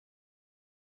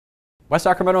West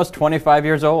Sacramento is 25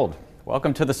 years old.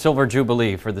 Welcome to the Silver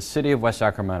Jubilee for the City of West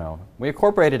Sacramento. We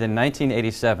incorporated in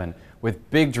 1987 with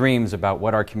big dreams about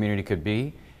what our community could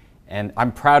be, and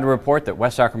I'm proud to report that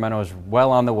West Sacramento is well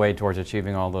on the way towards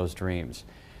achieving all those dreams.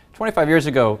 25 years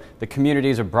ago, the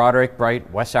communities of Broderick,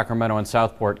 Bright, West Sacramento, and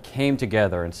Southport came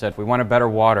together and said we want a better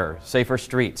water, safer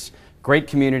streets, great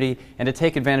community, and to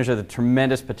take advantage of the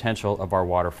tremendous potential of our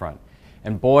waterfront.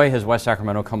 And boy, has West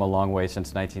Sacramento come a long way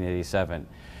since 1987.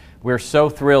 We're so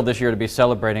thrilled this year to be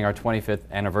celebrating our 25th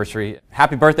anniversary.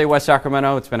 Happy birthday, West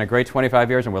Sacramento. It's been a great 25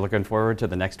 years, and we're looking forward to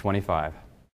the next 25.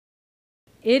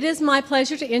 It is my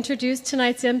pleasure to introduce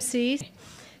tonight's MC.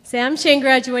 Sam Shane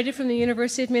graduated from the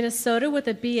University of Minnesota with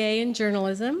a BA in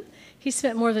journalism. He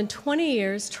spent more than 20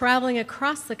 years traveling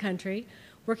across the country,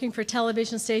 working for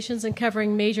television stations and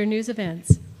covering major news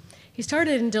events. He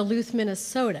started in Duluth,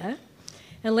 Minnesota,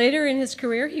 and later in his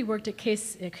career he worked at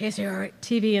KCR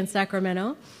TV in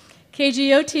Sacramento,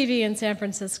 KGO TV in San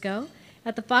Francisco,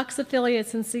 at the Fox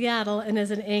affiliates in Seattle, and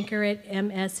as an anchor at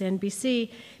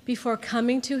MSNBC before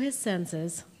coming to his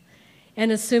senses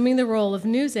and assuming the role of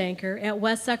news anchor at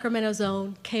West Sacramento's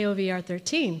own KOVR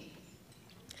 13.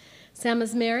 Sam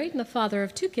is married and the father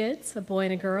of 2 kids, a boy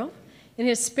and a girl. In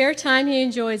his spare time, he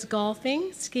enjoys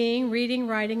golfing, skiing, reading,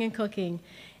 writing, and cooking.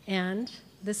 And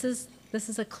this is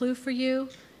a clue for you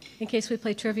in case we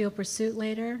play Trivial Pursuit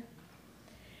later.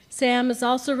 Sam has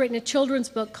also written a children's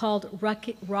book called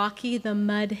Rocky the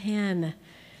Mud Hen.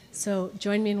 So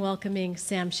join me in welcoming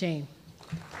Sam Shane.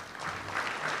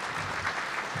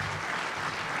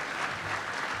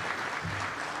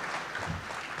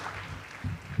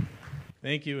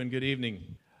 Thank you and good evening.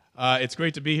 It's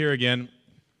great to be here again.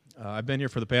 I've been here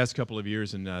for the past couple of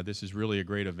years, and this is really a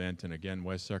great event. And again,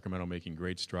 West Sacramento making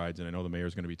great strides, and I know the mayor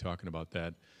is going to be talking about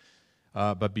that.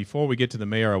 But before we get to the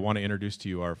mayor, I want to introduce to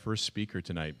you our first speaker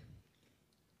tonight.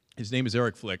 His name is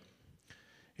Eric Flick,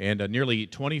 and nearly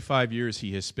 25 years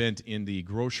he has spent in the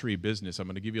grocery business. I'm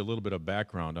going to give you a little bit of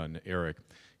background on Eric.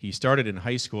 He started in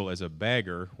high school as a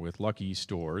bagger with Lucky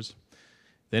Stores.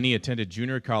 Then he attended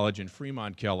junior college in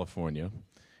Fremont, California,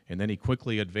 and then he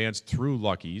quickly advanced through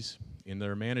Lucky's in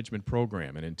their management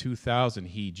program. And in 2000,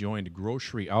 he joined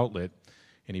Grocery Outlet,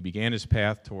 and he began his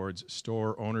path towards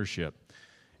store ownership.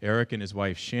 Eric and his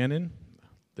wife Shannon,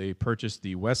 they purchased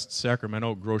the West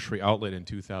Sacramento Grocery Outlet in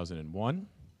 2001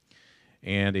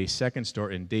 and a second store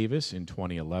in Davis in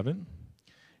 2011.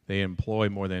 They employ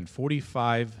more than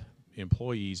 45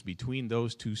 employees between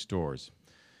those 2 stores.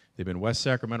 They've been West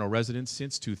Sacramento residents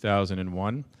since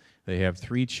 2001. They have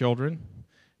 3 children.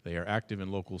 They are active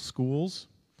in local schools,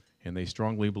 and they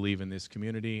strongly believe in this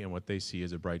community and what they see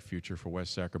as a bright future for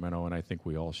West Sacramento, and I think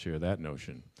we all share that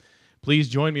notion. Please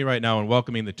join me right now in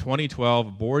welcoming the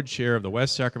 2012 Board Chair of the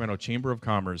West Sacramento Chamber of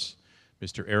Commerce,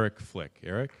 Mr. Eric Flick.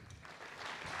 Eric?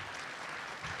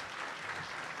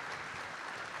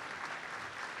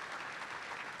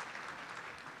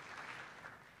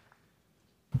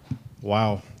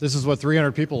 Wow, this is what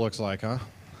 300 people looks like, huh?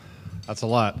 That's a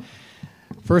lot.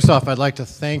 First off, I'd like to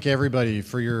thank everybody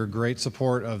for your great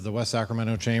support of the West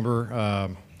Sacramento Chamber.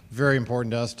 Very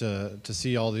important to us to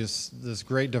see all this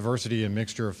great diversity and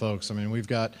mixture of folks. I mean, we've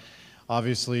got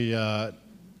obviously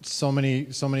so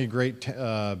many great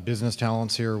business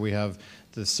talents here. We have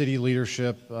the city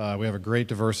leadership. We have a great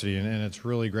diversity, and it's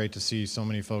really great to see so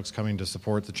many folks coming to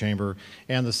support the chamber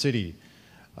and the city.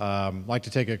 I'd like to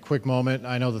take a quick moment.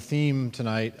 I know the theme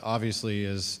tonight obviously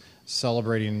is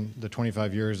celebrating the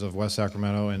 25 years of West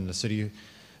Sacramento and the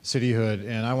cityhood,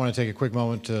 and I want to take a quick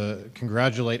moment to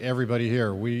congratulate everybody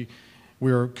here. We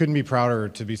couldn't be prouder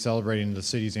to be celebrating the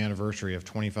city's anniversary of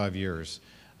 25 years.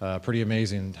 Pretty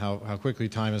amazing how quickly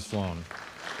time has flown.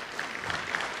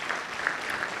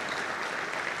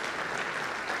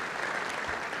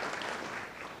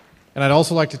 And I'd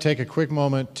also like to take a quick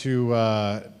moment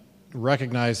to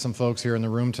recognize some folks here in the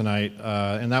room tonight,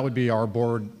 and that would be our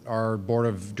board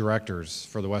of directors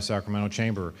for the West Sacramento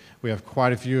Chamber. We have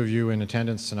quite a few of you in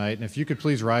attendance tonight, and if you could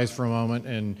please rise for a moment,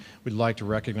 and we'd like to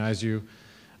recognize you.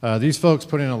 These folks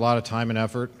put in a lot of time and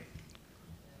effort,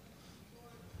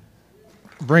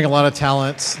 bring a lot of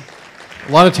talents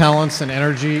and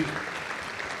energy.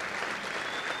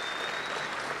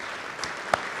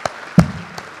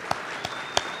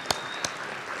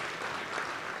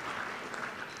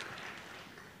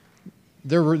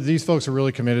 These folks are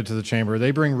really committed to the chamber.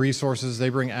 They bring resources, they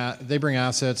bring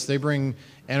assets, they bring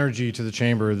energy to the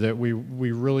chamber that we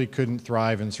really couldn't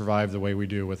thrive and survive the way we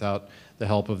do without the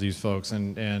help of these folks.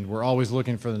 And we're always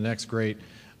looking for the next great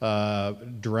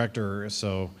director.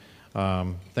 So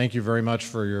thank you very much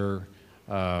for your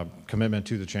commitment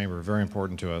to the chamber. Very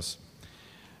important to us.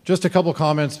 Just a couple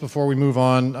comments before we move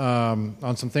on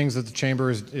some things that the Chamber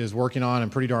is working on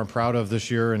and pretty darn proud of this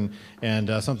year,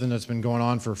 and something that's been going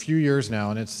on for a few years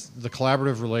now, and it's the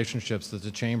collaborative relationships that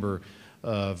the Chamber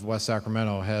of West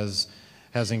Sacramento has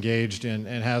engaged in,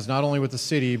 and has not only with the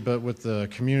city but with the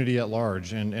community at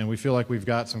large, and we feel like we've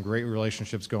got some great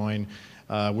relationships going.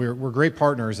 We're great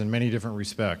partners in many different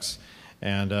respects,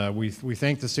 and we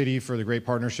thank the city for the great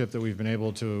partnership that we've been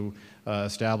able to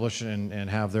establish and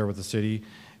have there with the city.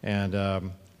 And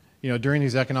you know, during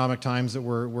these economic times that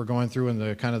we're going through, and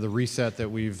the kind of the reset that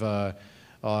we've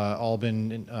all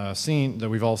been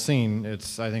we've all seen,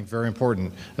 it's, I think, very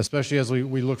important, especially as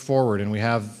we look forward and we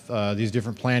have these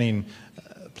different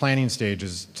planning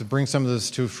stages to bring some of this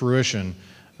to fruition.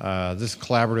 This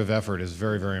collaborative effort is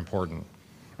very, very important.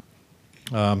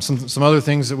 Some other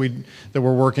things that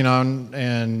we're working on,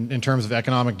 and in terms of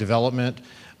economic development,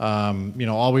 you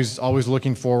know, always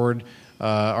looking forward.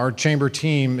 Our Chamber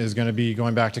team is going to be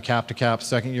going back to cap,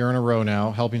 second year in a row now,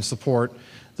 helping support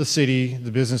the city, the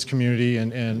business community,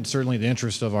 and certainly the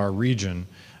interest of our region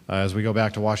as we go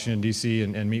back to Washington, D.C.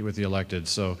 and meet with the elected.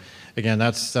 So again,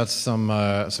 that's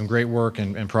some great work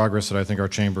and progress that I think our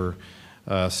Chamber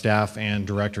staff and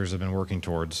directors have been working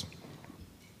towards.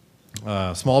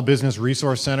 Small Business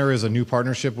Resource Center is a new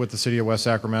partnership with the City of West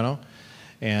Sacramento.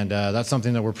 And that's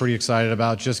something that we're pretty excited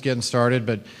about, just getting started,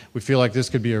 but we feel like this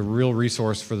could be a real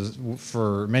resource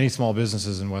for many small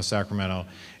businesses in West Sacramento.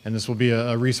 And this will be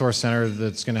a resource center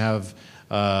that's going to have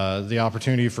the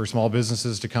opportunity for small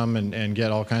businesses to come and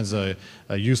get all kinds of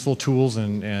useful tools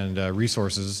and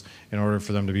resources in order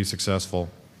for them to be successful.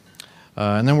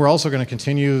 And then we're also going to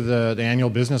continue the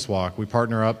annual business walk. We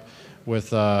partner up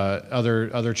with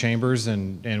other chambers,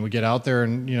 and we get out there,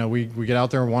 and you know, we get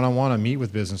out there one-on-one and meet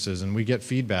with businesses, and we get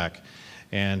feedback.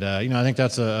 And you know, I think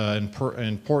that's an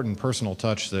important personal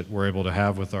touch that we're able to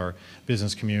have with our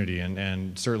business community,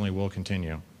 and certainly will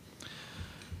continue.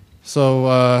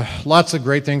 So lots of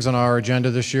great things on our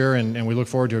agenda this year, and we look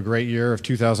forward to a great year of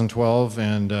 2012.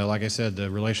 And like I said,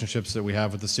 the relationships that we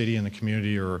have with the city and the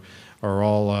community are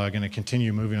all going to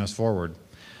continue moving us forward.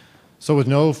 So with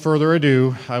no further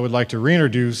ado, I would like to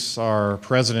reintroduce our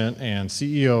President and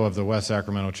CEO of the West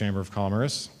Sacramento Chamber of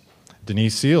Commerce,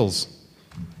 Denise Seals.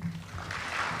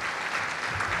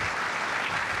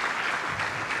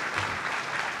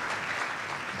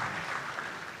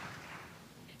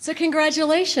 So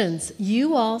congratulations,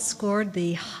 you all scored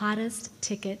the hottest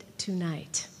ticket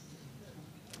tonight.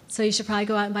 So you should probably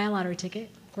go out and buy a lottery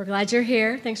ticket. We're glad you're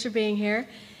here. Thanks for being here.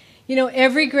 You know,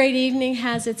 every great evening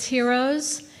has its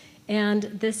heroes. And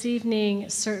this evening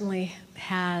certainly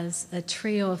has a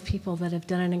trio of people that have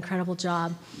done an incredible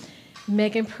job.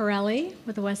 Megan Pirelli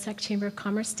with the West Sac Chamber of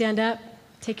Commerce. Stand up,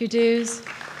 take your dues.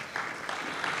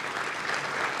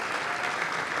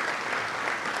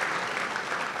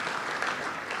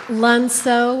 Lun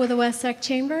So with the West Sac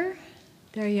Chamber.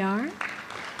 There you are.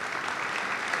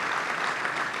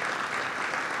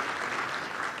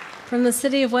 From the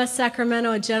city of West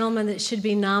Sacramento, a gentleman that should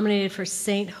be nominated for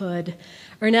sainthood,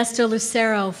 Ernesto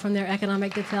Lucero from their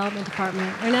Economic Development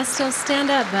Department. Ernesto,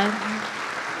 stand up, bud.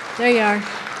 There you are.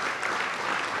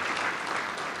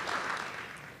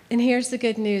 And here's the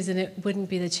good news, and it wouldn't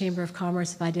be the Chamber of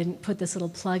Commerce if I didn't put this little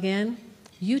plug in.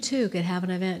 You too could have an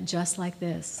event just like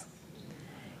this.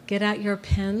 Get out your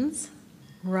pens,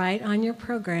 write on your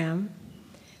program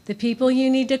the people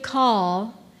you need to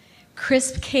call.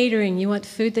 Crisp Catering. You want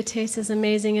food that tastes as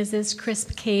amazing as this?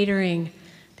 Crisp Catering.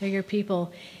 They're your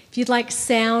people. If you'd like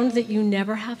sound that you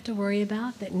never have to worry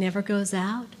about, that never goes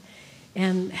out,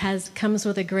 and comes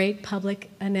with a great public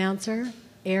announcer,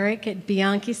 Eric at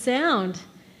Bianchi Sound.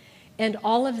 And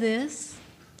all this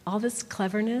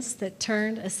cleverness that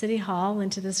turned a city hall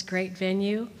into this great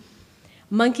venue.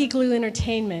 Monkey Glue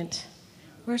Entertainment.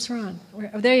 Where's Ron?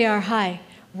 Oh, there you are. Hi.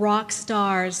 Rock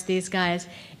stars, these guys.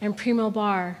 And Primo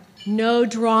Bar. No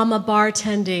drama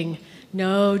bartending.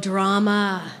 No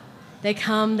drama. They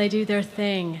come, they do their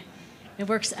thing. It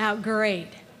works out great.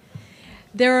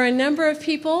 There are a number of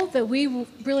people that we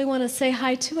really want to say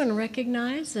hi to and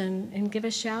recognize and give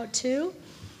a shout to.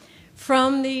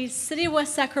 From the City of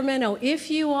West Sacramento, if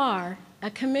you are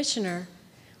a commissioner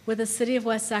with the City of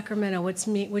West Sacramento, which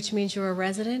means you're a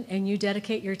resident and you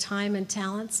dedicate your time and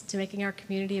talents to making our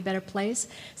community a better place,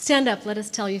 stand up, let us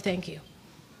tell you thank you.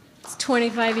 It's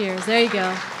 25 years. There you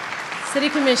go. City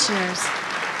commissioners.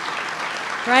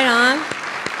 Right on.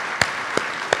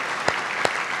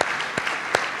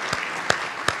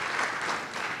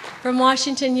 From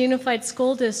Washington Unified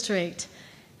School District,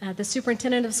 the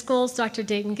Superintendent of Schools, Dr.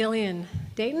 Dayton Gillian.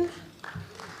 Dayton?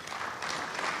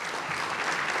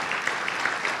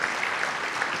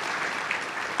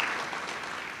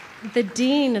 the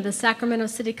Dean of the Sacramento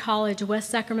City College West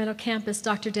Sacramento campus,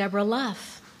 Dr. Deborah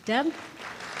Luff. Deb?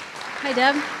 Hi,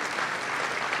 Deb.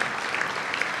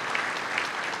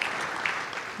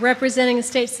 Representing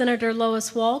State Senator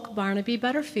Lois Wolk, Barnaby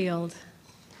Butterfield.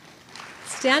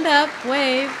 Stand up,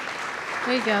 wave.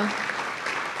 There you go.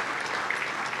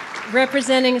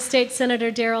 Representing State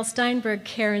Senator Darrell Steinberg,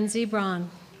 Karen Zebron.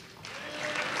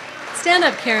 Stand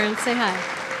up, Karen, say hi.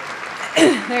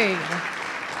 There you go.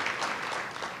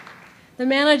 The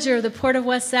manager of the Port of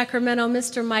West Sacramento,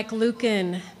 Mr. Mike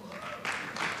Lucan.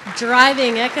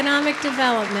 Driving economic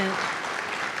development.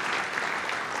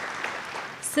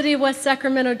 City of West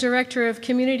Sacramento Director of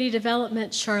Community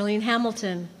Development, Charlene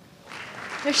Hamilton.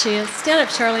 There she is. Stand up,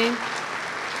 Charlene.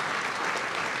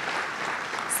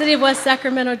 City of West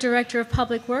Sacramento Director of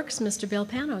Public Works, Mr. Bill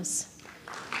Panos.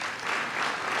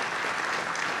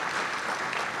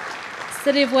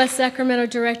 City of West Sacramento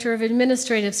Director of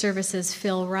Administrative Services,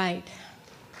 Phil Wright.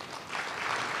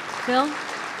 Phil?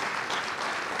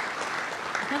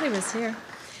 I thought he was here.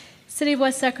 City of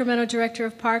West Sacramento Director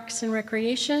of Parks and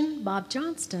Recreation, Bob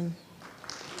Johnston.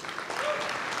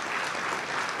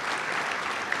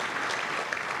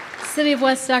 City of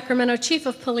West Sacramento Chief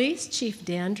of Police, Chief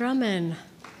Dan Drummond.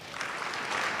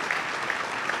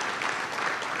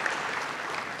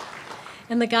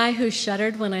 And the guy who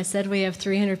shuddered when I said we have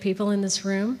 300 people in this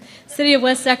room, City of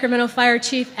West Sacramento Fire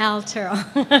Chief Al Terrell.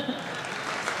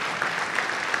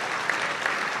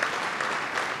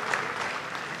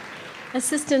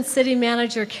 Assistant City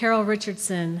Manager Carol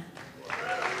Richardson.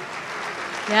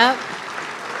 Yep.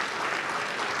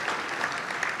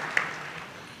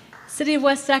 City of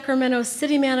West Sacramento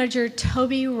City Manager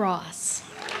Toby Ross.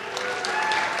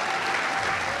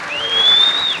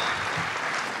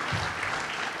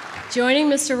 Joining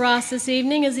Mr. Ross this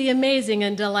evening is the amazing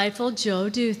and delightful Joe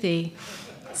Duthie.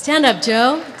 Stand up,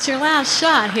 Joe. It's your last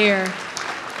shot here.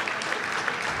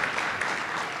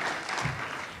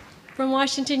 From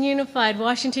Washington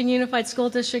Unified School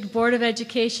District Board of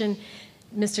Education,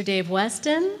 Mr. Dave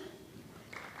Weston,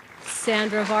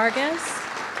 Sandra Vargas,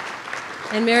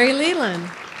 and Mary Leland.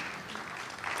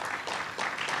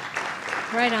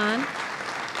 Right on.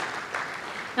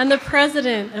 And the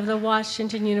president of the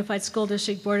Washington Unified School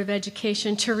District Board of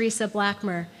Education, Teresa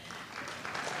Blackmer.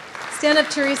 Stand up,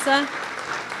 Teresa.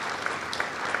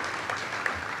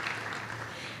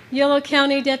 Yolo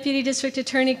County Deputy District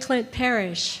Attorney Clint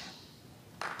Parrish.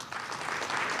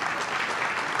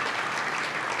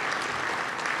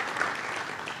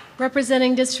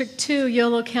 Representing District 2,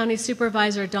 Yolo County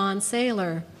Supervisor Don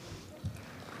Saylor.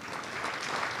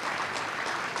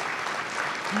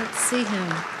 Let's see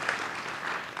him.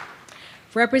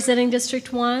 Representing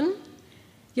District 1,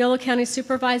 Yolo County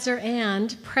Supervisor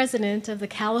and President of the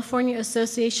California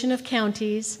Association of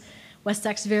Counties, West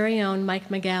Sac's very own Mike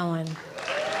McGowan.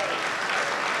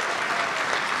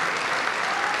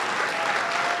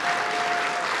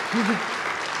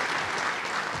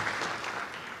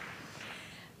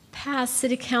 Past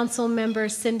City Council member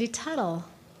Cindy Tuttle.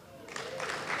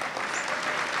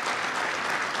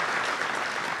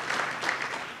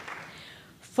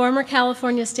 Former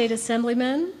California State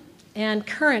Assemblyman and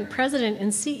current President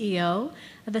and CEO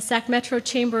of the Sac Metro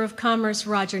Chamber of Commerce,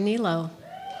 Roger Nilo.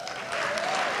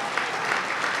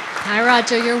 Hi,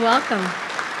 Roger, you're welcome.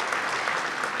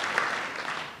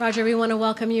 Roger, we want to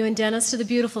welcome you and Dennis to the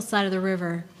beautiful side of the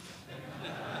river.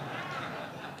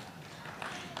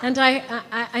 And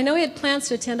I know he had plans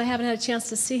to attend. I haven't had a chance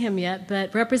to see him yet,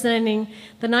 but representing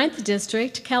the 9th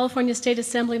District, California State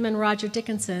Assemblyman Roger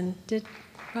Dickinson. Did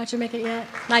Roger make it yet?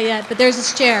 Not yet, but there's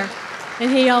his chair,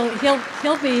 and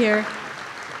he'll be here.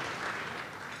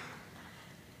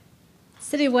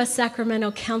 City of West Sacramento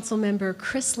Council Member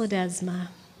Chris Ledesma.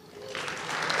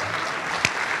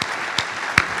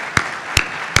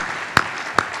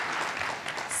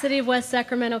 City of West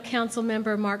Sacramento Council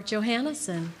Member Mark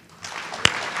Johannesson.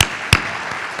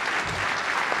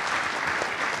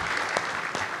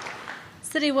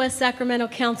 City of West Sacramento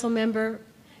Council Member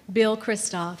Bill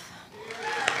Christoff.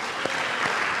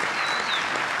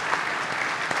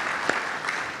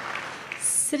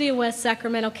 City of West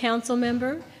Sacramento Council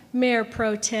Member, Mayor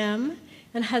Pro Tem,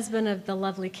 and husband of the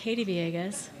lovely Katie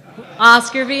Villegas,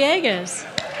 Oscar Villegas.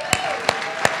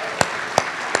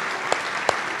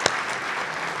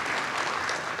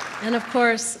 And of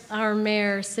course, our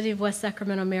mayor, City of West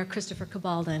Sacramento Mayor Christopher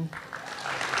Cabalden.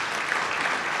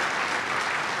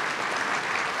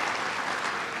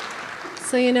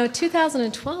 So, you know,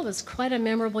 2012 is quite a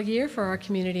memorable year for our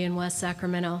community in West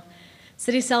Sacramento.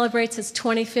 City celebrates its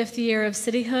 25th year of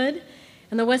cityhood,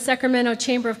 and the West Sacramento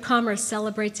Chamber of Commerce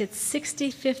celebrates its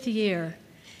 65th year.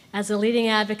 as a leading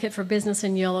advocate for business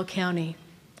in Yolo County.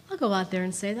 I'll go out there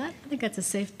and say that. I think that's a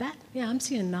safe bet. Yeah, I'm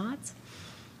seeing nods.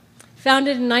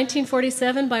 Founded in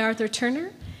 1947 by Arthur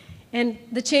Turner, and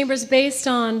the chamber is based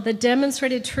on the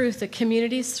demonstrated truth that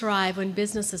communities thrive when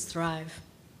businesses thrive.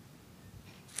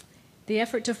 The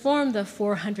effort to form the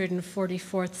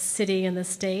 444th city in the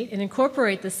state and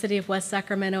incorporate the city of West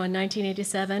Sacramento in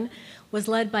 1987 was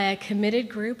led by a committed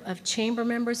group of chamber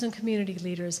members and community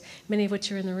leaders, many of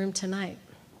which are in the room tonight.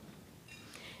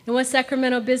 In West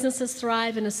Sacramento, businesses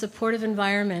thrive in a supportive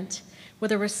environment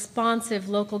with a responsive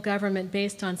local government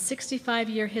based on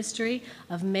 65-year history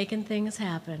of making things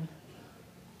happen.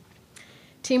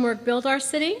 Teamwork built our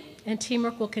city, and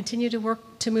teamwork will continue to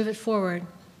work to move it forward.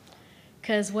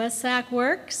 Because West Sac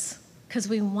works, because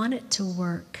we want it to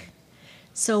work.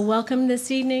 So welcome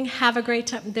this evening. Have a great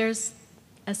time. There's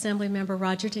Assemblymember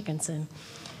Roger Dickinson.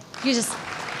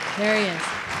 There he is.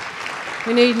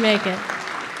 We knew you'd make it.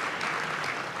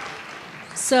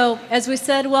 So, as we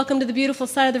said, welcome to the beautiful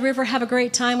side of the river. Have a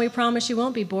great time. We promise you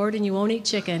won't be bored and you won't eat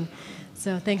chicken.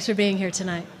 So, thanks for being here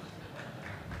tonight.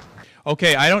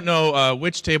 Okay, I don't know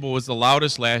which table was the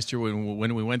loudest last year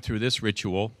when we went through this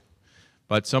ritual,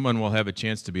 but someone will have a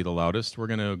chance to be the loudest. We're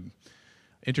going to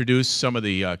introduce some of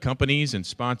the companies and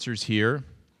sponsors here,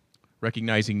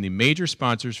 recognizing the major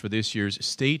sponsors for this year's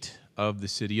State of the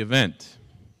City event.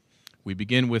 We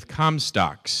begin with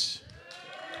Comstocks.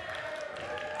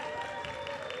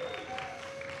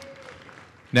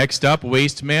 Next up,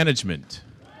 Waste Management.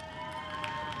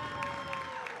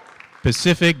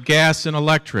 Pacific Gas and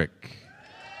Electric.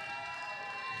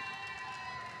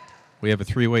 We have a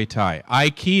three-way tie.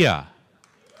 IKEA.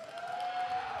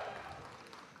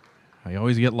 I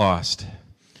always get lost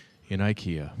in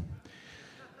IKEA.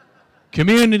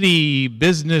 Community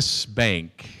Business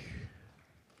Bank.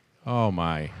 Oh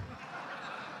my.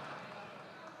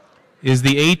 Is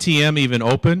the ATM even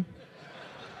open?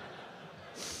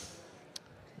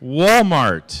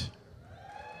 Walmart.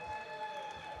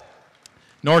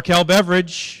 NorCal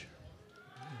Beverage.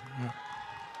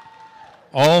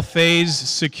 All Phase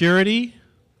Security.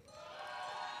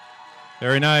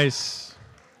 Very nice.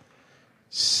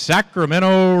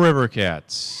 Sacramento River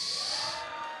Cats.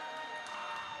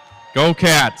 Go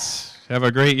Cats. Have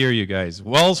a great year, you guys.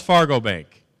 Wells Fargo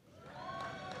Bank.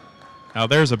 Now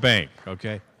there's a bank,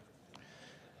 okay?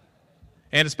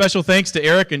 And a special thanks to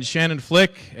Eric and Shannon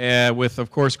Flick with,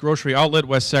 of course, Grocery Outlet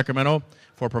West Sacramento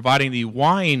for providing the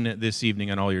wine this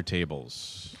evening on all your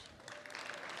tables.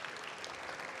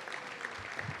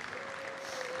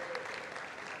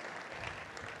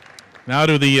 Now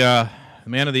to the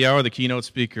man of the hour, the keynote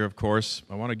speaker, of course.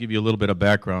 I want to give you a little bit of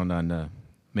background on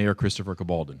Mayor Christopher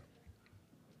Cabaldon.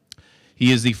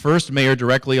 He is the first mayor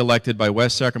directly elected by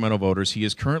West Sacramento voters. He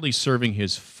is currently serving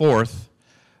his fourth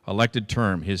elected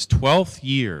term, his 12th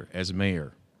year as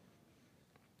mayor.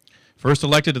 First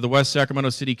elected to the West Sacramento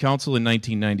City Council in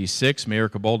 1996, Mayor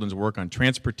Cabaldon's work on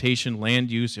transportation, land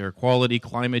use, air quality,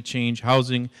 climate change,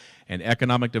 housing, and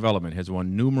economic development has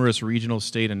won numerous regional,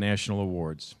 state, and national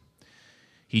awards.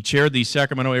 He chaired the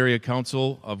Sacramento Area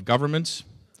Council of Governments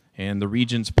and the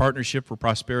region's Partnership for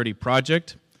Prosperity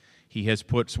project. He has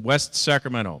put West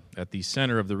Sacramento at the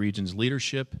center of the region's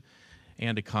leadership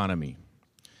and economy.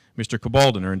 Mr.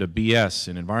 Cabaldon earned a BS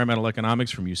in Environmental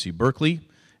Economics from UC Berkeley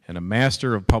and a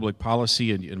Master of Public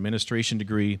Policy and Administration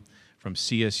degree from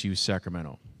CSU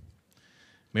Sacramento.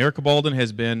 Mayor Cabaldon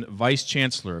has been Vice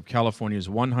Chancellor of California's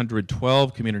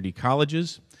 112 community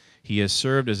colleges. He has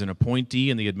served as an appointee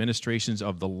in the administrations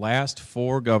of the last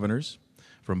 4 governors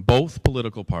from both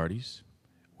political parties,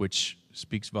 which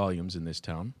speaks volumes in this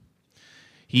town.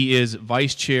 He is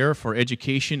Vice Chair for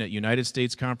Education at United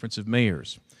States Conference of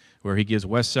Mayors, where he gives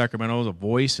West Sacramento a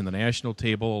voice in the national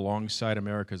table alongside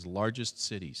America's largest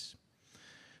cities.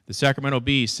 The Sacramento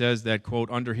Bee says that,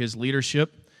 quote, under his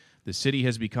leadership, the city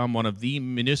has become one of the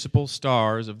municipal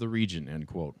stars of the region, end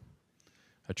quote.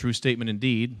 A true statement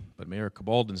indeed, but Mayor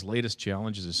Cabaldon's latest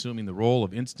challenge is assuming the role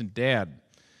of instant dad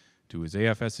to his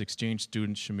AFS exchange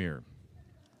student, Shamir.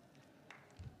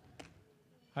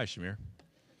 Hi, Shamir.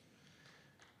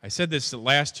 I said this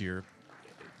last year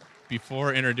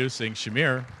before introducing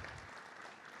Shamir.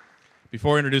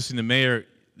 Before introducing the mayor,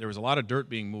 there was a lot of dirt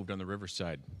being moved on the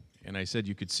riverside, and I said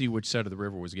you could see which side of the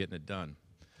river was getting it done.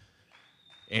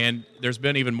 And there's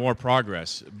been even more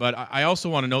progress. But I also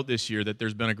want to note this year that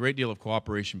there's been a great deal of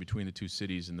cooperation between the two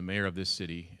cities and the mayor of this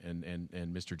city and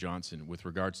Mr. Johnson with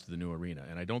regards to the new arena.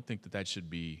 And I don't think that should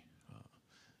be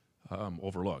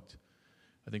overlooked.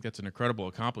 I think that's an incredible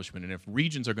accomplishment. And if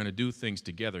regions are going to do things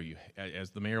together,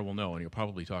 as the mayor will know, and he'll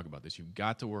probably talk about this, you've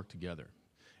got to work together.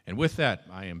 And with that,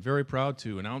 I am very proud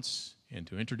to announce and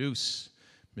to introduce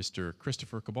Mr.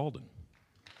 Christopher Cabalden.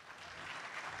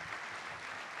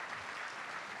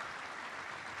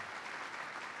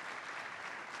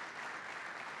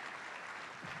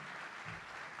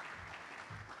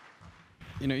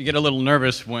 You know, you get a little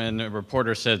nervous when a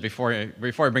reporter says, before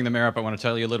I bring the mayor up, I want to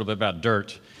tell you a little bit about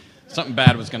dirt. Something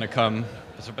bad was going to come.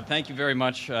 But thank you very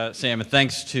much, Sam, and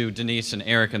thanks to Denise and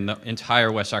Eric and the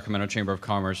entire West Sacramento Chamber of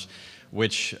Commerce,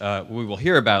 which we will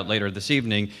hear about later this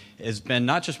evening, has been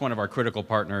not just one of our critical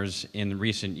partners in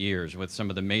recent years with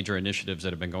some of the major initiatives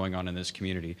that have been going on in this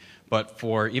community, but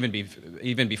for even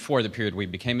before the period we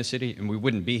became a city, and we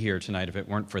wouldn't be here tonight if it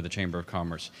weren't for the Chamber of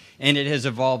Commerce. And it has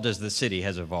evolved as the city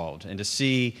has evolved. And to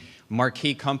see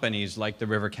marquee companies like the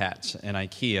River Cats and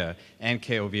IKEA and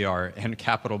KOVR and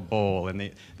Capital Bowl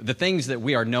and the things that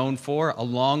we are known for,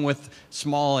 along with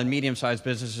small and medium-sized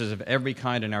businesses of every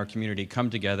kind in our community, come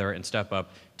together and step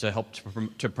up to help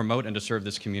to promote and to serve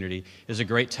this community is a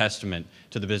great testament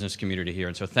to the business community here.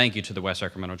 And so thank you to the West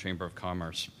Sacramento Chamber of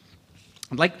Commerce.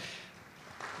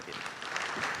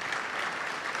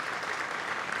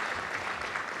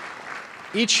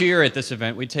 Each year at this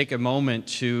event, we take a moment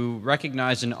to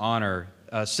recognize and honor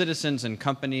citizens and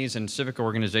companies and civic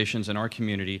organizations in our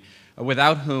community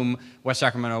without whom West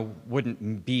Sacramento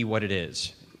wouldn't be what it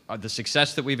is. The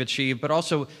success that we've achieved, but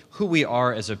also who we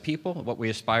are as a people, what we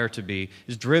aspire to be,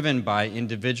 is driven by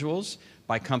individuals,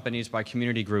 by companies, by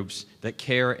community groups that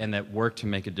care and that work to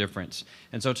make a difference.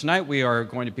 And so tonight we are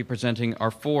going to be presenting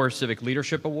our 4 Civic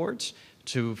Leadership Awards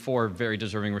to 4 very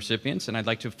deserving recipients. And I'd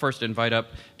like to first invite up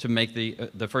to make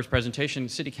the first presentation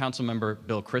City Council Member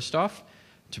Bill Christoff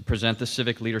to present the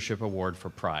Civic Leadership Award for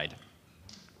Pride.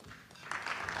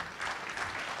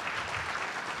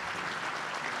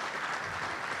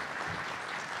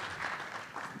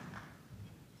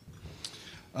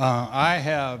 I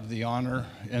have the honor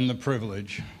and the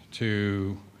privilege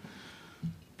to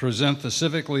present the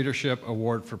Civic Leadership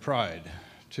Award for Pride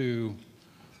to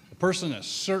a person that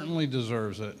certainly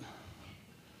deserves it,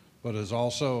 but is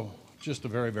also just a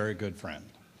very, very good friend.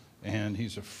 And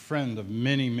he's a friend of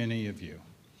many, many of you.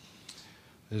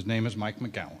 His name is Mike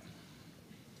McGowan.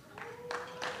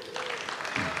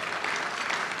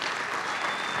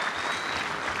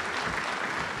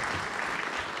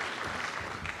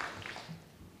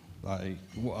 I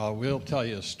will tell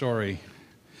you a story.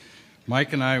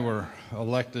 Mike and I were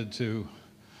elected to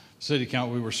city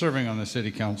council. We were serving on the city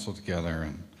council together,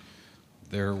 and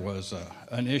there was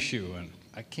an issue, and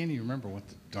I can't even remember what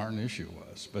the darn issue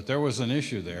was, but there was an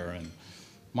issue there, and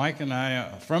Mike and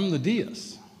I, from the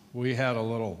dais, we had a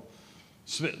little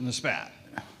spit in the spat,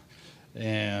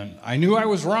 and I knew I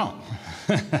was wrong.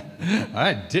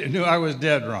 Knew I was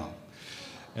dead wrong,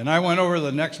 and I went over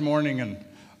the next morning and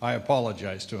I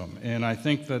apologized to him. And I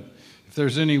think that if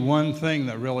there's any one thing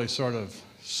that really sort of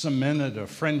cemented a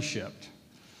friendship,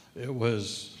 it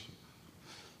was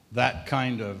that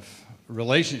kind of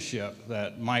relationship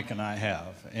that Mike and I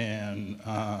have. And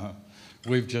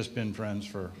we've just been friends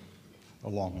for a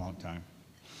long, long time.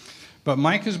 But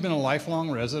Mike has been a lifelong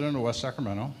resident of West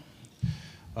Sacramento.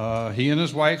 He and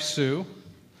his wife, Sue,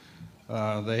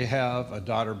 they have a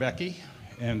daughter, Becky,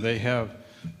 and they have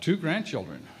 2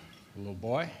 grandchildren. A little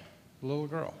boy, a little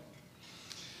girl.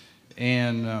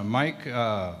 And Mike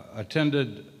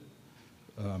attended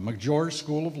McGeorge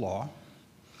School of Law.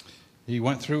 He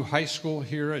went through high school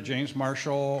here at James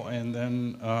Marshall and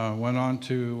then went on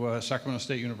to Sacramento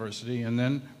State University and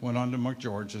then went on to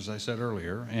McGeorge, as I said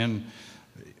earlier. And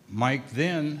Mike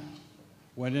then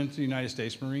went into the United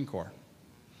States Marine Corps.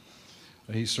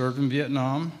 He served in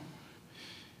Vietnam,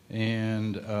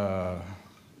 and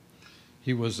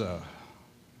he was a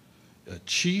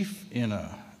chief in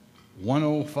a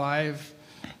 105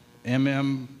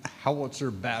 mm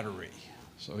howitzer battery.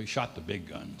 So he shot the big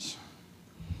guns.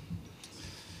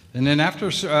 And then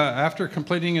after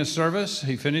completing his service,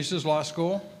 he finished his law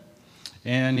school,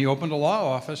 and he opened a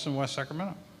law office in West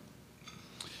Sacramento.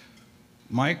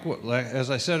 Mike,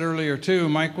 as I said earlier too,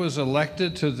 Mike was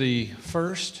elected to the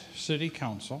first city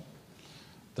council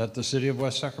that the city of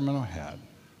West Sacramento had,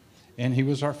 and he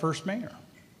was our first mayor.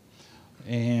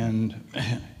 And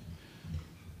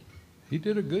he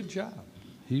did a good job.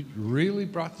 He really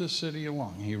brought this city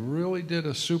along. He really did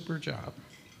a super job.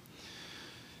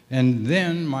 And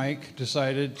then Mike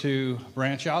decided to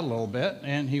branch out a little bit,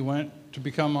 and he went to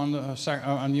become on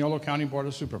the Yolo County Board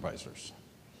of Supervisors.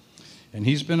 And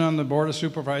he's been on the Board of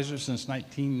Supervisors since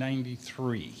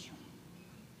 1993.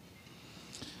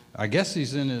 I guess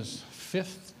he's in his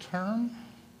 5th term,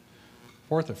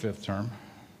 4th or 5th term.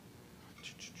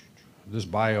 This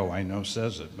bio, I know,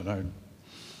 says it, but I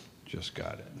just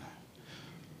got it.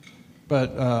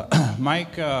 But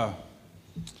Mike, the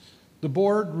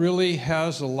board really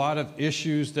has a lot of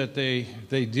issues that they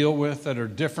deal with that are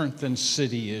different than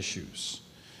city issues.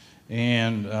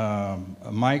 And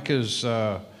Mike has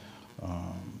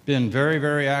been very,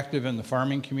 very active in the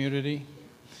farming community.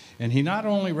 And he not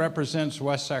only represents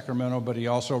West Sacramento, but he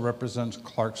also represents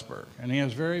Clarksburg. And he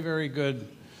has very, very good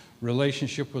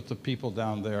relationship with the people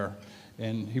down there.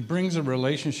 And he brings a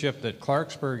relationship that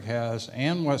Clarksburg has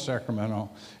and West Sacramento,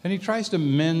 and he tries to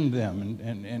mend them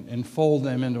and fold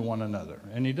them into one another.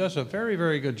 And he does a very,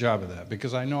 very good job of that,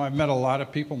 because I know I've met a lot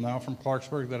of people now from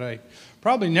Clarksburg that I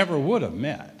probably never would have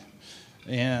met.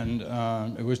 And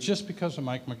it was just because of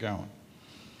Mike McGowan.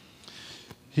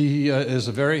 He is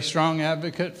a very strong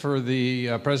advocate for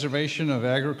the preservation of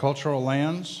agricultural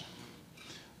lands.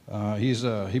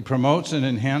 He promotes and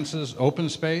enhances open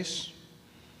space.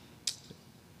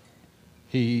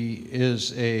 He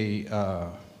is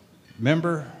a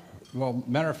member, well,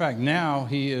 matter of fact, now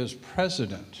he is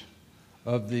president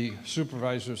of the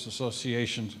Supervisors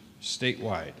Association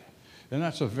statewide. And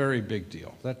that's a very big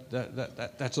deal.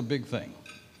 That's a big thing.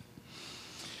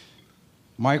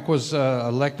 Mike was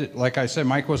elected, like I said,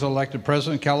 Mike was elected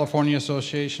president of California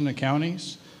Association of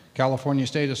Counties, California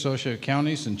State Association of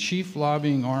Counties, and chief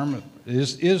lobbying arm,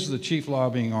 is the chief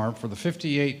lobbying arm for the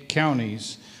 58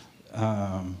 counties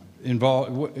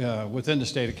involved within the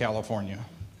state of California.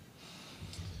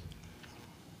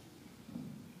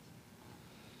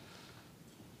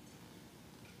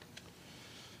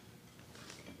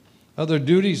 Other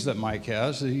duties that Mike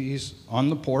has, he's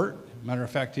on the port. Matter of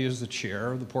fact, he is the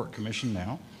chair of the Port Commission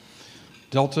now.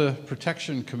 Delta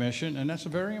Protection Commission, and that's a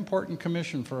very important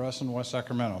commission for us in West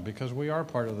Sacramento because we are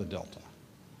part of the Delta.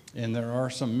 And there are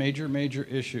some major, major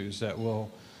issues that will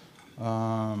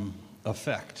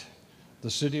affect the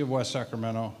city of West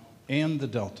Sacramento and the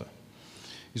Delta.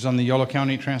 He's on the Yolo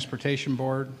County Transportation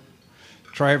Board,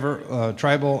 tribal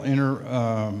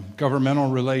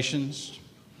intergovernmental relations,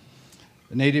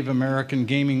 Native American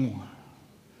Gaming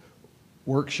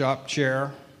Workshop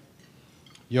Chair,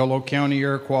 Yolo County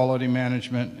Air Quality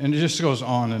Management, and it just goes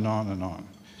on and on and on.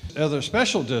 Other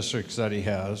special districts that he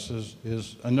has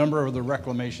is a number of the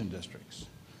reclamation districts.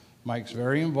 Mike's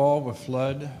very involved with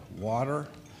flood, water,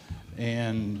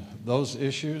 and those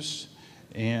issues,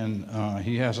 and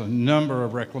he has a number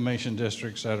of reclamation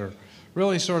districts that are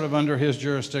really sort of under his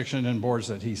jurisdiction and boards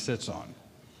that he sits on.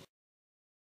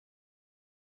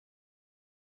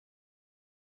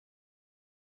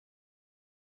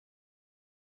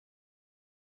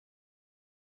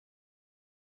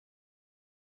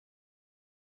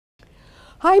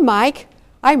 Hi, Mike.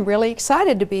 I'm really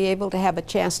excited to be able to have a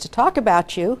chance to talk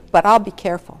about you, but I'll be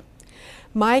careful.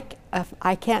 Mike,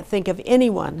 I can't think of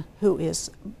anyone who is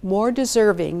more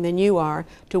deserving than you are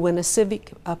to win a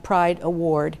Civic Pride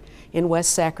Award in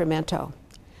West Sacramento.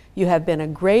 You have been a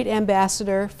great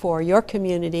ambassador for your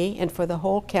community and for the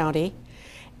whole county,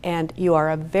 and you are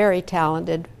a very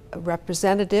talented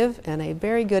representative and a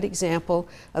very good example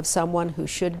of someone who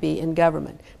should be in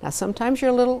government. Now, sometimes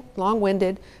you're a little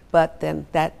long-winded, but then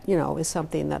that, is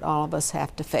something that all of us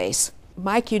have to face.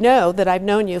 Mike, you know that I've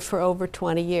known you for over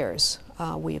 20 years.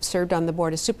 We have served on the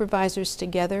Board of Supervisors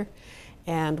together,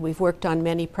 and we've worked on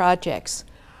many projects.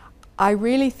 I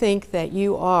really think that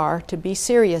you are, to be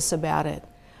serious about it,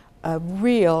 a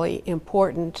really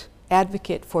important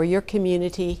advocate for your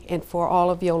community and for all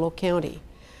of Yolo County.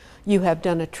 You have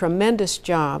done a tremendous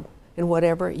job in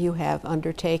whatever you have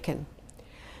undertaken.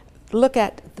 Look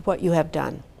at what you have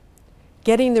done.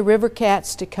 Getting the River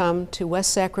Cats to come to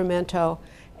West Sacramento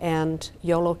and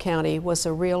Yolo County was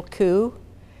a real coup.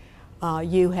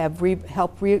 You have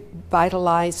helped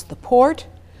revitalize the port.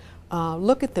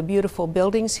 Look at the beautiful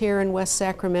buildings here in West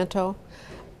Sacramento.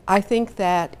 I think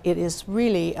that it is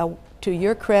really to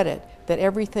your credit that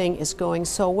everything is going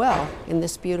so well in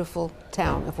this beautiful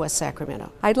town of West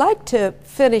Sacramento. I'd like to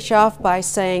finish off by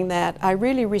saying that I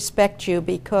really respect you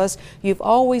because you've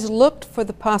always looked for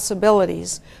the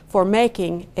possibilities for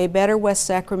making a better West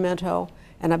Sacramento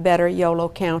and a better Yolo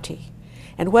County.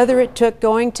 And whether it took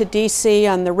going to D.C.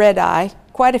 on the red eye,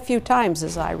 quite a few times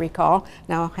as I recall,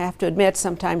 now I have to admit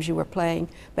sometimes you were playing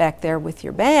back there with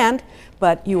your band,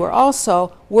 but you were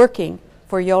also working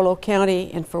for Yolo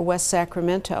County and for West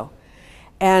Sacramento.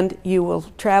 And you will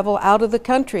travel out of the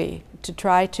country to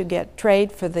try to get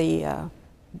trade for the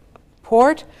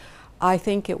port. I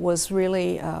think it was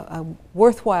really a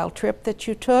worthwhile trip that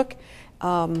you took.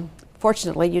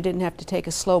 Fortunately, you didn't have to take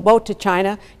a slow boat to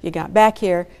China. You got back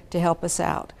here to help us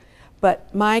out.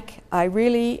 But Mike, I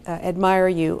really admire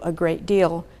you a great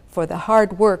deal for the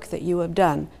hard work that you have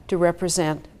done to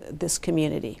represent this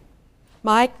community.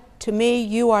 Mike, To me,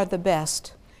 you are the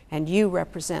best, and you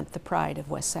represent the pride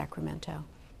of West Sacramento.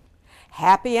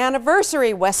 Happy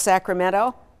anniversary, West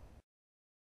Sacramento.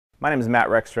 My name is Matt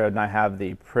Rexrode, and I have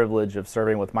the privilege of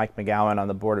serving with Mike McGowan on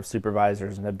the Board of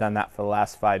Supervisors and have done that for the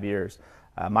last 5 years.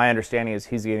 My understanding is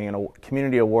he's getting a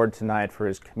community award tonight for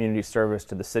his community service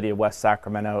to the city of West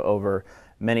Sacramento over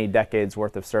many decades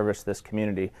worth of service to this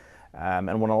community.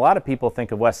 And when a lot of people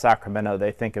think of West Sacramento,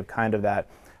 they think of kind of that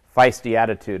feisty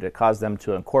attitude it caused them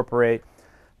to incorporate.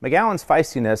 McGowan's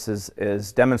feistiness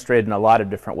is demonstrated in a lot of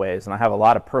different ways, and I have a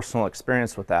lot of personal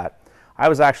experience with that. I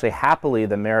was actually happily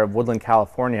the mayor of Woodland,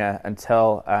 California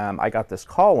until I got this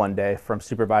call one day from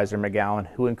Supervisor McGowan,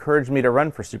 who encouraged me to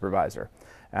run for supervisor.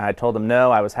 And I told him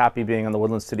no, I was happy being on the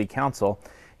Woodland City Council.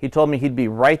 He told me he'd be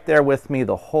right there with me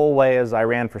the whole way as I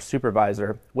ran for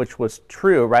supervisor, which was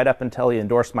true right up until he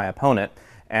endorsed my opponent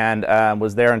and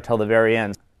was there until the very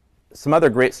end. Some other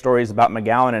great stories about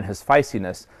McGowan and his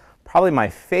feistiness. Probably my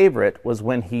favorite was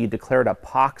when he declared a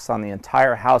pox on the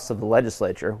entire House of the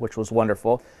Legislature, which was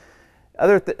wonderful.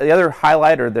 The other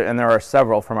highlight, and there are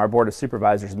several from our Board of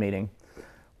Supervisors meeting,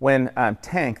 when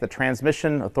TANC, the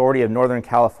Transmission Authority of Northern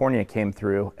California, came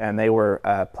through and they were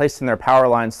placing their power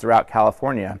lines throughout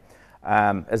California.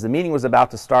 As the meeting was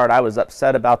about to start, I was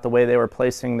upset about the way they were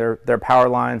placing their power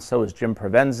lines. So was Jim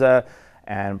Provenza.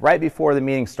 And right before the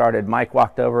meeting started, Mike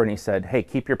walked over and he said, "Hey,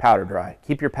 keep your powder dry.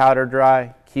 Keep your powder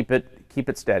dry. Keep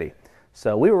it steady."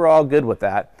 So we were all good with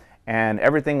that. And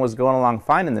everything was going along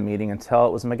fine in the meeting until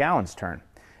it was McGowan's turn.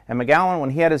 And McGowan,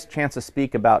 when he had his chance to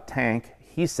speak about TANC,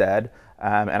 he said,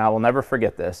 and I will never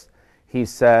forget this, he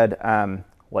said,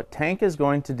 what TANC is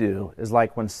going to do is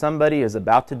like when somebody is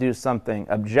about to do something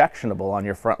objectionable on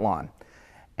your front lawn.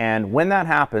 And when that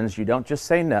happens, you don't just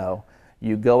say no,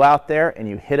 you go out there and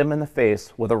you hit him in the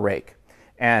face with a rake.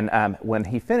 And when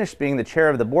he finished being the chair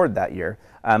of the board that year,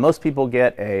 most people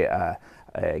get a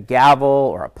gavel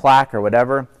or a plaque or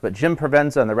whatever, but Jim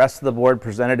Provenza and the rest of the board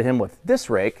presented him with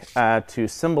this rake to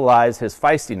symbolize his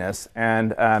feistiness,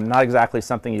 and not exactly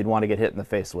something you'd want to get hit in the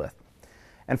face with.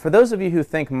 And for those of you who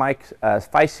think Mike's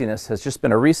feistiness has just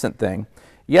been a recent thing,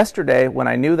 yesterday when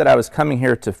I knew that I was coming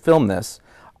here to film this,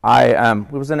 I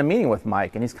was in a meeting with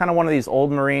Mike, and he's kind of one of these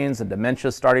old Marines, and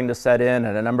dementia's starting to set in,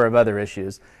 and a number of other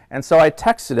issues. And so I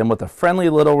texted him with a friendly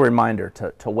little reminder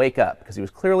to wake up, because he was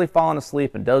clearly falling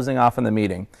asleep and dozing off in the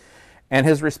meeting. And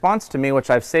his response to me, which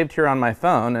I've saved here on my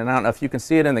phone, and I don't know if you can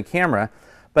see it in the camera,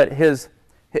 but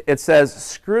it says,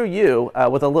 "Screw you,"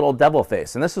 with a little devil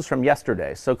face. And this was from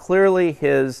yesterday. So clearly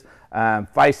his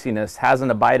feistiness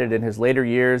hasn't abided in his later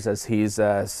years as he's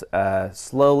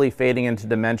slowly fading into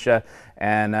dementia,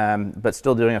 but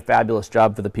still doing a fabulous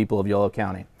job for the people of Yolo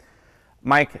County.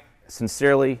 Mike,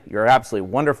 sincerely, you're an absolutely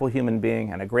wonderful human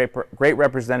being and a great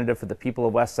representative for the people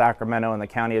of West Sacramento and the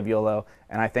county of Yolo,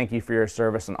 and I thank you for your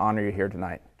service and honor you here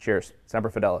tonight. Cheers. Semper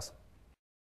Fidelis.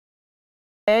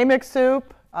 Hey, McSoup.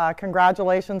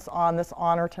 Congratulations on this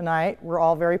honor tonight. We're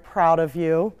all very proud of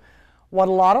you. What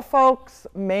a lot of folks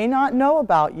may not know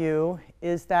about you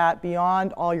is that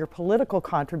beyond all your political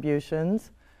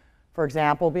contributions, for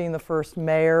example, being the first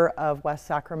mayor of West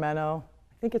Sacramento,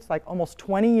 I think it's like almost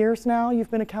 20 years now you've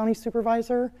been a county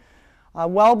supervisor,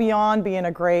 well beyond being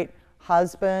a great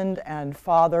husband and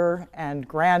father and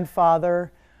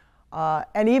grandfather,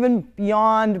 and even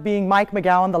beyond being Mike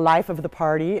McGowan, the life of the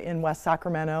party in West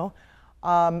Sacramento.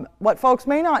 What folks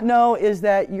may not know is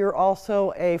that you're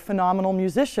also a phenomenal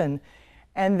musician,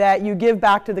 and that you give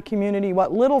back to the community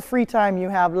what little free time you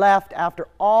have left after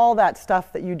all that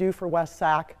stuff that you do for West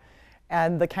Sac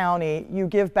and the county. You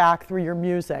give back through your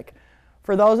music.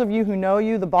 For those of you who know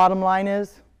you, the bottom line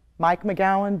is Mike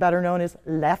McGowan, better known as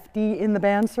Lefty in the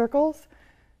band circles,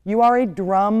 you are a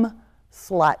drum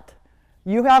slut.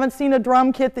 You haven't seen a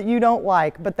drum kit that you don't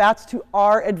like, but that's to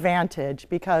our advantage,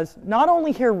 because not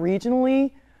only here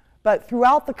regionally, but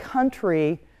throughout the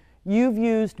country, you've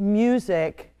used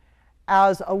music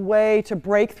as a way to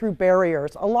break through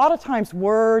barriers. A lot of times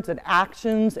words and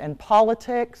actions and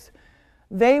politics,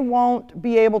 they won't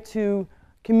be able to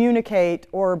communicate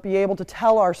or be able to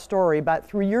tell our story, but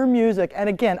through your music, and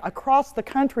again, across the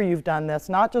country you've done this,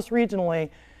 not just regionally,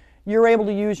 you're able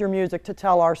to use your music to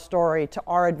tell our story to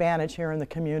our advantage here in the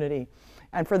community.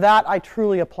 And for that, I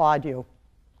truly applaud you.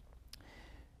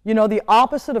 You know, the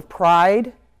opposite of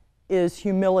pride is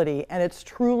humility, and it's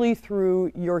truly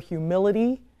through your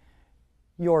humility,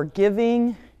 your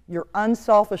giving, your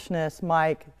unselfishness,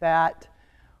 Mike, that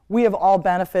we have all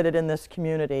benefited in this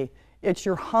community. It's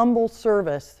your humble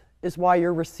service is why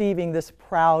you're receiving this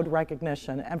proud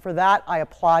recognition. And for that, I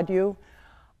applaud you.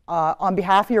 On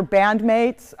behalf of your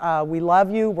bandmates, we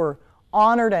love you. We're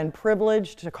honored and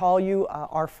privileged to call you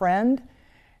our friend.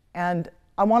 And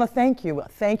I want to thank you.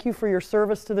 Thank you for your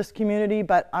service to this community,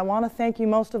 but I want to thank you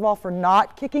most of all for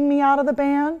not kicking me out of the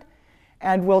band.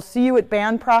 And we'll see you at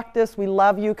band practice. We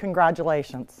love you.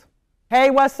 Congratulations. Hey,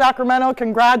 West Sacramento,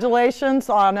 congratulations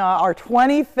on our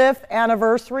 25th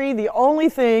anniversary. The only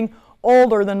thing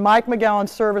older than Mike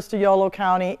McGowan's service to Yolo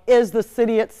County is the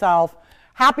city itself.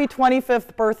 Happy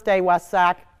 25th birthday, West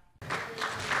Sac.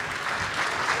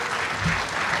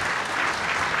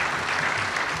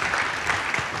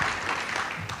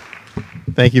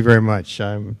 Thank you very much.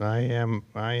 I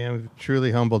am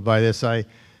truly humbled by this. I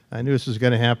knew this was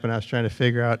going to happen. I was trying to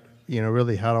figure out,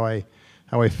 really how I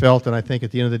felt, and I think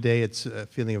at the end of the day, it's a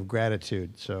feeling of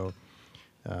gratitude. So,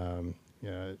 I'm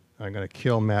going to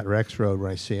kill Matt Rexroad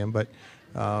when I see him, but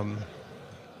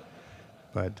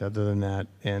other than that,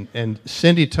 and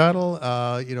Cindy Tuttle,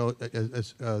 I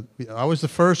was the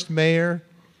first mayor.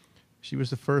 She was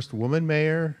the first woman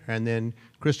mayor, and then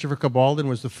Christopher Cabaldon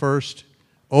was the first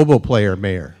oboe player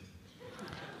mayor.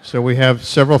 So we have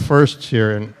several firsts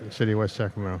here in the city of West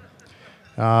Sacramento.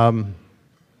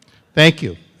 Thank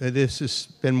you. This has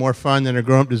been more fun than a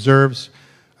grown-up deserves.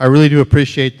 I really do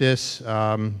appreciate this.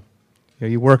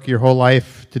 You work your whole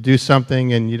life to do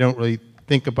something and you don't really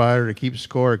think about it or keep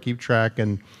score or keep track,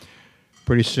 and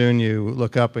pretty soon you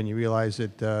look up and you realize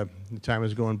that the time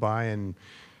is going by and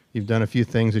you've done a few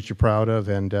things that you're proud of,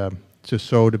 and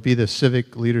so to be the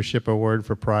Civic Leadership Award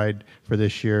for Pride for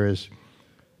this year is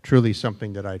truly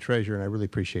something that I treasure and I really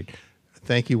appreciate.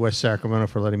 Thank you, West Sacramento,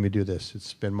 for letting me do this.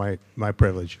 It's been my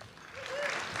privilege.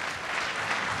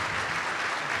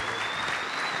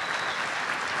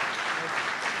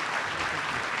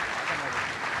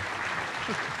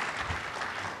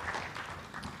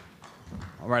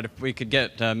 All right, if we could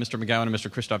get Mr. McGowan and Mr.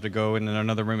 Kristof to go in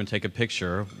another room and take a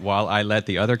picture while I let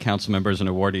the other council members and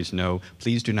awardees know,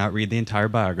 please do not read the entire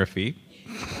biography.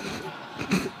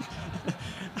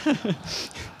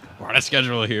 We're on a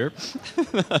schedule here.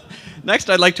 Next,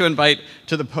 I'd like to invite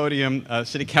to the podium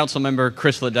City Council member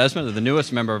Chris Ledesma, the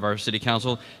newest member of our City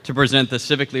Council, to present the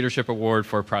Civic Leadership Award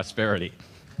for Prosperity.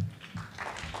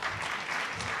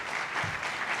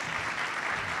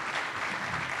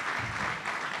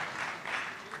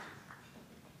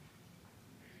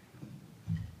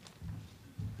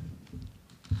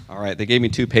 All right, they gave me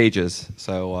 2 pages,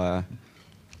 so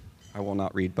I will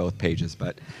not read both pages.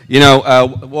 But,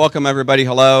 welcome everybody,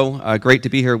 hello. Great to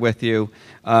be here with you.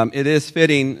 It is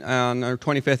fitting on our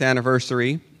 25th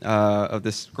anniversary of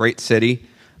this great city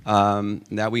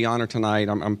that we honor tonight.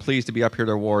 I'm pleased to be up here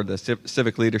to award the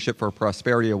Civic Leadership for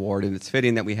Prosperity Award, and it's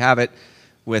fitting that we have it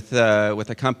with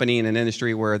a company and an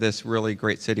industry where this really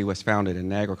great city was founded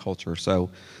in agriculture.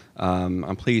 So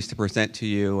I'm pleased to present to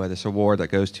you this award that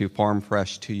goes to Farm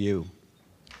Fresh to You.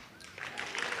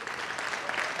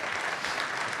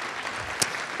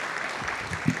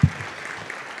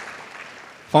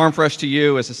 Farm Fresh to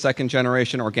You is a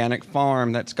second-generation organic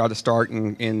farm that's got to start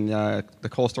in the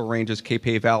coastal ranges,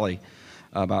 Capay Valley,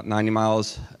 about 90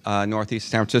 miles northeast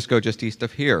of San Francisco, just east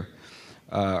of here,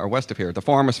 or west of here. The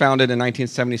farm was founded in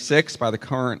 1976 by the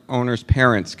current owner's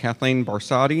parents, Kathleen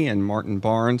Barsotti and Martin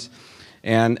Barnes.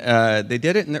 And they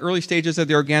did it in the early stages of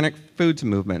the organic foods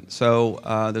movement. So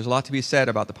there's a lot to be said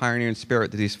about the pioneering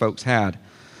spirit that these folks had.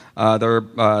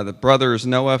 The brothers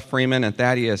Noah, Freeman, and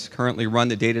Thaddeus currently run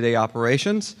the day-to-day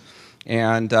operations,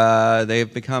 and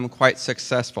they've become quite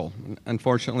successful.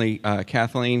 Unfortunately,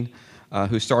 Kathleen,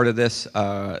 who started this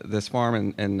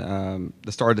farm and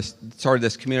started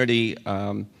this community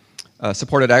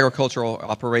supported agricultural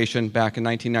operation back in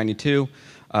 1992.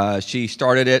 She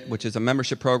started it, which is a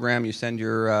membership program. You send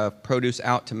your produce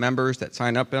out to members that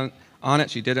sign up on it.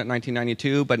 She did it in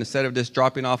 1992, but instead of just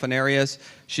dropping off in areas,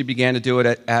 she began to do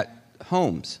it at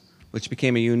homes, which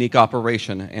became a unique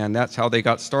operation, and that's how they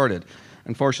got started.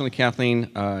 Unfortunately, Kathleen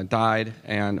died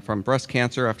from breast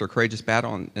cancer after a courageous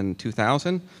battle in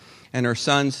 2000, and her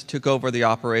sons took over the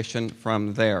operation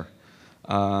from there.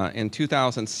 In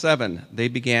 2007, they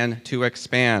began to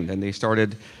expand, and they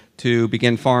started to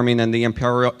begin farming in the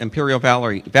Imperial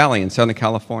Valley in Southern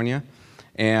California,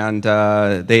 and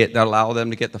that allowed them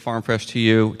to get the Farm Fresh to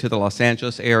You to the Los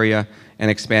Angeles area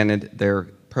and expanded their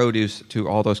produce to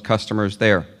all those customers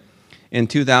there. In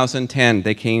 2010,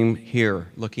 they came here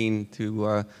looking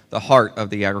to the heart of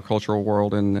the agricultural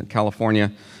world in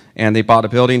California, and they bought a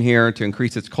building here to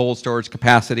increase its cold storage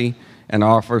capacity and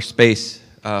offer space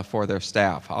for their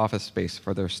staff, office space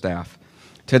for their staff.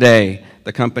 Today,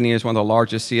 the company is one of the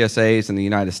largest CSAs in the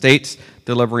United States,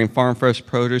 delivering farm fresh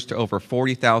produce to over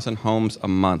 40,000 homes a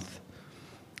month.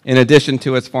 In addition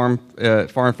to its Farm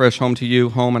Fresh Home to You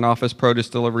home and office produce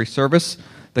delivery service,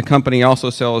 the company also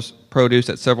sells produce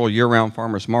at several year-round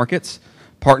farmers markets,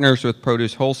 partners with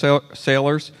produce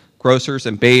wholesalers, grocers,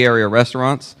 and Bay Area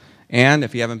restaurants. And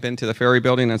if you haven't been to the Ferry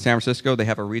Building in San Francisco, they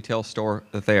have a retail store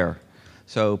there.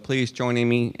 So please join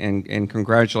me in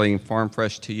congratulating Farm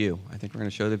Fresh to You. I think we're going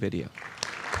to show the video.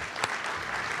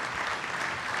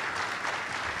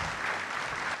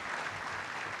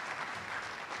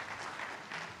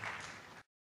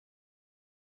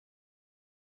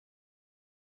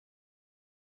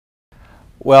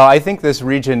 Well, I think this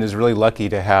region is really lucky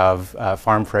to have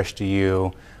Farm Fresh to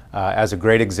You as a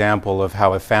great example of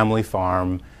how a family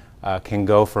farm can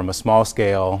go from a small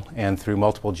scale and through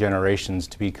multiple generations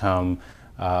to become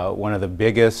one of the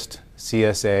biggest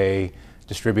CSA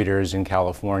distributors in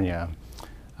California.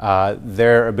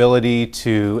 Their ability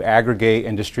to aggregate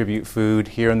and distribute food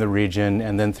here in the region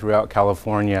and then throughout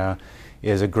California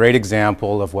is a great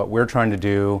example of what we're trying to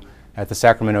do at the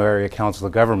Sacramento Area Council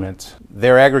of Governments.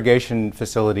 Their aggregation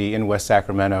facility in West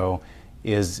Sacramento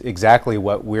is exactly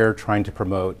what we're trying to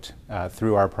promote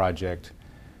through our project.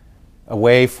 A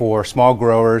way for small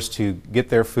growers to get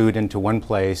their food into one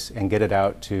place and get it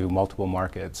out to multiple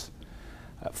markets.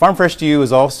 Farm Fresh to You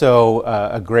is also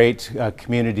a great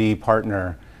community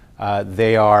partner.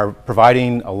 They are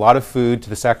providing a lot of food to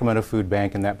the Sacramento Food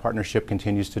Bank, and that partnership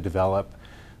continues to develop.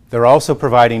 They're also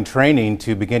providing training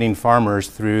to beginning farmers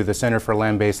through the Center for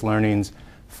Land-Based Learning's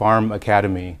Farm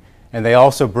Academy. And they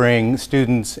also bring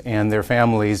students and their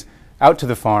families out to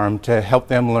the farm to help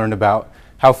them learn about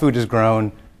how food is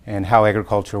grown and how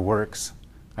agriculture works.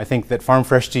 I think that Farm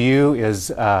Fresh to You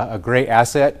is a great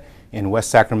asset in West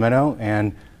Sacramento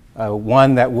and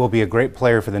one that will be a great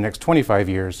player for the next 25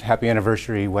 years. Happy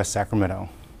anniversary, West Sacramento.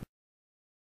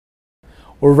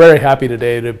 We're very happy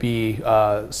today to be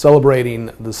celebrating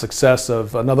the success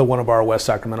of another one of our West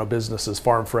Sacramento businesses,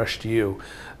 Farm Fresh to You.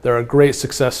 They're a great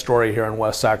success story here in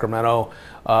West Sacramento.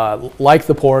 Like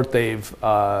the port, they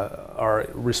are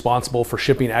responsible for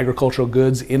shipping agricultural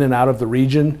goods in and out of the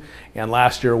region. And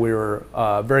last year we were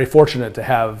very fortunate to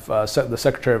have the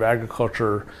Secretary of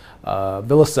Agriculture,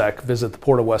 Villasek, visit the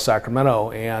Port of West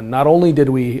Sacramento. And not only did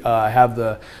we have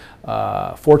the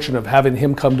fortune of having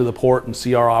him come to the port and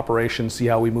see our operation, see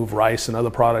how we move rice and other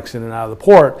products in and out of the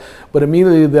port, but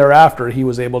immediately thereafter he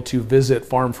was able to visit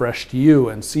Farm Fresh to You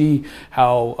and see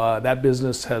how that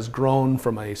business has grown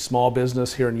from a small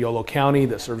business here in Yolo County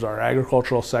that serves our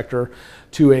agricultural sector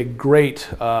to a great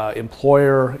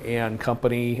employer and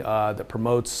company that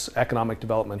promotes economic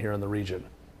development here in the region.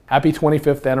 Happy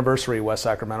 25th anniversary, West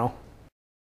Sacramento.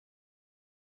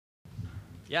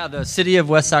 Yeah, the City of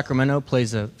West Sacramento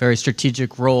plays a very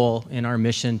strategic role in our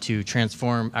mission to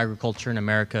transform agriculture in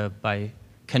America by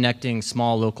connecting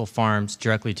small local farms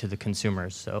directly to the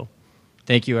consumers. So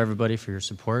thank you everybody for your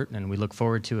support, and we look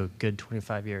forward to a good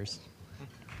 25 years.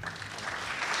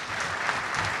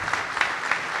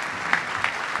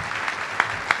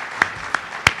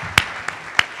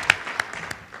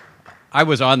 I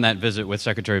was on that visit with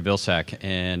Secretary Vilsack,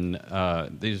 and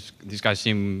these guys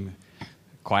seem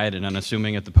quiet and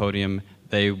unassuming at the podium.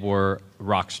 They were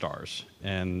rock stars.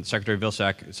 And Secretary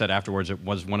Vilsack said afterwards it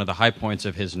was one of the high points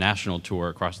of his national tour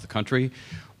across the country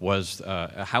was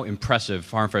how impressive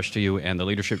Farm Fresh to You and the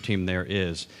leadership team there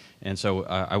is. And so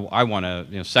I want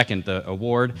to second the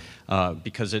award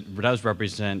because it does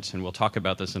represent, and we'll talk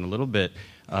about this in a little bit,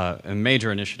 a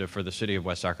major initiative for the city of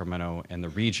West Sacramento and the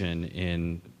region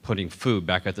in putting food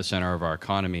back at the center of our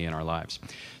economy and our lives.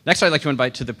 Next, I'd like to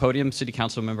invite to the podium City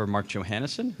Council Member Mark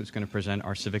Johannesson, who's going to present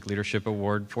our Civic Leadership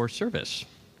Award for Service.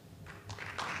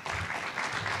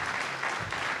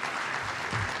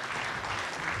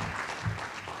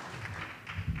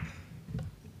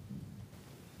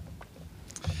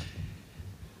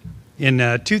 In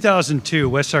 2002,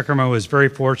 West Sacramento was very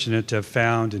fortunate to have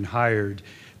found and hired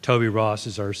Toby Ross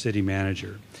as our city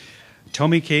manager.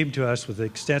 Toby came to us with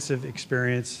extensive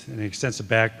experience and an extensive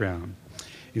background,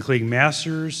 including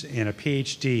master's and a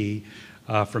PhD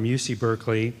from UC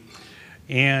Berkeley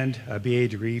and a BA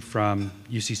degree from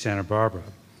UC Santa Barbara,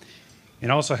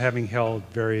 and also having held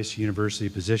various university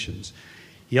positions.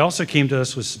 He also came to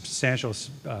us with substantial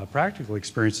practical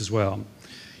experience as well.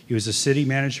 He was a city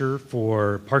manager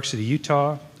for Park City,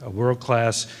 Utah, a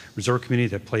world-class resort community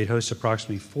that played host to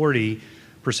approximately 40%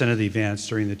 of the events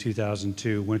during the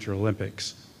 2002 Winter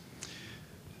Olympics.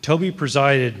 Toby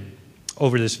presided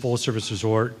over this full-service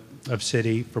resort of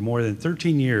city for more than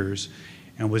 13 years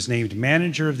and was named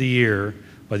Manager of the Year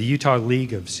by the Utah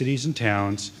League of Cities and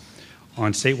Towns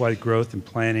on statewide growth and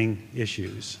planning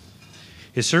issues.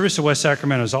 His service to West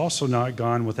Sacramento has also not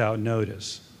gone without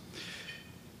notice.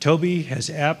 Toby has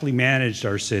aptly managed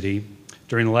our city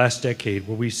during the last decade,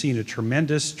 where we've seen a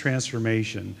tremendous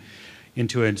transformation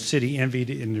into a city envied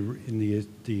in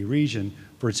the region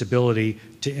for its ability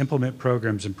to implement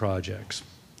programs and projects,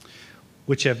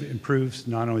 which have improved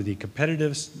not only the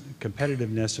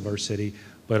competitiveness of our city,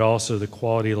 but also the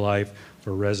quality of life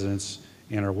for residents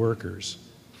and our workers.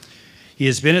 He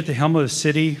has been at the helm of a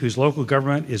city whose local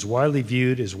government is widely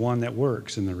viewed as one that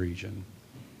works in the region.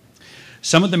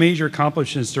 Some of the major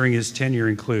accomplishments during his tenure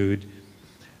include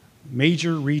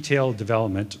major retail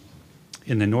development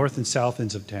in the north and south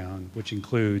ends of town, which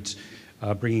includes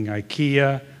bringing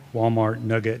IKEA, Walmart,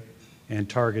 Nugget, and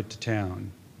Target to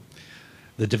town.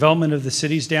 The development of the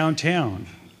city's downtown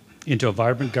into a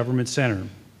vibrant government center,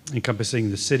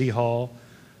 encompassing the City Hall,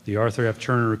 the Arthur F.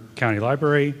 Turner County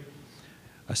Library,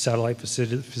 a satellite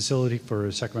facility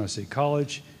for Sacramento City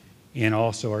College, and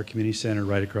also our community center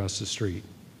right across the street,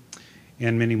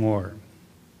 and many more.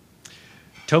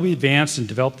 Toby advanced and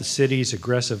developed the city's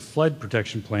aggressive flood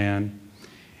protection plan,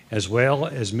 as well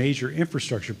as major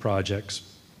infrastructure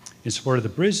projects in support of the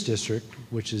Bridge District,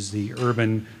 which is the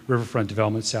urban riverfront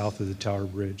development south of the Tower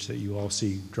Bridge that you all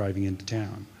see driving into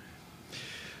town.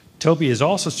 Toby has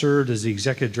also served as the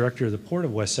executive director of the Port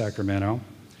of West Sacramento,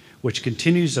 which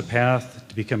continues a path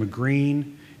to become a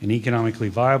green and economically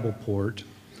viable port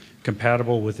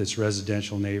compatible with its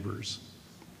residential neighbors.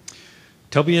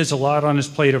 Toby has a lot on his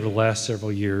plate over the last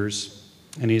several years,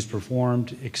 and he has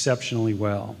performed exceptionally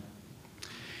well.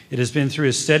 It has been through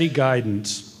his steady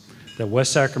guidance that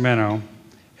West Sacramento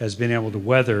has been able to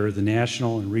weather the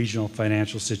national and regional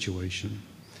financial situation.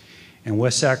 And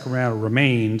West Sacramento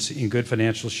remains in good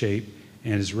financial shape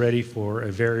and is ready for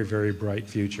a very, very bright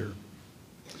future.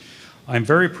 I'm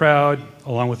very proud,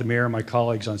 along with the mayor and my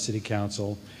colleagues on City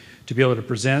Council, to be able to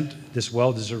present this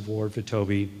well-deserved award for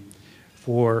Toby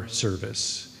for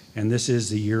service. And this is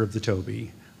the year of the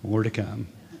Toby. More to come.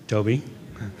 Toby.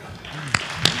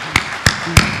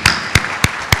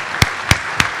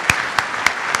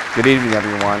 Good evening,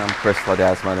 everyone. I'm Chris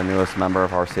Ledesma, the newest member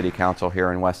of our City Council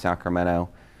here in West Sacramento.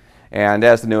 And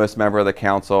as the newest member of the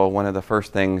council, one of the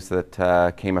first things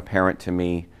that came apparent to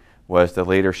me was the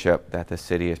leadership that the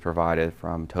city has provided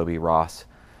from Toby Ross.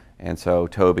 And so,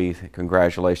 Toby,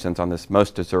 congratulations on this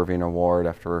most deserving award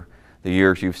after the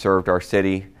years you've served our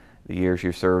city, the years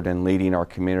you've served in leading our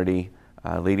community,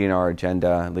 leading our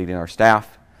agenda, leading our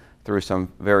staff through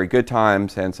some very good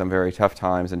times and some very tough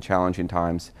times and challenging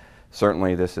times.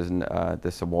 Certainly,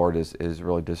 this award is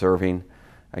really deserving.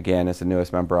 Again, as the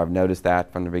newest member, I've noticed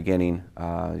that from the beginning,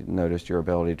 noticed your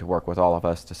ability to work with all of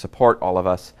us, to support all of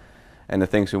us, and the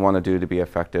things we want to do to be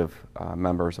effective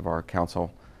members of our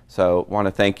council. So I want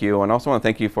to thank you, and also want to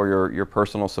thank you for your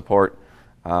personal support.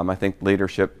 I think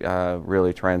leadership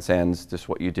really transcends just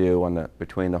what you do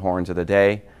between the horns of the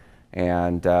day,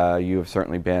 and you have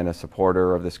certainly been a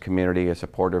supporter of this community, a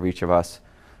supporter of each of us,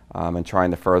 and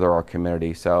trying to further our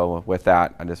community. So with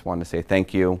that, I just wanted to say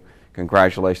thank you.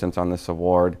 Congratulations on this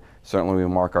award. Certainly we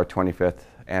mark our 25th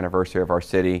anniversary of our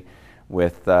city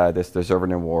with this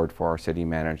deserving award for our city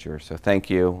manager. So thank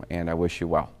you, and I wish you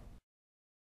well.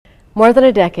 More than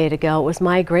a decade ago, it was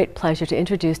my great pleasure to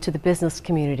introduce to the business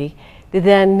community the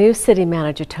then new city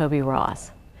manager, Toby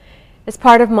Ross. As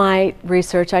part of my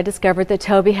research, I discovered that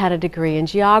Toby had a degree in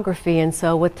geography, and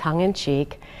so with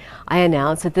tongue-in-cheek, I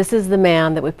announced that this is the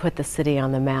man that would put the city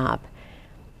on the map.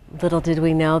 Little did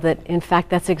we know that, in fact,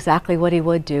 that's exactly what he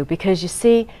would do, because you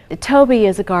see, Toby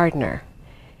is a gardener.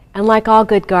 And like all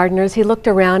good gardeners, he looked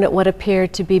around at what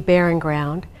appeared to be barren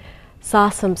ground, saw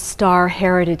some star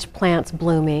heritage plants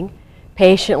blooming,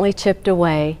 patiently chipped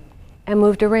away, and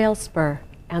moved a rail spur,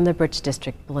 and the Bridge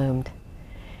District bloomed.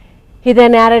 He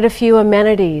then added a few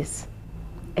amenities,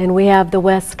 and we have the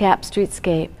West Cap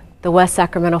Streetscape, the West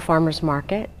Sacramento Farmers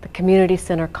Market, the Community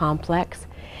Center Complex,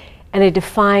 and a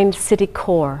defined city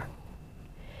core.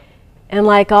 And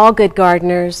like all good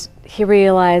gardeners, he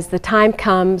realized the time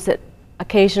comes that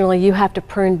occasionally you have to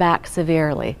prune back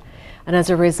severely. And as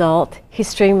a result, he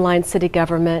streamlined city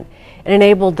government and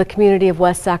enabled the community of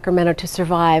West Sacramento to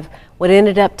survive what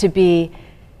ended up to be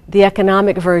the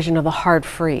economic version of a hard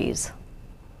freeze.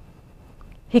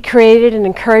 He created and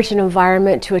encouraged an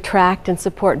environment to attract and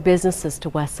support businesses to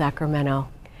West Sacramento.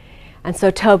 And so,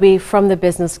 Toby, from the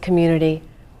business community,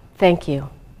 thank you.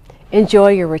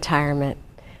 Enjoy your retirement.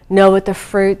 Know that the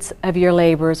fruits of your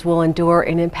labors will endure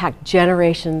and impact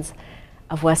generations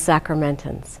of West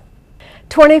Sacramentans.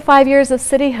 25 years of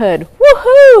cityhood.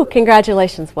 Woohoo!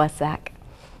 Congratulations, West Sac.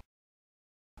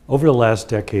 Over the last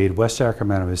decade, West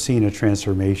Sacramento has seen a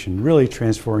transformation, really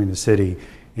transforming the city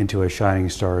into a shining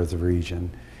star of the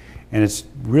region. and it's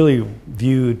really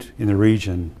viewed in the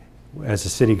region as a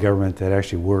city government that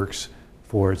actually works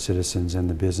for its citizens and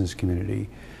the business community.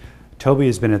 Toby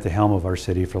has been at the helm of our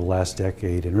city for the last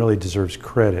decade and really deserves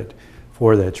credit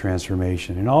for that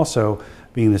transformation, and also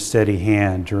being the steady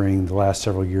hand during the last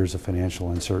several years of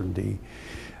financial uncertainty.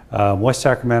 West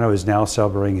Sacramento is now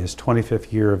celebrating his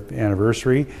 25th year of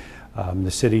anniversary.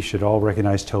 The city should all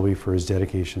recognize Toby for his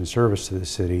dedication and service to the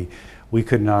city. We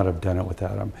could not have done it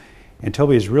without him. And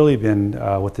Toby has really been,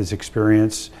 with his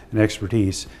experience and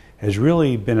expertise, has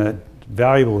really been a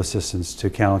valuable assistance to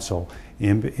council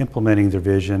in implementing their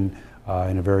vision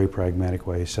in a very pragmatic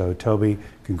way. So Toby,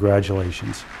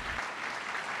 congratulations.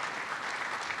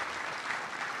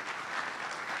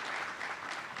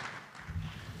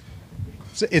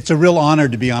 It's a real honor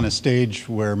to be on a stage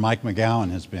where Mike McGowan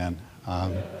has been.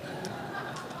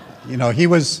 You know, he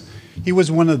was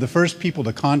one of the first people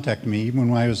to contact me, even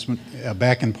when I was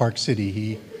back in Park City.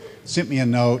 He sent me a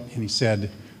note and he said,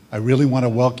 "I really want to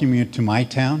welcome you to my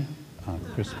town,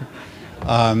 Christopher,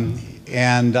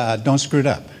 and don't screw it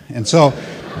up." And so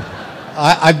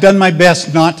I've done my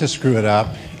best not to screw it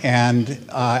up, and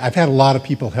I've had a lot of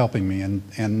people helping me,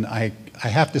 and I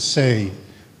have to say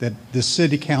that the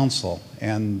city council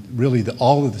and really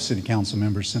all of the city council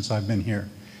members since I've been here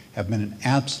have been an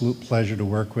absolute pleasure to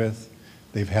work with.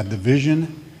 They've had the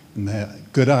vision and the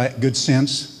good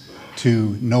sense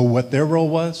to know what their role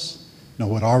was, know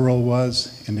what our role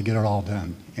was, and to get it all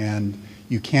done. And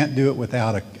you can't do it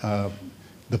without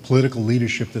the political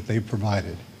leadership that they've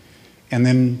provided. And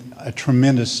then a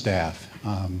tremendous staff.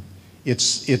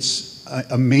 It's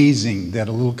amazing that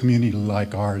a little community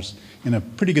like ours in a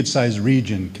pretty good sized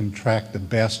region can attract the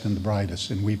best and the brightest,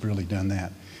 and we've really done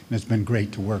that. And it's been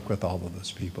great to work with all of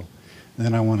those people. And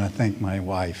then I want to thank my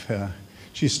wife.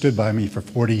 She stood by me for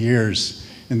 40 years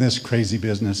in this crazy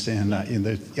business, and I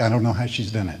don't know how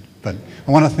she's done it. But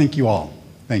I want to thank you all.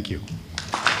 Thank you.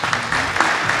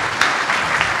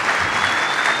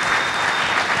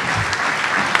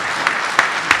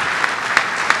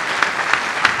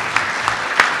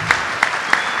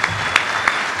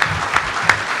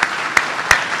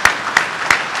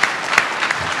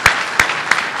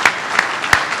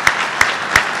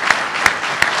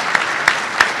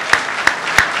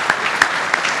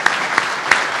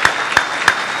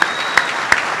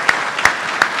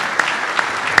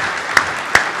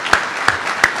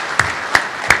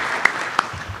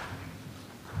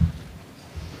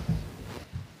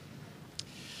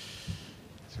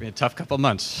 A tough couple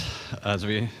months as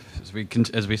we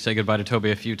say goodbye to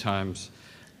Toby a few times,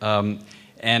 and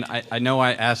I know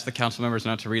I asked the council members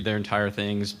not to read their entire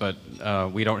things, but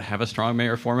we don't have a strong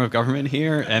mayor form of government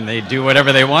here, and they do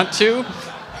whatever they want to.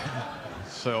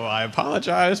 So I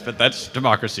apologize, but that's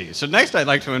democracy. So next, I'd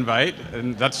like to invite,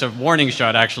 and that's a warning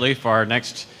shot actually for our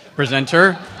next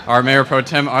presenter, our Mayor Pro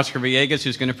Tem Oscar Villegas,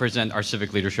 who's going to present our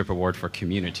Civic Leadership Award for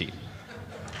Community.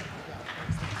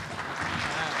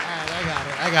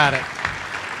 I got it.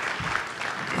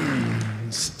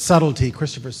 Subtlety.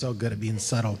 Christopher's so good at being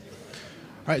subtle. All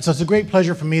right, so it's a great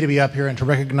pleasure for me to be up here and to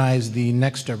recognize the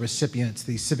next recipient. It's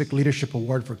the Civic Leadership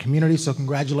Award for Community. So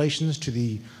congratulations to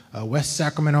the West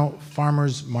Sacramento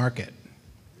Farmers Market.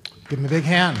 Give them a big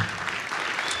hand.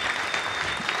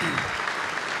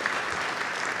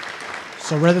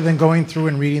 So rather than going through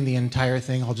and reading the entire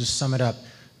thing, I'll just sum it up.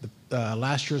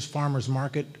 Last year's Farmers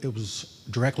Market, it was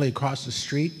directly across the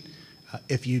street.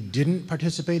 If you didn't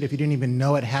participate, if you didn't even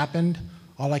know it happened,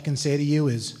 all I can say to you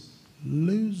is,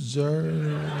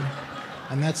 loser.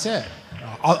 And that's it.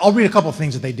 I'll read a couple of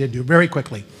things that they did do very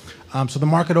quickly. So the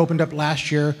market opened up last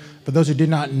year. For those who did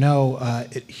not know,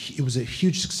 it was a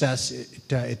huge success.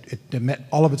 It met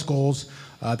all of its goals.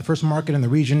 The first market in the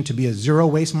region to be a zero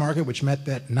waste market, which meant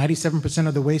that 97%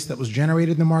 of the waste that was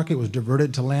generated in the market was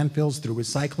diverted to landfills through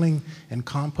recycling and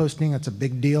composting. That's a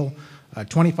big deal.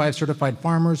 25 certified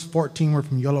farmers, 14 were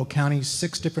from Yolo County,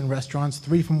 6 different restaurants,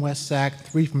 3 from West Sac,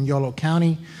 3 from Yolo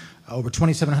County. Over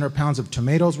 2,700 pounds of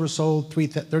tomatoes were sold,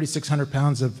 3,600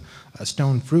 pounds of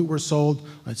stone fruit were sold.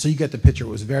 So you get the picture. It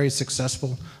was very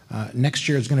successful. Next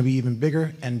year is going to be even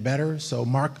bigger and better. So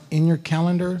mark in your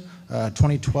calendar,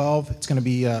 2012, it's going to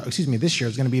be, this year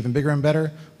is going to be even bigger and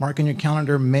better. Mark in your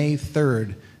calendar, May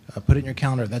 3rd. Put it in your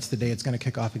calendar. That's the day it's going to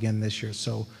kick off again this year.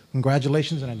 So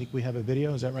congratulations, and I think we have a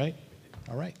video. Is that right?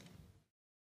 All right.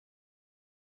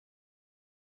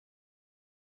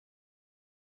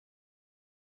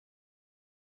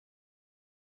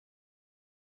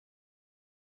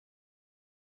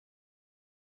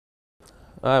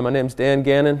 Hi, my name is Dan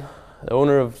Gannon, the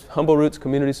owner of Humble Roots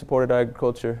Community Supported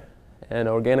Agriculture and an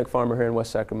organic farmer here in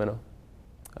West Sacramento.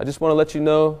 I just want to let you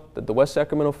know that the West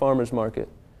Sacramento Farmers Market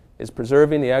is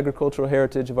preserving the agricultural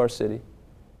heritage of our city.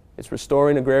 It's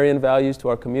restoring agrarian values to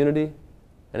our community,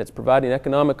 and it's providing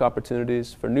economic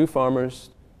opportunities for new farmers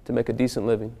to make a decent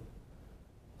living.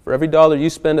 For every dollar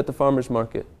you spend at the farmer's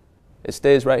market, it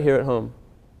stays right here at home,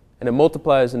 and it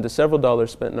multiplies into several dollars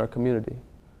spent in our community.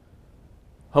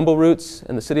 Humble Roots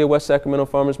and the City of West Sacramento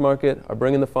Farmers Market are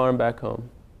bringing the farm back home.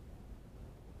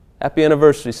 Happy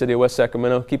anniversary, City of West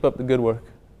Sacramento. Keep up the good work.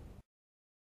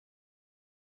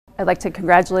 I'd like to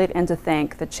congratulate and to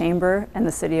thank the Chamber and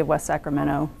the City of West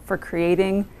Sacramento for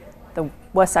creating the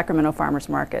West Sacramento Farmers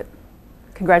Market.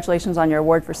 Congratulations on your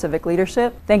award for civic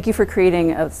leadership. Thank you for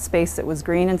creating a space that was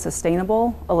green and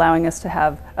sustainable, allowing us to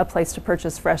have a place to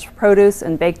purchase fresh produce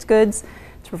and baked goods,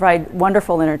 to provide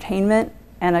wonderful entertainment,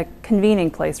 and a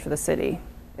convening place for the city.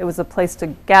 It was a place to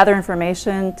gather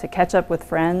information, to catch up with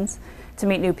friends, to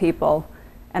meet new people,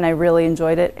 and I really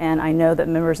enjoyed it, and I know that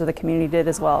members of the community did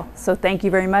as well. So thank you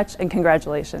very much, and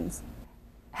congratulations.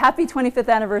 Happy 25th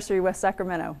anniversary, West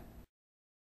Sacramento.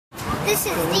 This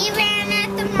is Devan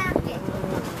at the market.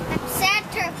 I'm sad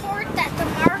to report that the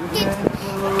market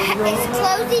is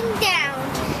closing down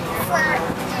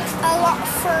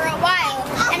for a while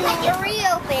and will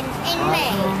reopen in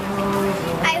May.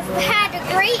 I've had a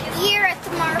great year at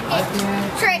the market,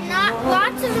 tried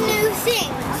lots of new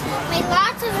things, made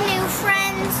lots of new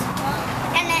friends,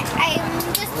 and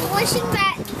I'm just wishing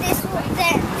that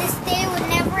this day would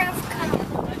never have come.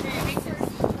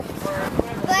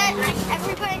 But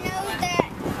everybody knows that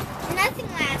nothing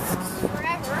lasts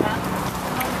forever.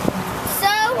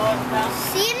 So,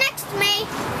 see you next May.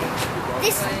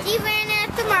 This is Devan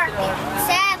at the market,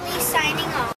 sadly signing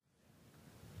off.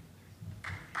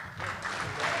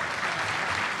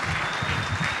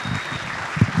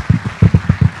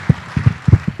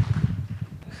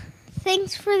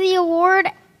 Thanks for the award,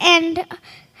 and come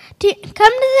to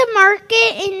the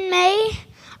market in May.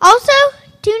 Also,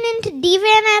 tune in to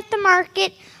Devan at the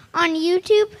Market on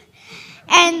YouTube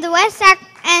and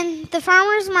the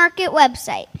Farmers Market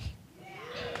website.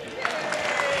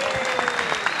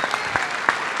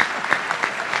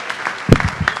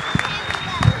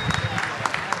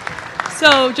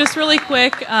 So just really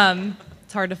quick,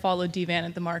 it's hard to follow Devan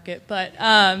at the market, but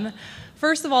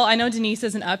first of all, I know Denise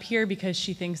isn't up here because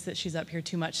she thinks that she's up here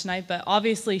too much tonight, but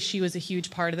obviously she was a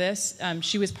huge part of this.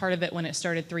 She was part of it when it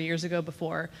started 3 years ago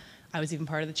before I was even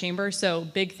part of the chamber. So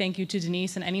big thank you to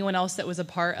Denise and anyone else that was a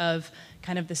part of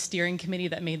kind of the steering committee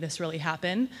that made this really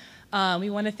happen. We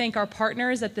want to thank our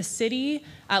partners at the city,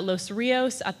 at Los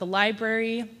Rios, at the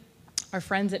library, our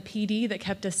friends at PD that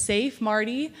kept us safe,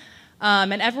 Marty,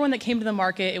 and everyone that came to the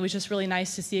market. It was just really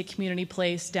nice to see a community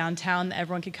place downtown that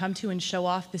everyone could come to and show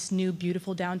off this new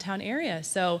beautiful downtown area.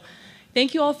 So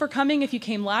thank you all for coming if you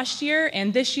came last year,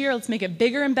 and this year let's make it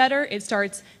bigger and better. It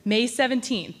starts May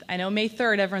 17th. I know May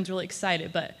 3rd everyone's really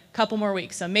excited, but a couple more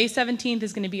weeks. So May 17th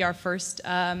is going to be our first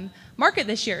market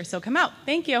this year, so come out.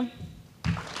 Thank you.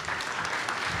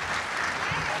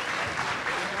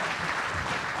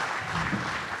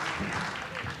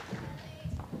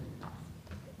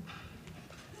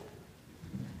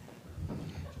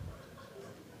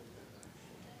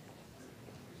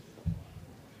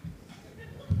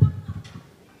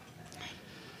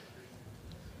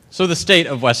 So the state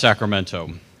of West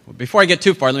Sacramento. Before I get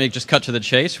too far, let me just cut to the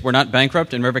chase. We're not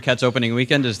bankrupt, and Rivercats opening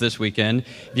weekend is this weekend.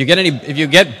 If you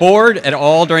get bored at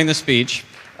all during the speech,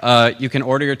 you can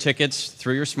order your tickets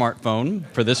through your smartphone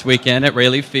for this weekend at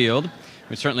Rayleigh Field.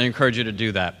 We certainly encourage you to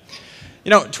do that. You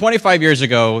know, 25 years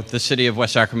ago, the city of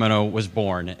West Sacramento was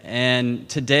born, and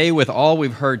today, with all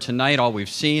we've heard tonight, all we've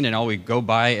seen, and all we go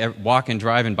by, walk and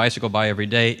drive and bicycle by every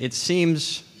day, it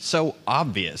seems so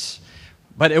obvious.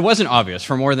 But it wasn't obvious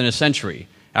for more than a century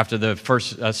after the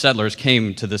first settlers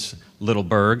came to this little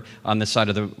burg on this side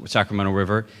of the Sacramento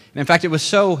River. And in fact, it was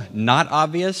so not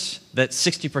obvious that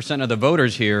 60% of the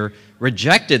voters here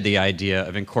rejected the idea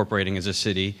of incorporating as a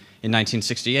city in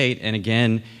 1968 and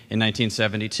again in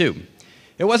 1972.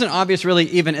 It wasn't obvious really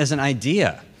even as an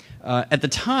idea. At the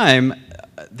time,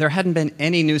 there hadn't been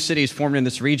any new cities formed in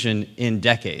this region in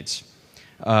decades.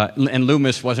 And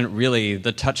Loomis wasn't really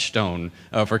the touchstone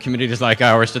for communities like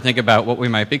ours to think about what we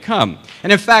might become.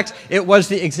 And in fact, it was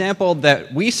the example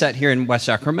that we set here in West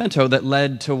Sacramento that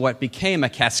led to what became a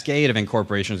cascade of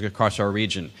incorporations across our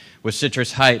region, with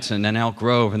Citrus Heights and then Elk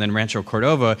Grove and then Rancho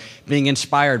Cordova being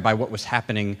inspired by what was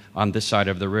happening on this side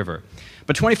of the river.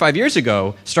 But 25 years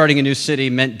ago, starting a new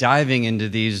city meant diving into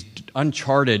these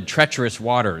uncharted, treacherous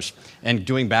waters and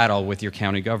doing battle with your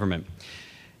county government.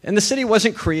 And the city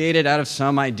wasn't created out of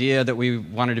some idea that we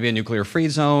wanted to be a nuclear-free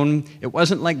zone. It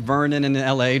wasn't like Vernon in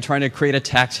LA trying to create a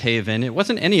tax haven. It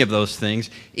wasn't any of those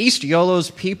things. East Yolo's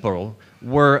people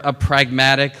were a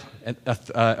pragmatic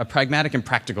and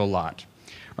practical lot.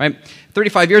 Right?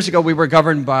 35 years ago, we were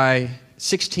governed by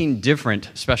 16 different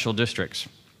special districts,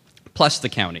 plus the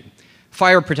county.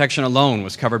 Fire protection alone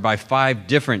was covered by 5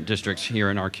 different districts here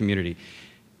in our community.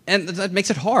 And that makes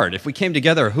it hard. If we came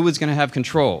together, who was going to have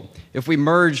control? If we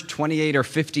merged 28 or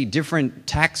 50 different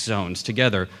tax zones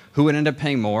together, who would end up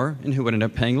paying more and who would end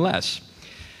up paying less?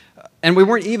 And we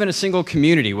weren't even a single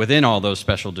community within all those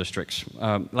special districts,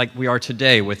 like we are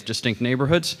today with distinct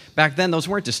neighborhoods. Back then, those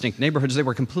weren't distinct neighborhoods. They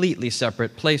were completely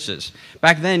separate places.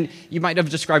 Back then, you might have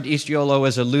described East Yolo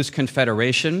as a loose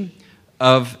confederation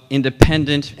of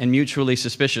independent and mutually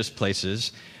suspicious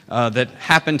places that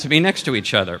happened to be next to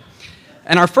each other.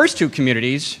 And our first 2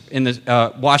 communities, in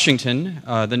the, Washington,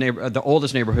 the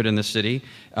oldest neighborhood in the city,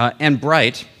 and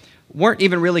Bright, weren't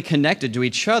even really connected to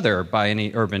each other by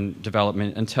any urban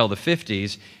development until the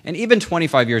 50s. And even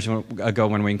 25 years ago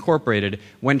when we incorporated,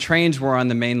 when trains were on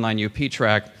the mainline UP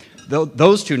track,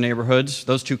 those 2 neighborhoods,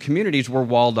 those 2 communities were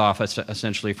walled off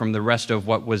essentially from the rest of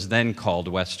what was then called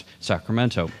West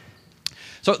Sacramento.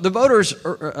 So the voters,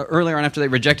 earlier on after they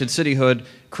rejected cityhood,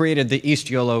 created the East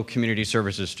Yolo Community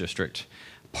Services District,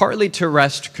 partly to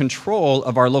wrest control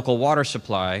of our local water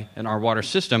supply and our water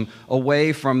system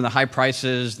away from the high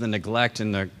prices, the neglect,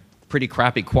 and the pretty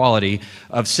crappy quality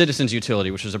of Citizens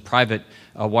Utility, which is a private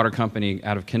water company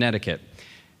out of Connecticut.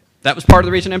 That was part of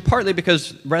the reason, and partly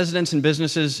because residents and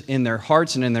businesses in their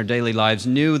hearts and in their daily lives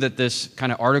knew that this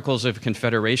kind of Articles of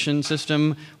Confederation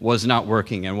system was not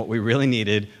working, and what we really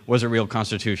needed was a real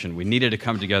constitution. We needed to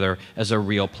come together as a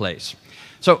real place.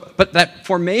 But that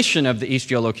formation of the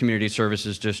East Yolo Community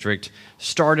Services District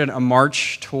started a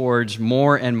march towards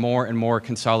more and more and more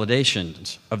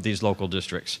consolidations of these local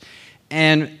districts.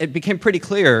 And it became pretty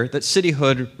clear that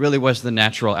cityhood really was the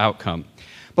natural outcome.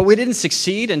 But we didn't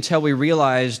succeed until we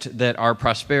realized that our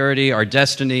prosperity, our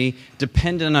destiny,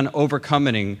 depended on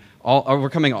overcoming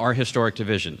our historic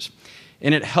divisions.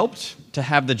 And it helped to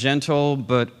have the gentle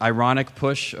but ironic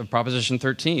push of Proposition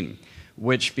 13,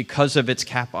 which, because of its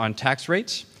cap on tax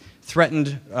rates,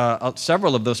 threatened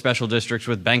several of those special districts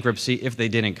with bankruptcy if they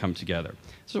didn't come together.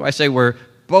 So I say we're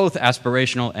both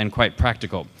aspirational and quite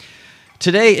practical.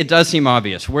 Today, it does seem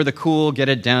obvious. We're the cool, get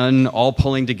it done, all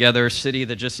pulling together city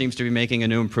that just seems to be making a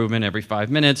new improvement every 5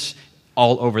 minutes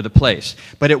all over the place.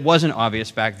 But it wasn't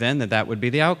obvious back then that that would be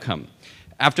the outcome.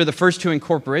 After the first 2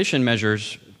 incorporation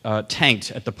measures tanked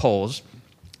at the polls,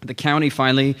 the county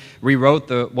finally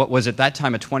rewrote what was at that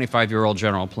time a 25-year-old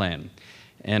general plan.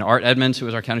 And Art Edmonds, who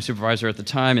was our county supervisor at the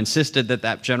time, insisted that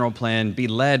that general plan be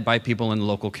led by people in the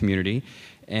local community.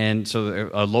 And so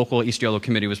a local East Yolo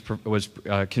committee was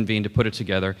convened to put it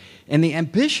together. And the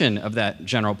ambition of that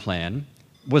general plan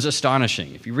was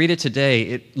astonishing. If you read it today,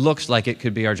 it looks like it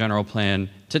could be our general plan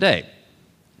today.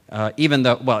 Even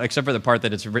though, well, except for the part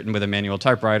that it's written with a manual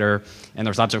typewriter, and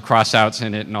there's lots of cross-outs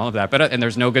in it and all of that, and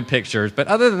there's no good pictures. But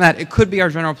other than that, it could be our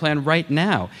general plan right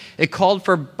now. It called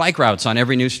for bike routes on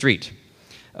every new street.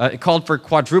 It called for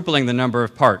quadrupling the number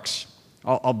of parks,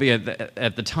 albeit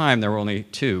at the time there were only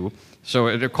 2. So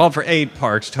it called for 8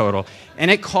 parks total.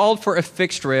 And it called for a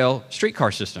fixed-rail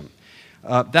streetcar system.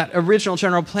 That original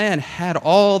general plan had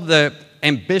all the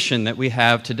ambition that we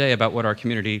have today about what our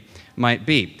community might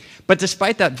be. But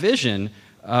despite that vision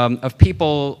of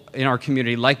people in our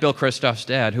community, like Bill Christoph's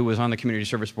dad, who was on the Community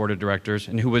Service Board of Directors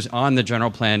and who was on the General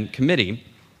Plan Committee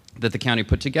that the county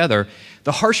put together,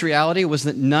 the harsh reality was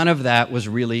that none of that was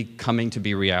really coming to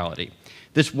be reality.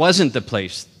 This wasn't the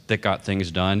place that got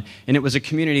things done, and it was a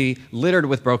community littered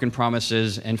with broken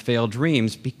promises and failed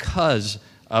dreams because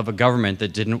of a government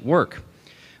that didn't work.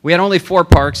 We had only 4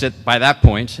 parks by that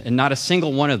point, and not a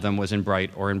single one of them was in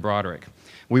Bright or in Broderick.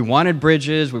 We wanted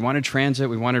bridges, we wanted transit,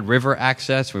 we wanted river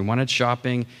access, we wanted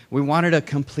shopping, we wanted a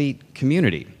complete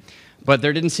community. But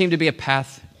there didn't seem to be a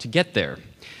path to get there.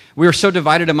 We were so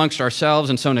divided amongst ourselves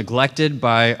and so neglected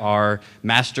by our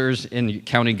masters in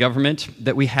county government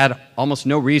that we had almost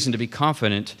no reason to be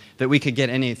confident that we could get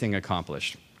anything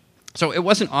accomplished. So it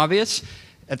wasn't obvious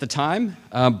at the time,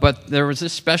 but there was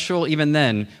this special, even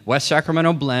then, West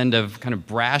Sacramento blend of kind of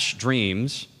brash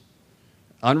dreams,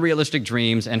 unrealistic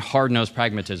dreams, and hard-nosed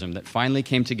pragmatism that finally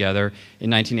came together in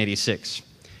 1986.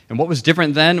 And what was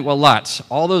different then? Well, lots.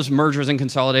 All those mergers and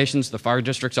consolidations, the fire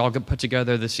districts all got put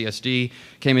together, the CSD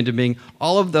came into being.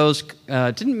 All of those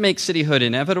didn't make cityhood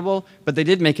inevitable, but they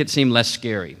did make it seem less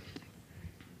scary.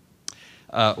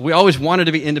 We always wanted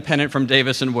to be independent from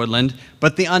Davis and Woodland,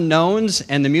 but the unknowns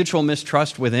and the mutual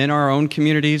mistrust within our own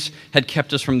communities had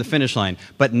kept us from the finish line.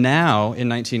 But now, in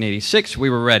 1986, we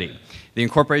were ready. The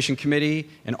Incorporation Committee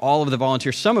and all of the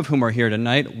volunteers, some of whom are here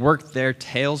tonight, worked their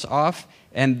tails off,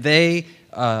 And they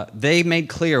made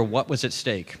clear what was at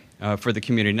stake for the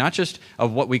community, not just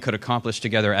of what we could accomplish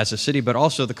together as a city, but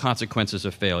also the consequences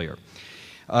of failure.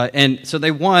 And so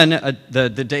they won the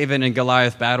David and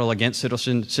Goliath battle against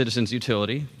Citizens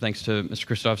Utility, thanks to Mr.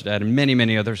 Christoph's dad and many,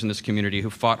 many others in this community who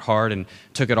fought hard and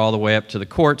took it all the way up to the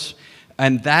courts.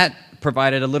 And that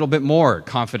provided a little bit more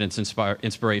confidence,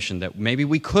 inspiration that maybe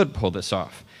we could pull this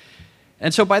off.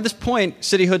 And so by this point,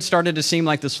 cityhood started to seem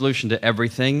like the solution to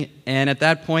everything. And at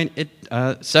that point,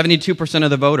 72% of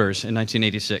the voters in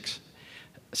 1986,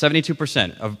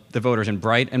 72% of the voters in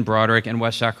Bright and Broderick and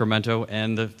West Sacramento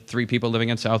and the 3 people living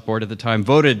in Southport at the time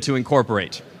voted to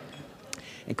incorporate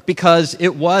because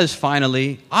it was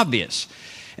finally obvious.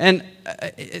 And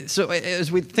so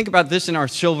as we think about this in our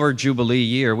Silver Jubilee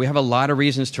year, we have a lot of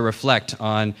reasons to reflect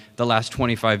on the last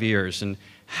 25 years and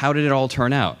how did it all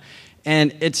turn out.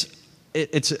 And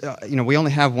we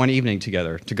only have one evening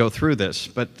together to go through this,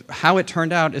 but how it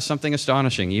turned out is something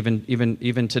astonishing,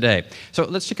 even today. So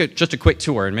let's take just a quick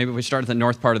tour, and maybe we start at the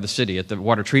north part of the city at the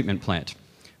water treatment plant,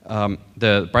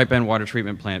 the Bright Bend Water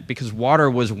Treatment Plant, because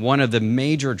water was one of the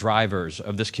major drivers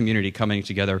of this community coming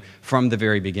together from the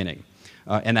very beginning.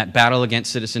 And that battle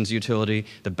against Citizens Utility,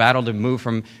 the battle to move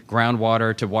from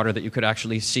groundwater to water that you could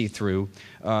actually see through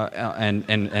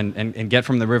and get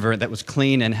from the river that was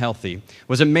clean and healthy,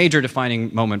 was a major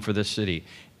defining moment for this city.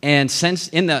 And since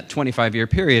in that 25-year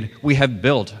period, we have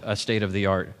built a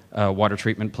state-of-the-art water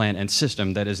treatment plant and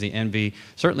system that is the envy,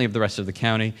 certainly of the rest of the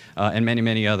county and many,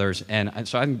 many others. And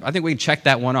so I think we checked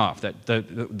that one off, that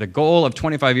the goal of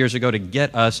 25 years ago to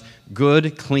get us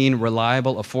good, clean,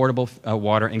 reliable, affordable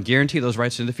water and guarantee those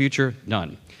rights in the future,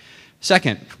 done.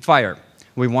 Second, fire.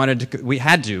 We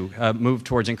had to move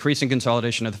towards increasing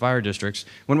consolidation of the fire districts.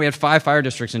 When we had 5 fire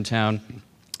districts in town,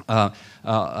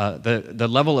 the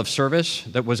level of service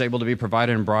that was able to be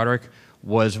provided in Broderick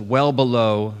was well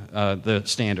below the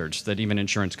standards that even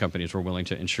insurance companies were willing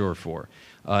to insure for.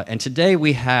 And today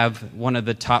we have one of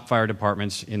the top fire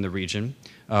departments in the region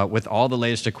with all the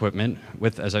latest equipment,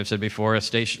 with, as I've said before, a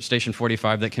Station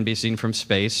 45 that can be seen from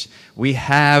space. We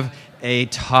have a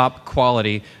top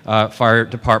quality fire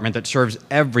department that serves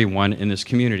everyone in this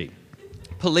community.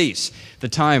 Police. The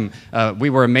time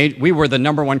we were the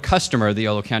 #1 customer of the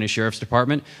Yolo County Sheriff's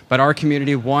Department, but our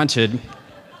community wanted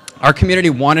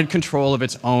control of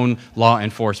its own law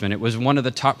enforcement. It was one of the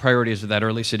top priorities of that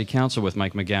early city council with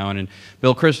Mike McGowan and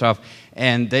Bill Christoph,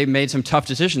 and they made some tough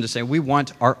decisions to say, we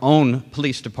want our own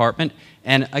police department.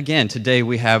 And again, today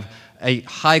we have a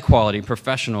high-quality,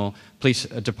 professional police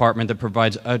department that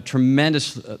provides a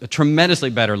tremendously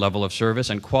better level of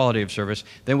service and quality of service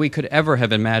than we could ever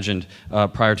have imagined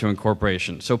prior to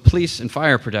incorporation. So police and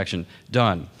fire protection,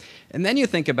 done. And then you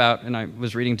think about, and I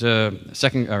was reading to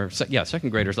second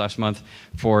graders last month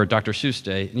for Dr. Seuss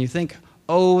Day, and you think,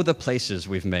 oh, the places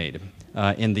we've made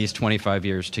in these 25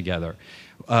 years together.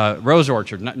 Rose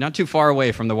Orchard, not too far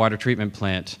away from the water treatment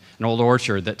plant, an old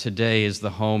orchard that today is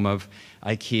the home of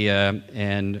IKEA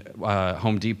and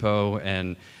Home Depot,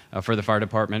 and for the fire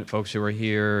department, folks who are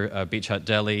here, Beach Hut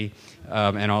Deli,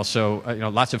 and also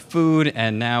lots of food,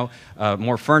 and now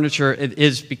more furniture.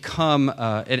 It's become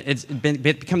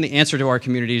the answer to our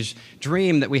community's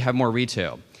dream that we have more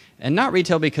retail. And not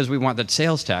retail because we want the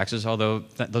sales taxes, although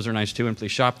those are nice too, and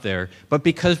please shop there, but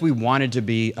because we wanted to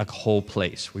be a whole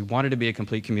place. We wanted to be a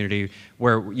complete community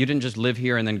where you didn't just live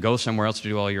here and then go somewhere else to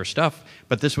do all your stuff,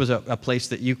 but this was a place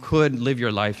that you could live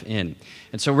your life in.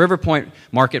 And so River Point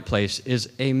Marketplace is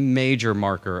a major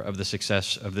marker of the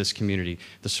success of this community,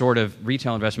 the sort of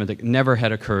retail investment that never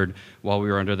had occurred while we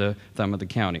were under the thumb of the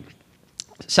county.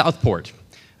 Southport.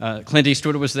 Clint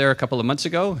Eastwood was there a couple of months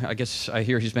ago. I guess I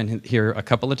hear he's been here a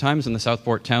couple of times in the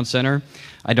Southport Town Center.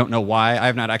 I don't know why. I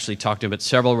have not actually talked to him, but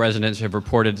several residents have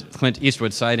reported Clint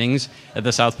Eastwood sightings at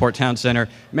the Southport Town Center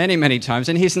many, many times,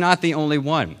 and he's not the only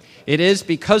one. It is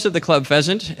because of the Club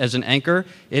Pheasant as an anchor.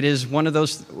 It is one of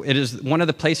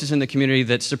the places in the community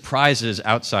that surprises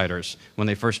outsiders when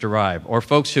they first arrive, or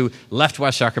folks who left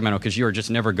West Sacramento because you were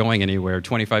just never going anywhere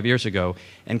 25 years ago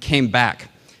and came back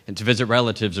and to visit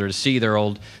relatives or to see their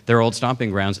old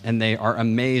stomping grounds, and they are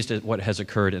amazed at what has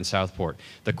occurred in Southport.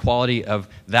 The quality of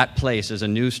that place is a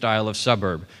new style of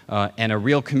suburb and a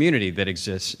real community that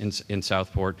exists in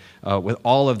Southport with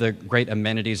all of the great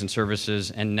amenities and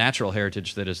services and natural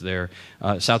heritage that is there.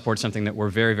 Southport's something that we're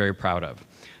very, very proud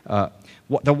of.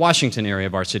 The Washington area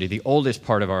of our city, the oldest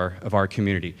part of our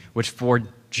community, which for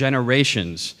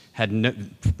generations had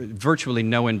virtually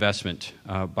no investment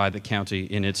by the county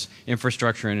in its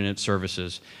infrastructure and in its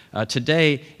services.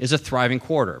 Today is a thriving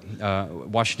quarter.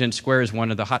 Washington Square is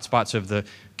one of the hot spots of the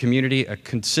community,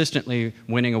 consistently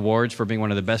winning awards for being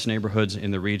one of the best neighborhoods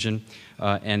in the region.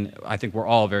 And I think we're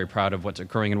all very proud of what's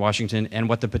occurring in Washington and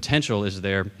what the potential is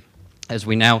there as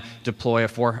we now deploy a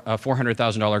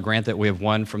 $400,000 grant that we have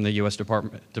won from the U.S.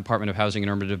 Department of Housing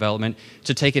and Urban Development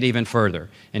to take it even further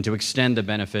and to extend the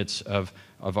benefits of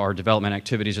our development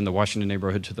activities in the Washington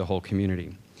neighborhood to the whole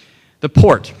community. The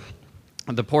port.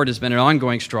 The port has been an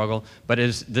ongoing struggle, but it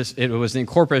was the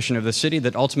incorporation of the city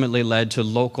that ultimately led to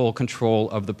local control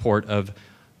of the port of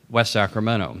West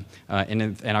Sacramento.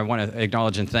 And I want to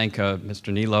acknowledge and thank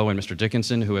Mr. Nilo and Mr.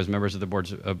 Dickinson, who as members of the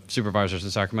Board of Supervisors in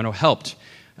Sacramento helped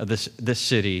this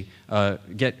city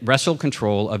wrestle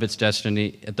control of its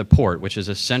destiny at the port, which is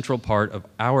a central part of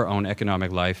our own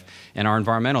economic life and our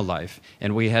environmental life.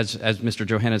 And we, as Mr.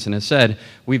 Johannesson has said,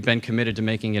 we've been committed to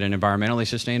making it an environmentally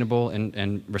sustainable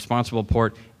and responsible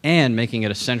port and making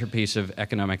it a centerpiece of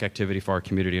economic activity for our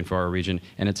community and for our region,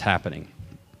 and it's happening.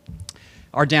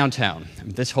 Our downtown,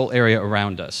 this whole area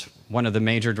around us, one of the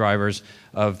major drivers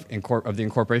of the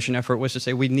incorporation effort was to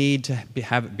say we need to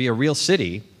be a real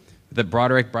city that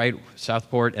Broderick, Bright,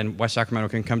 Southport, and West Sacramento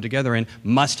can come together in,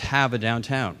 must have a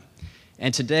downtown.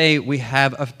 And today we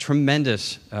have a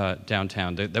tremendous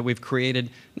downtown that we've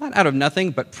created, not out of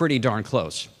nothing, but pretty darn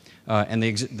close. And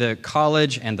the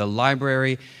college and the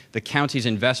library, the county's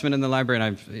investment in the library,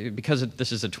 and because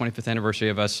this is the 25th anniversary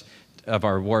of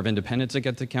our War of Independence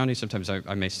against the county. Sometimes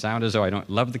I may sound as though I don't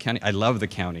love the county. I love the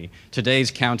county. Today's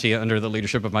county, under the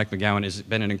leadership of Mike McGowan, has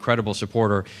been an incredible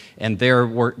supporter, and their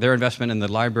investment in the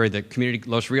library, the community,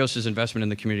 Los Rios' investment in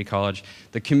the community college,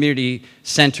 the community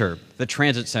center, the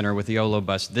transit center with the Olo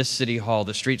bus, this city hall,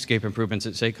 the streetscape improvements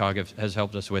that SACOG has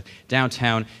helped us with.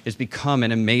 Downtown has become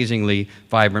an amazingly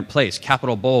vibrant place.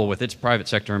 Capitol Bowl with its private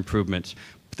sector improvements.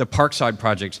 The Parkside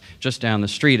projects just down the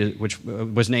street, which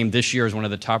was named this year as one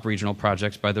of the top regional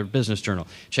projects by the Business Journal.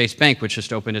 Chase Bank, which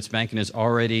just opened its bank and is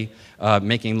already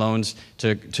making loans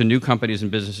to new companies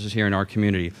and businesses here in our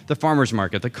community. The farmers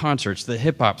market, the concerts, the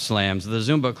hip-hop slams, the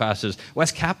Zumba classes.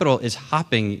 West Capitol is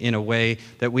hopping in a way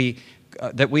that we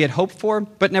had hoped for,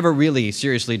 but never really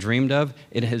seriously dreamed of.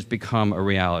 It has become a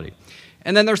reality.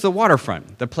 And then there's the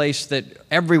waterfront, the place that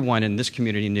everyone in this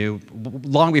community knew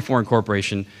long before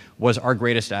incorporation was our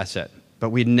greatest asset. But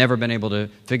we'd never been able to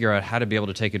figure out how to be able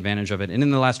to take advantage of it. And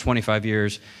in the last 25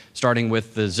 years, starting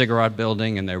with the Ziggurat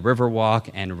building and the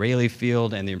Riverwalk and Raley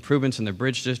Field and the improvements in the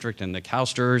Bridge District and the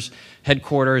CalSTRS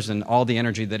headquarters and all the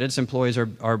energy that its employees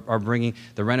are bringing,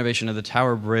 the renovation of the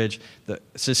Tower Bridge, the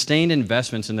sustained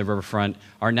investments in the riverfront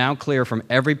are now clear from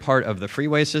every part of the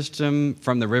freeway system,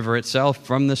 from the river itself,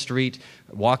 from the street,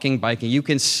 walking, biking. You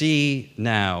can see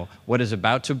now what is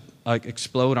about to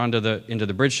explode into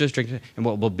the Bridge District and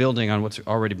what we're building on what's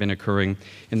already been occurring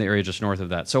in the area just north of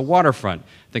that. So waterfront,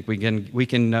 I think we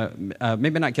can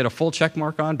maybe not get a full check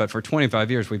mark on, but for 25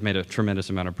 years we've made a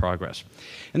tremendous amount of progress.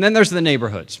 And then there's the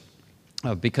neighborhoods.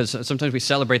 Because sometimes we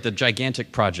celebrate the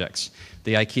gigantic projects,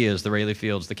 the IKEAs, the Raley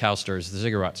Fields, the CalSTRS, the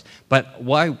Ziggurats. But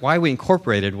why we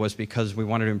incorporated was because we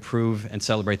wanted to improve and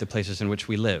celebrate the places in which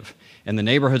we live. And the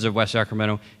neighborhoods of West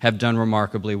Sacramento have done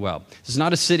remarkably well. This is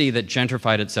not a city that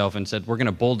gentrified itself and said, we're going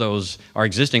to bulldoze our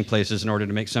existing places in order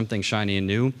to make something shiny and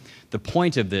new. The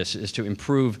point of this is to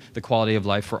improve the quality of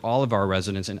life for all of our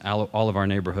residents in all of our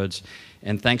neighborhoods.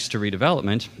 And thanks to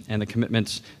redevelopment and the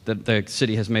commitments that the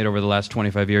city has made over the last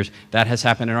 25 years, that has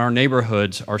happened, and our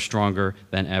neighborhoods are stronger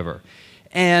than ever.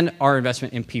 And our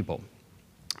investment in people.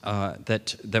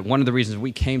 That one of the reasons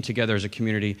we came together as a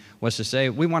community was to say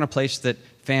we want a place that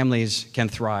families can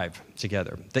thrive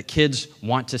together, that kids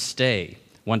want to stay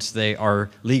once they are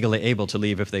legally able to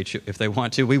leave if they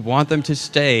want to. We want them to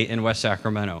stay in West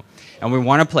Sacramento. And we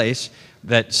want a place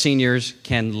that seniors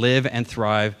can live and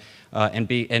thrive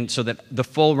and so that the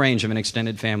full range of an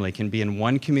extended family can be in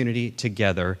one community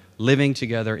together, living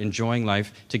together, enjoying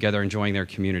life together, enjoying their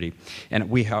community. And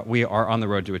we are on the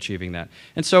road to achieving that.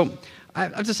 And so I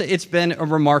have to say it's been a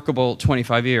remarkable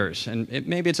 25 years. And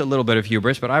maybe it's a little bit of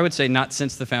hubris, but I would say not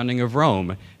since the founding of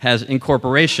Rome has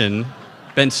incorporation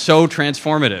been so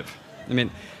transformative. I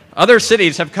mean, other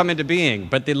cities have come into being,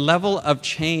 but the level of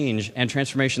change and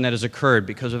transformation that has occurred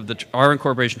because of our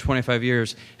incorporation 25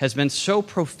 years has been so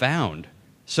profound,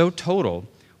 so total,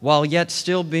 while yet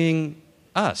still being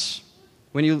us.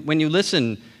 When you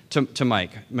listen to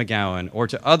Mike McGowan or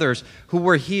to others who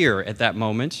were here at that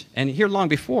moment and here long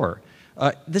before,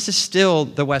 this is still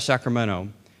the West Sacramento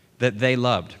that they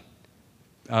loved.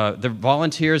 The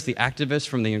volunteers, the activists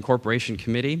from the incorporation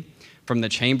committee from the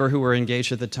chamber who were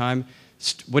engaged at the time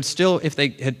would still, if they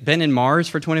had been in Mars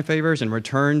for 25 years and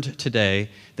returned today,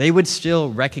 they would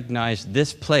still recognize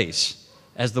this place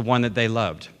as the one that they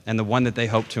loved and the one that they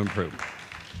hoped to improve.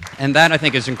 And that, I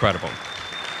think, is incredible.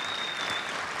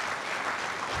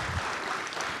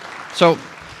 So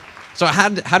how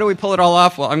do we pull it all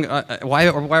off? Well, why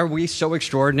are we so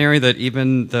extraordinary that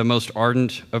even the most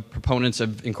ardent of proponents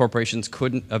of incorporation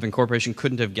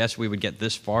couldn't have guessed we would get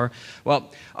this far?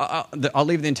 Well, I'll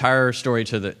leave the entire story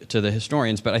to the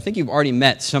historians, but I think you've already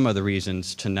met some of the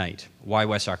reasons tonight why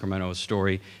West Sacramento's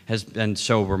story has been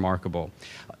so remarkable.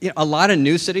 You know, a lot of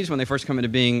new cities, when they first come into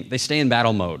being, they stay in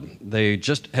battle mode. They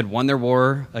just had won their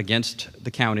war against the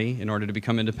county in order to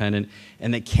become independent,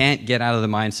 and they can't get out of the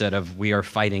mindset of we are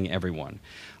fighting everyone.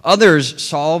 Others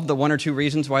solved the one or two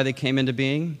reasons why they came into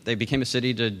being. They became a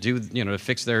city to to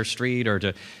fix their street or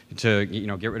to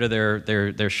get rid of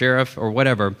their sheriff or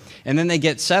whatever, and then they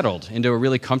get settled into a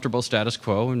really comfortable status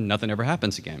quo, and nothing ever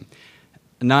happens again.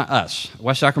 Not us.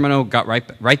 West Sacramento got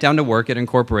right down to work at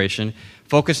incorporation,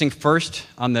 focusing first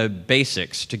on the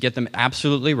basics to get them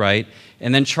absolutely right,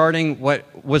 and then charting what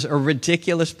was a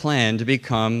ridiculous plan to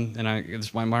become, and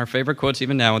it's one of our favorite quotes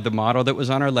even now, the motto that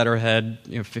was on our letterhead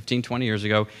 15, 20 years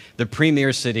ago, the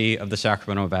premier city of the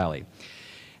Sacramento Valley.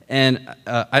 And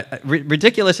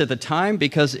ridiculous at the time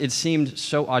because it seemed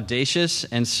so audacious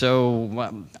and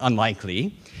so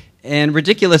unlikely. And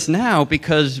ridiculous now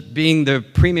because being the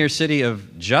premier city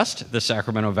of just the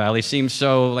Sacramento Valley seems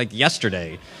so like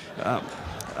yesterday.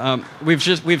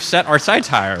 We've set our sights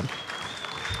higher.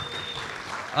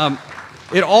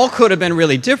 It all could have been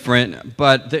really different,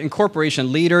 but the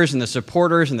incorporation leaders and the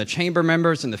supporters and the chamber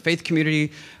members and the faith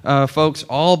community folks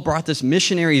all brought this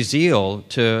missionary zeal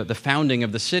to the founding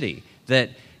of the city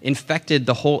that infected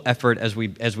the whole effort as we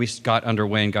got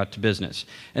underway and got to business.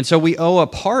 And so we owe a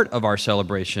part of our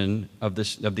celebration of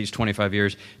these 25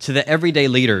 years to the everyday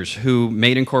leaders who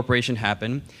made incorporation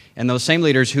happen, and those same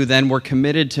leaders who then were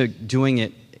committed to doing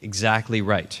it exactly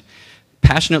right.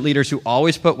 Passionate leaders who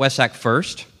always put Westac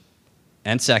first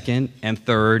and second and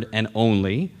third and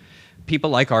only.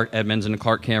 People like Art Edmonds and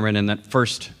Clark Cameron and that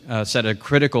first set of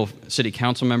critical city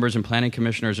council members and planning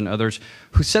commissioners and others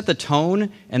who set the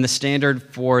tone and the standard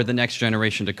for the next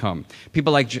generation to come.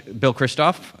 People like Bill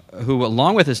Christoph, who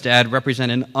along with his dad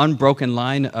represent an unbroken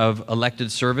line of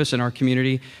elected service in our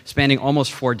community spanning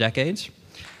almost 4 decades.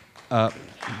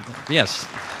 Yes.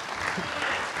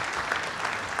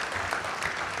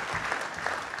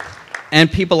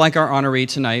 And people like our honoree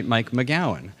tonight, Mike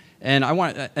McGowan. And I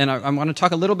want to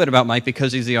talk a little bit about Mike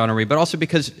because he's the honoree, but also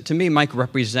because to me Mike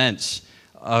represents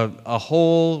a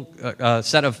whole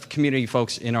set of community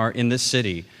folks in this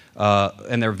city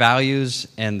and their values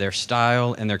and their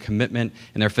style and their commitment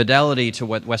and their fidelity to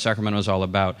what West Sacramento is all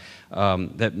about.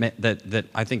 That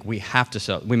I think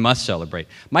we must celebrate.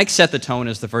 Mike set the tone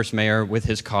as the first mayor with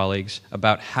his colleagues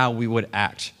about how we would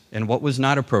act and what was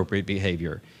not appropriate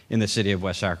behavior in the city of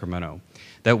West Sacramento.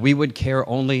 That we would care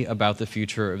only about the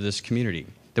future of this community,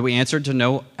 that we answered to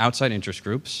no outside interest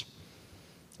groups,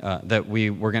 that we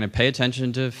were going to pay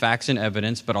attention to facts and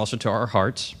evidence, but also to our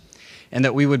hearts, and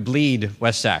that we would bleed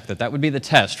West Sac, that would be the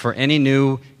test for any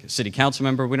new city council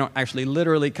member. We don't actually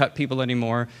literally cut people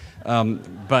anymore,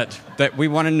 but that we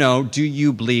want to know, do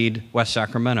you bleed West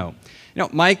Sacramento? You know,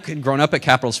 Mike had grown up at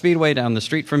Capitol Speedway down the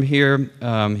street from here.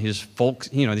 He's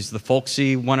the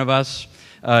folksy one of us.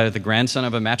 The grandson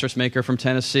of a mattress maker from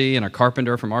Tennessee and a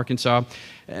carpenter from Arkansas,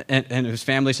 and whose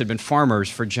families had been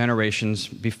farmers for generations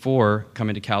before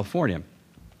coming to California.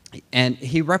 And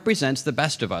he represents the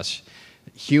best of us: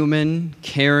 human,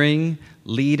 caring,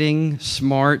 leading,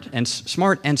 smart, and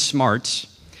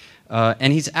smarts.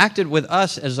 And he's acted with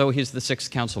us as though he's the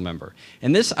 6th council member.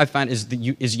 And this, I find,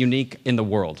 is unique in the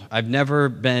world. I've never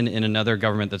been in another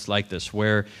government that's like this,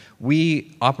 where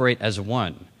we operate as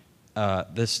one.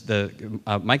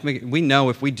 We know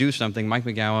if we do something, Mike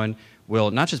McGowan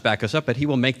will not just back us up, but he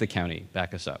will make the county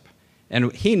back us up.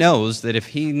 And he knows that if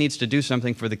he needs to do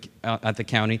something for at the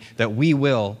county, that we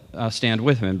will stand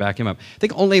with him and back him up. I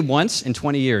think only once in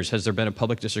 20 years has there been a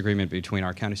public disagreement between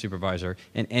our county supervisor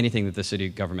and anything that the city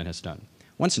government has done.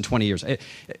 Once in 20 years.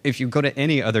 If you go to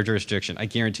any other jurisdiction, I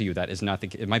guarantee you that is not the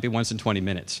case. It might be once in 20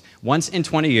 minutes. Once in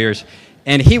 20 years.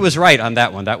 And he was right on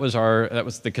that one. That was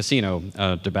the casino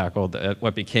debacle,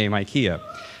 what became IKEA.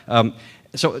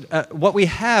 So what we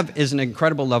have is an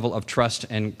incredible level of trust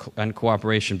and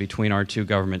cooperation between our two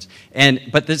governments.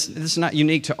 But this is not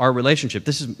unique to our relationship.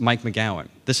 This is Mike McGowan.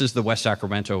 This is the West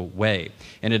Sacramento way.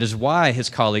 And it is why his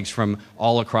colleagues from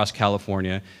all across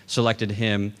California selected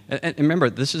him. And remember,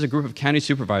 this is a group of county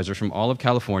supervisors from all of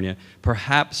California,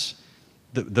 perhaps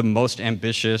the most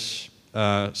ambitious,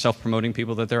 self-promoting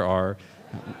people that there are,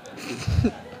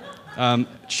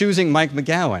 choosing Mike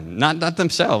McGowan, not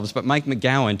themselves, but Mike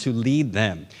McGowan to lead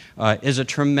them, is a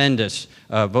tremendous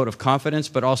vote of confidence,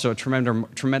 but also a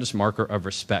tremendous marker of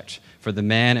respect for the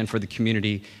man and for the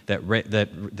community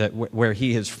where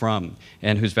he is from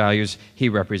and whose values he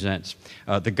represents.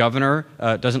 The governor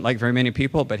doesn't like very many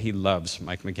people, but he loves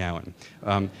Mike McGowan.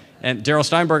 And Darrell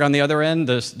Steinberg on the other end,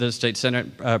 the state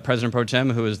Senate President Pro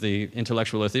Tem, who is the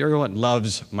intellectual ethereal,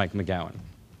 loves Mike McGowan.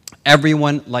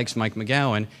 Everyone likes Mike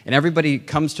McGowan, and everybody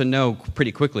comes to know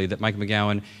pretty quickly that Mike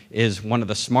McGowan is one of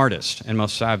the smartest and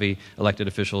most savvy elected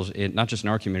officials, not just in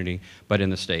our community, but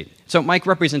in the state. So Mike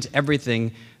represents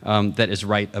everything that is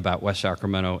right about West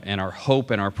Sacramento and our hope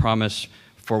and our promise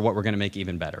for what we're going to make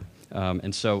even better.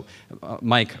 And so,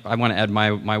 Mike, I want to add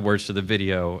my words to the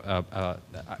video.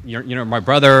 You're my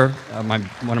brother,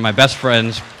 one of my best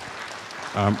friends.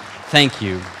 Thank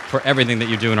you for everything that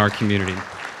you do in our community.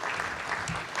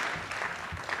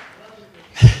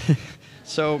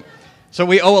 So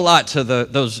we owe a lot to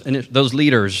those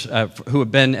leaders who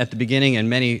have been at the beginning and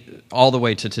many all the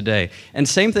way to today. And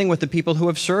same thing with the people who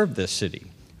have served this city,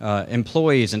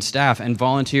 employees and staff and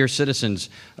volunteer citizens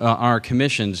on our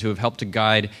commissions who have helped to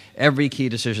guide every key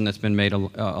decision that's been made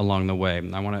along the way.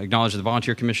 And I want to acknowledge the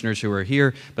volunteer commissioners who are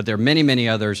here, but there are many, many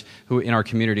others who in our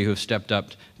community who have stepped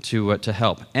up to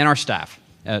help, and our staff.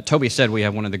 Toby said we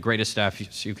have one of the greatest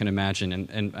staff you can imagine,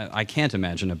 and I can't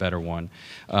imagine a better one.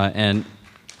 And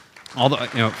although,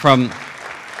 from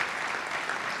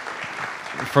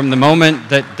the moment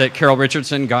that Carol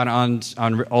Richardson got on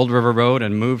Old River Road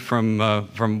and moved from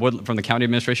the county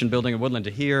administration building in Woodland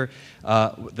to here,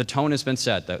 the tone has been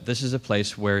set that this is a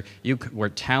place where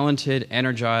talented,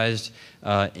 energized,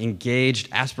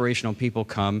 engaged, aspirational people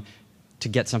come to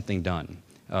get something done.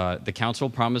 The council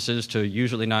promises to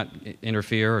usually not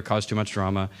interfere or cause too much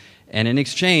drama, and in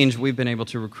exchange, we've been able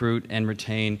to recruit and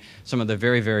retain some of the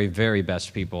very, very, very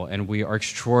best people, and we are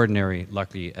extraordinarily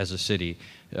lucky as a city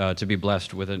to be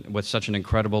blessed with such an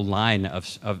incredible line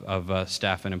of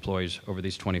staff and employees over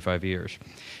these 25 years.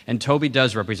 And Toby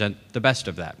does represent the best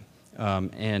of that,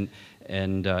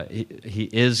 he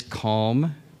is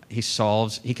calm.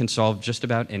 He can solve just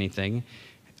about anything.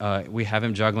 We have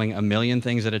him juggling a million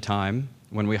things at a time.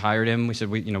 When we hired him, we said,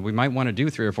 we might want to do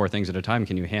 3 or 4 things at a time.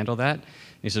 Can you handle that? And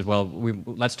he said, well,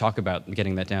 let's talk about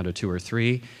getting that down to 2 or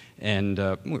 3. And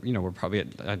we're probably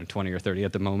at 20 or 30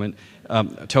 at the moment.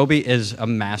 Toby is a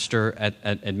master at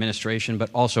administration, but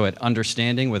also at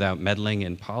understanding without meddling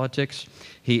in politics.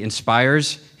 He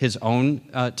inspires his own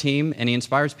team, and he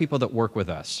inspires people that work with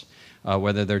us.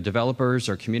 Whether they're developers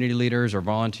or community leaders or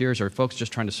volunteers or folks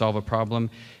just trying to solve a problem.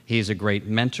 He's a great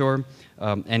mentor,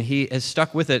 and he has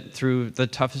stuck with it through the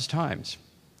toughest times.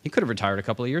 He could have retired a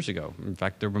couple of years ago. In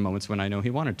fact, there were moments when I know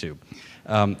he wanted to.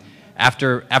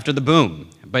 After the boom.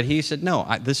 But he said, no,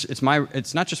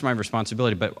 it's not just my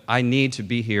responsibility, but I need to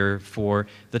be here for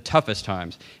the toughest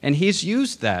times. And he's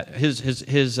used that,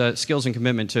 his skills and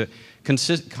commitment to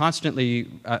constantly,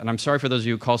 and I'm sorry for those of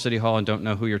you who call City Hall and don't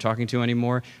know who you're talking to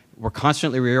anymore, we're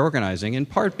constantly reorganizing, in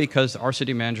part because our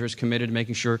city manager is committed to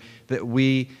making sure that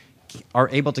we are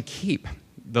able to keep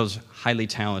those highly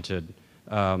talented,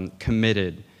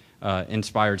 committed,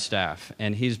 inspired staff.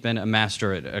 And he's been a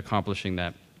master at accomplishing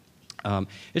that.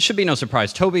 It should be no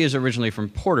surprise. Toby is originally from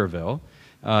Porterville,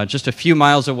 just a few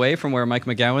miles away from where Mike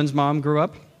McGowan's mom grew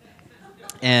up.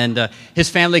 And his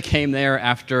family came there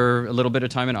after a little bit of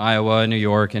time in Iowa and New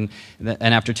York, and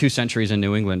after 2 centuries in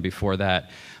New England before that.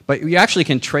 But you actually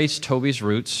can trace Toby's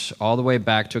roots all the way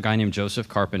back to a guy named Joseph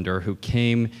Carpenter, who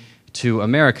came to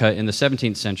America in the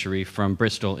 17th century from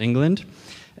Bristol, England.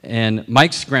 And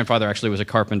Mike's grandfather actually was a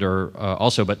carpenter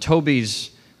also, but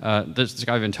Toby's, this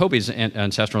guy in Toby's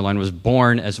ancestral line was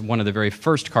born as one of the very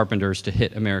first carpenters to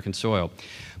hit American soil.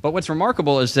 But what's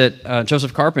remarkable is that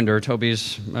Joseph Carpenter,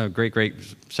 Toby's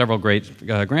several great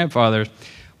grandfathers,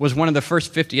 was one of the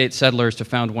first 58 settlers to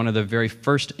found one of the very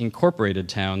first incorporated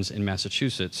towns in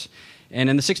Massachusetts. And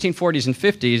in the 1640s and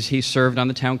 50s, he served on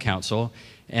the town council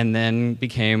and then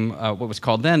became what was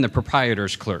called then the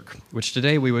proprietor's clerk, which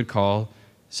today we would call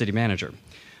city manager.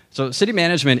 So city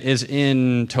management is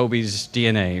in Toby's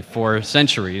DNA for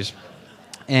centuries,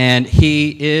 and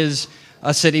he is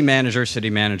a city manager,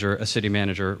 a city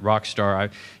manager, rock star.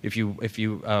 If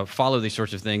you follow these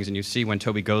sorts of things and you see when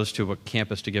Toby goes to a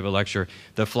campus to give a lecture,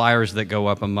 the flyers that go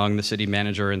up among the city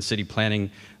manager and city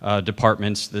planning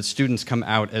departments, the students come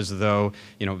out as though,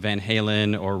 you know, Van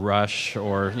Halen or Rush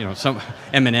or, you know, some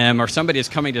Eminem or somebody is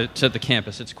coming to the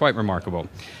campus. It's quite remarkable.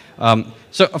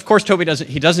 So of course Toby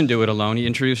doesn't do it alone. He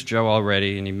introduced Joe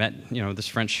already, and he met, you know, this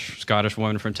French-Scottish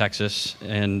woman from Texas,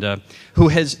 and who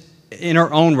has in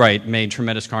her own right made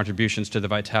tremendous contributions to the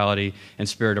vitality and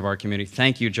spirit of our community.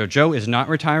 Thank you, Joe. Joe is not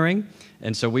retiring,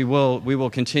 and so we will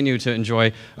continue to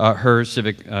enjoy her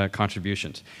civic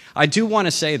contributions. I do want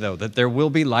to say, though, that there will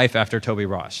be life after Toby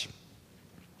Ross.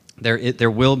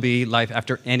 There will be life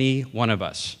after any one of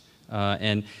us.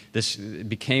 And this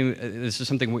is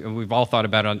something we've all thought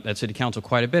about at City Council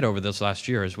quite a bit over this last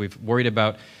year, as we've worried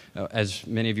about, as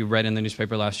many of you read in the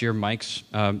newspaper last year, Mike's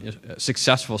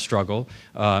successful struggle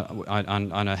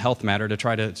on a health matter to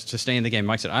try to stay in the game.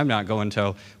 Mike said, "I'm not going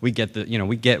until we get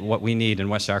we get what we need in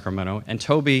West Sacramento." And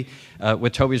Toby,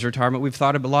 with Toby's retirement, we've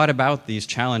thought a lot about these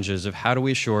challenges of how do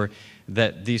we ensure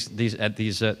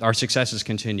that our successes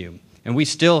continue. And we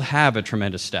still have a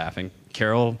tremendous staff. And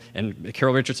Carol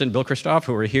Richardson, Bill Christoph,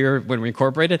 who were here when we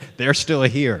incorporated, they're still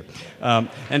here.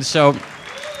 And so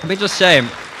let me just say,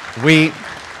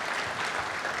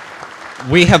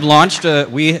 we have launched,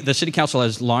 the City Council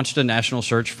has launched a national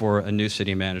search for a new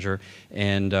city manager,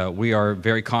 and we are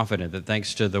very confident that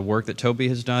thanks to the work that Toby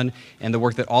has done and the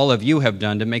work that all of you have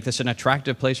done to make this an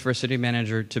attractive place for a city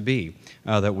manager to be,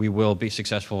 that we will be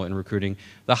successful in recruiting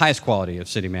the highest quality of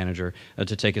city manager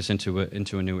to take us into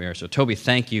a new era. So Toby,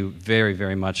 thank you very,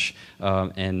 very much,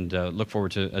 and look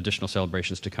forward to additional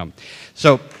celebrations to come.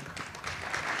 So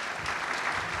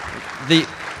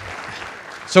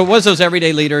it was those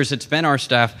everyday leaders, it's been our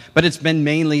staff, but it's been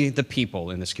mainly the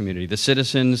people in this community, the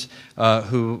citizens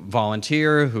who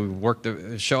volunteer,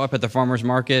 who show up at the farmers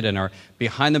market and are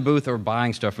behind the booth or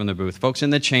buying stuff from the booth, folks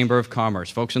in the Chamber of Commerce,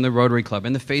 folks in the Rotary Club,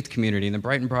 in the faith community, in the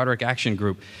Brighton Broderick Action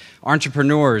Group,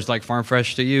 entrepreneurs like Farm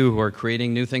Fresh to You who are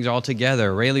creating new things all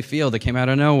together, Rayleigh Field that came out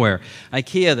of nowhere,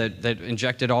 IKEA that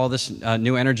injected all this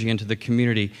new energy into the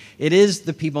community. It is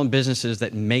the people and businesses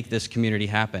that make this community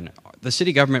happen. The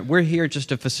city government, we're here just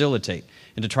to facilitate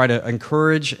and to try to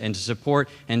encourage and to support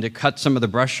and to cut some of the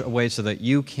brush away so that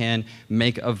you can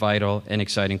make a vital and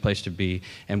exciting place to be.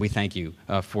 And we thank you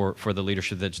for the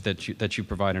leadership that you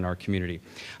provide in our community.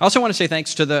 I also want to say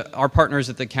thanks to our partners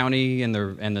at the county and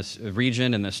the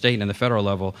region and the state and the federal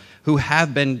level who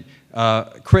have been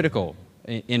critical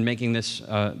in making these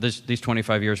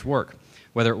 25 years work.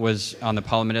 Whether it was on the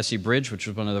Palomedesi Bridge, which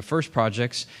was one of the first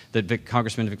projects that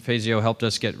Congressman Vic Fazio helped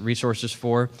us get resources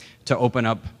for to open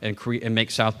up and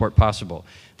make Southport possible.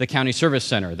 The County Service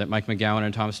Center that Mike McGowan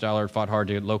and Thomas Stallard fought hard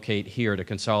to locate here to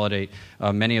consolidate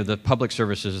many of the public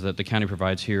services that the county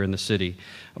provides here in the city.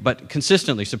 But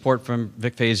consistently, support from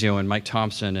Vic Fazio and Mike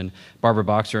Thompson and Barbara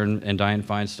Boxer and Dianne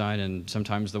Feinstein and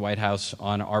sometimes the White House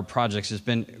on our projects has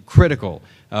been critical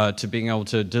to being able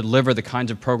to deliver the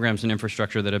kinds of programs and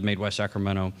infrastructure that have made West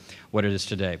Sacramento what it is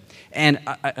today. And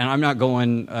I'm not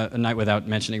going a night without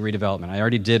mentioning redevelopment. I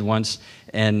already did once,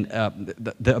 and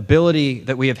the ability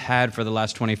that we have had for the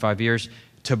last 25 years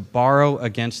to borrow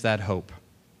against that hope,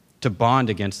 to bond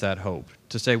against that hope,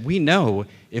 to say we know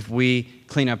if we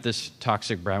clean up this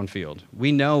toxic brownfield,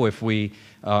 we know if we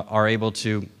are able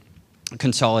to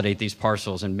consolidate these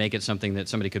parcels and make it something that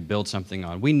somebody could build something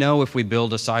on. We know if we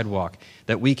build a sidewalk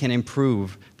that we can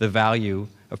improve the value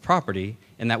of property,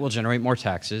 and that will generate more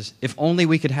taxes. If only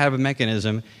we could have a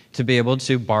mechanism to be able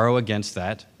to borrow against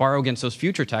those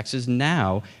future taxes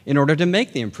now in order to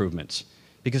make the improvements.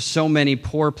 Because so many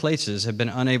poor places have been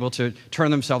unable to turn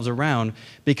themselves around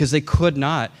because they could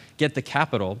not get the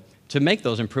capital to make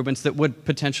those improvements that would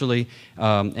potentially,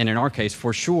 and in our case,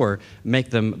 for sure, make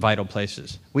them vital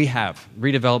places. We have.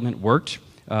 Redevelopment worked,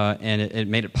 and it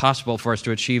made it possible for us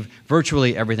to achieve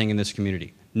virtually everything in this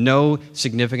community. No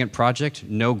significant project,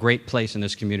 no great place in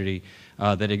this community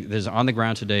that is on the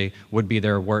ground today would be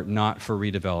there were it not for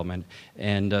redevelopment.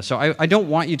 And so I don't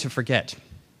want you to forget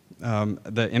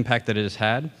the impact that it has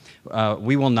had.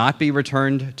 We will not be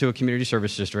returned to a community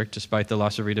service district despite the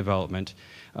loss of redevelopment.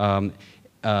 But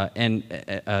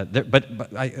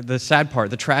the sad part,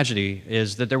 the tragedy,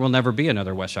 is that there will never be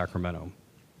another West Sacramento.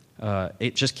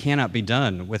 It just cannot be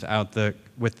done with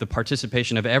the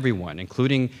participation of everyone,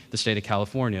 including the state of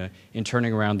California, in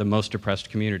turning around the most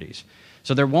depressed communities.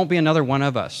 So there won't be another one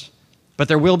of us, but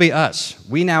there will be us.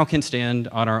 We now can stand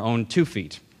on our own 2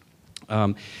 feet.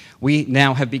 We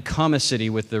now have become a city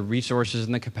with the resources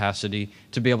and the capacity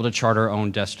to be able to chart our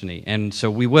own destiny, and so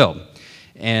we will.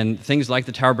 And things like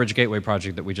the Tower Bridge Gateway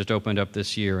project that we just opened up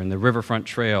this year, and the Riverfront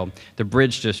Trail, the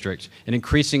Bridge District, an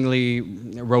increasingly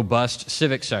robust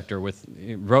civic sector with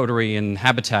Rotary and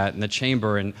Habitat and the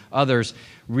Chamber and others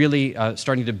really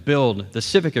starting to build the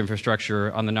civic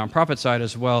infrastructure on the nonprofit side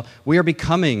as well. We are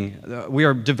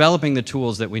developing the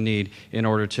tools that we need in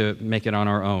order to make it on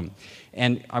our own.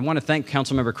 And I want to thank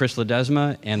Councilmember Chris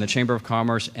Ledesma and the Chamber of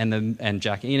Commerce and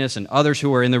Jack Enos and others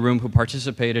who are in the room who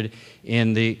participated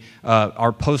in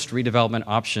our post-redevelopment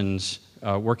options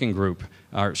working group,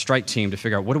 our strike team, to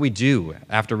figure out what do we do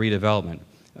after redevelopment.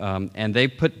 And they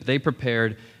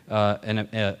prepared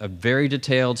a very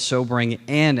detailed, sobering,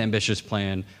 and ambitious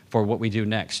plan for what we do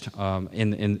next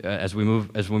as we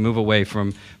move away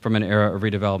from an era of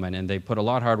redevelopment. And they put a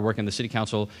lot of hard work in. The City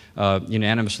Council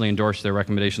unanimously endorsed their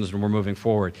recommendations, and we're moving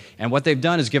forward. And what they've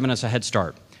done is given us a head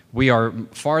start. We are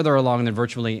farther along than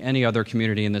virtually any other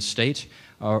community in this state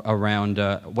around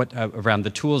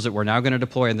the tools that we're now going to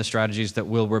deploy and the strategies that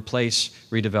will replace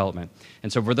redevelopment.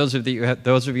 And so for those of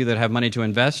you that have money to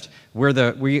invest,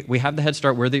 we have the head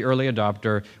start. We're the early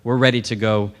adopter. We're ready to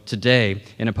go today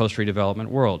in a post-redevelopment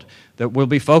world that will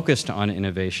be focused on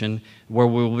innovation, where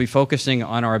we will be focusing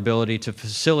on our ability to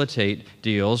facilitate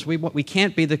deals. We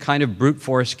can't be the kind of brute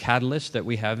force catalyst that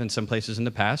we have in some places in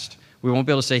the past. We won't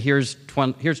be able to say, here's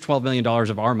 $12 million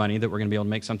of our money that we're going to be able to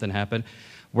make something happen.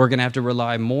 We're going to have to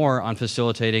rely more on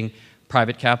facilitating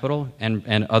private capital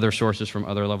and other sources from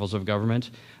other levels of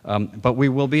government, but we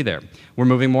will be there. We're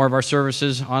moving more of our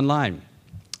services online,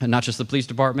 and not just the police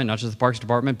department, not just the parks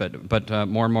department, but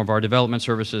more and more of our development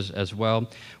services as well.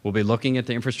 We'll be looking at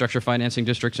the infrastructure financing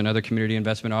districts and other community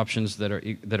investment options that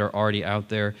are already out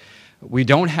there. We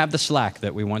don't have the slack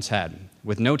that we once had.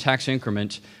 With no tax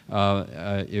increment,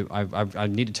 I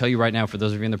need to tell you right now, for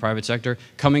those of you in the private sector,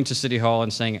 coming to City Hall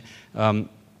and saying,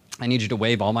 I need you to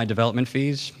waive all my development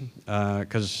fees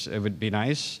because it would be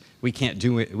nice. We can't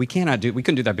do it. We couldn't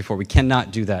do that before. We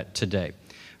cannot do that today.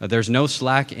 There's no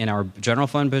slack in our general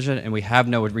fund budget, and we have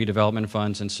no redevelopment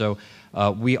funds, and so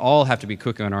we all have to be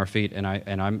quick on our feet. And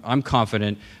I'm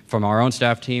confident from our own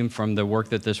staff team, from the work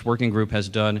that this working group has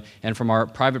done, and from our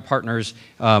private partners,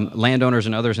 landowners,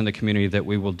 and others in the community that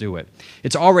we will do it.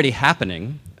 It's already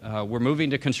happening. We're moving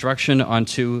to construction on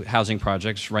 2 housing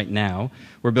projects right now.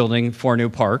 We're building 4 new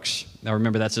parks. Now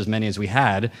remember, that's as many as we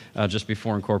had just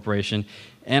before incorporation.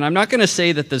 And I'm not going to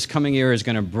say that this coming year is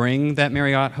going to bring that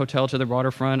Marriott hotel to the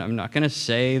waterfront. I'm not going to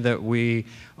say that we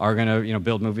are going to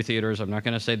build movie theaters. I'm not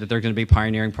going to say that there are going to be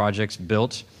pioneering projects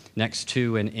built next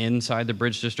to and inside the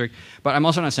Bridge District. But I'm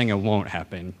also not saying it won't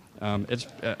happen.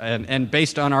 And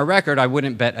based on our record, I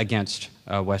wouldn't bet against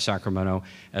West Sacramento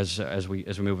as we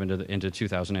move into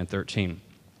 2013.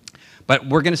 But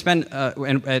we're going to spend,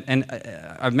 and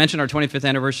I've mentioned our 25th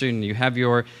anniversary, and you have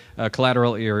your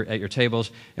collateral at your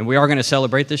tables, and we are going to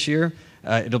celebrate this year.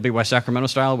 It'll be West Sacramento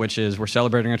style, which is we're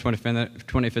celebrating our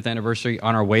 25th anniversary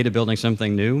on our way to building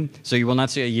something new. So you will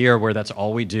not see a year where that's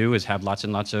all we do is have lots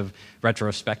and lots of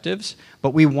retrospectives,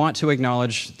 but we want to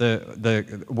acknowledge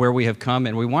where we have come,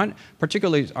 and we want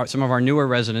particularly some of our newer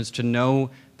residents to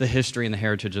know the history and the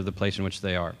heritage of the place in which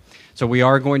they are. So we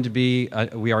are going to be,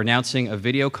 we are announcing a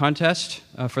video contest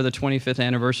for the 25th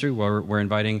anniversary, where we're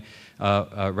inviting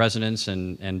residents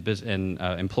and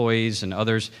employees and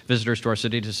others, visitors to our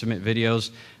city, to submit videos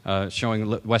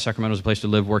showing West Sacramento as a place to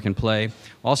live, work, and play.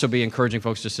 We'll also be encouraging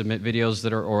folks to submit videos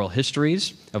that are oral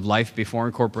histories of life before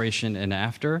incorporation and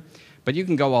after. But you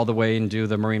can go all the way and do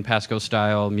the Maureen Pascoe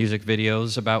style music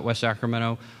videos about West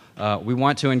Sacramento. We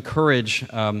want to encourage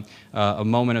a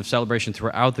moment of celebration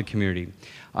throughout the community.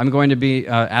 I'm going to be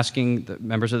asking the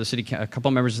members of the city, a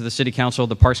couple members of the City Council,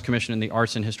 the Parks Commission, and the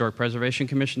Arts and Historic Preservation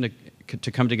Commission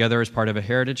to come together as part of a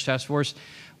heritage task force.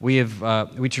 We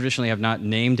traditionally have not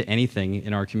named anything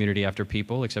in our community after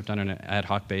people, except on an ad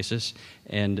hoc basis.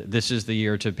 And this is the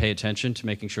year to pay attention to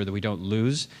making sure that we don't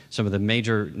lose some of the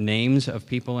major names of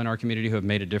people in our community who have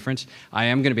made a difference. I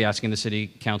am going to be asking the City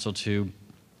Council to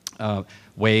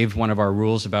waive one of our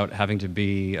rules about having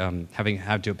to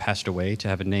have passed away to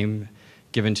have a name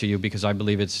given to you, because I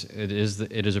believe it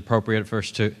is appropriate for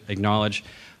us to acknowledge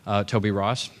Toby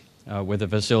Ross with a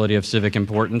facility of civic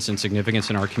importance and significance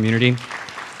in our community.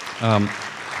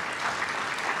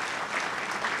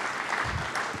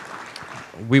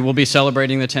 We will be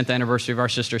celebrating the 10th anniversary of our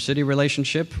sister city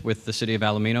relationship with the city of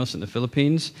Alaminos in the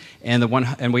Philippines,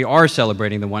 and we are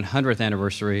celebrating the 100th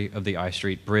anniversary of the I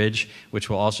Street Bridge, which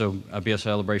will also be a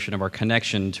celebration of our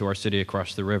connection to our city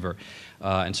across the river.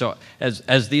 And so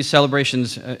as these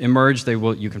celebrations emerge,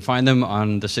 you can find them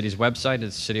on the city's website.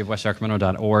 It's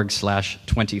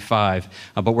citywestsacramento.org/25.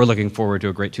 But we're looking forward to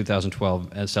a great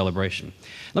 2012 celebration.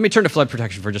 Let me turn to flood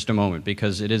protection for just a moment,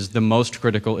 because it is the most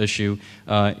critical issue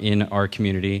in our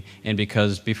community, and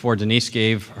because before Denise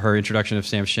gave her introduction of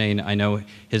Sam Shane, I know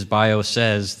his bio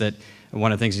says that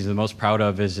one of the things he's the most proud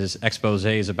of is his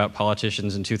exposés about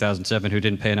politicians in 2007 who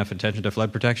didn't pay enough attention to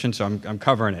flood protection, so I'm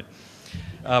covering it.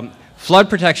 Flood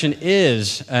protection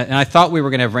is, and I thought we were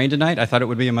going to have rain tonight. I thought it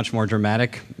would be a much more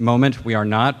dramatic moment. We are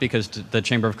not, because the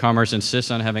Chamber of Commerce insists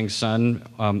on having sun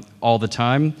all the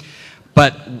time.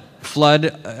 But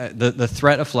the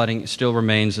threat of flooding still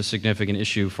remains a significant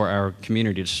issue for our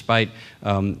community, despite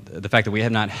the fact that we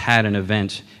have not had an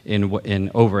event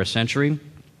in over a century.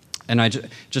 And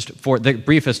just for the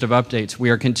briefest of updates, we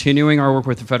are continuing our work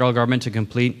with the federal government to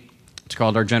complete, it's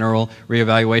called our General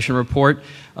Reevaluation Report,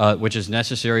 which is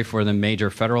necessary for the major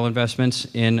federal investments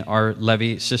in our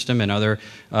levee system and other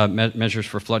measures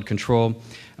for flood control.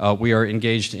 We are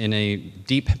engaged in a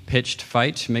deep-pitched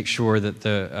fight to make sure that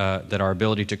that our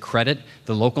ability to credit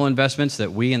the local investments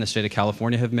that we in the state of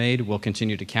California have made will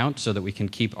continue to count, so that we can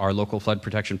keep our local flood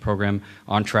protection program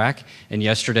on track. And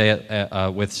yesterday,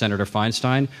 with Senator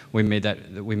Feinstein, we made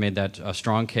that a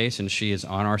strong case, and she is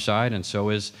on our side, and so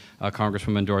is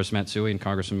Congresswoman Doris Matsui and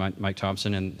Congressman Mike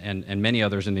Thompson and many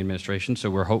others in the administration. So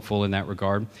we're hopeful in that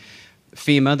regard.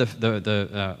 FEMA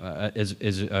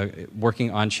is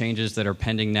working on changes that are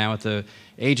pending now at the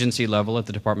agency level at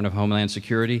the Department of Homeland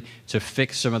Security to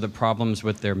fix some of the problems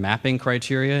with their mapping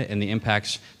criteria and the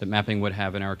impacts that mapping would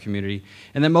have in our community.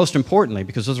 And then most importantly,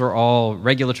 because those are all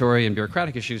regulatory and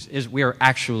bureaucratic issues, is we are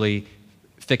actually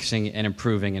fixing and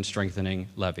improving and strengthening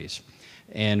levees.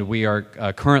 And we are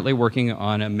currently working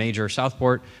on a major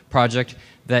Southport project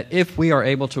that, if we are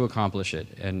able to accomplish it,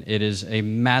 and it is a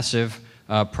massive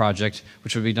project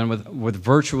which would be done with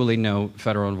virtually no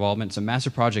federal involvement. It's a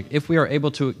massive project. If we are able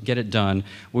to get it done,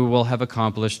 we will have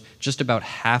accomplished just about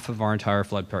half of our entire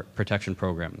flood protection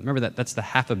program. Remember that's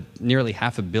the nearly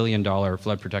 $500 million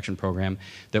flood protection program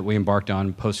that we embarked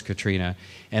on post-Katrina.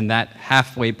 And that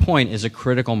halfway point is a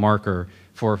critical marker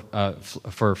for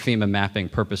FEMA mapping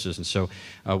purposes. And so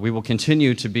we will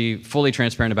continue to be fully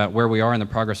transparent about where we are and the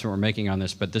progress that we're making on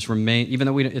this, but this even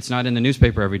though it's not in the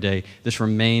newspaper every day, this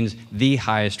remains the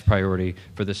highest priority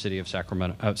for the city of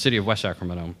West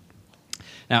Sacramento.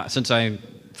 Now, since I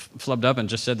flubbed up and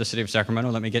just said the city of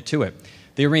Sacramento, let me get to it.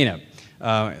 The arena.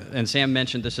 And Sam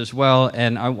mentioned this as well,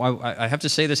 and I have to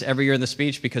say this every year in the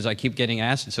speech because I keep getting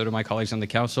asked, and so do my colleagues on the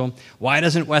council, why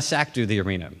doesn't West Sac do the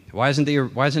arena? Why isn't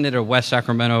it a West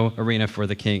Sacramento arena for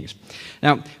the Kings?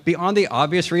 Now, beyond the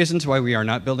obvious reasons why we are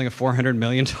not building a $400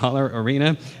 million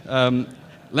arena,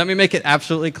 let me make it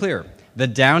absolutely clear. The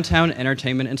Downtown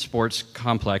Entertainment and Sports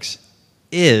Complex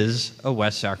is a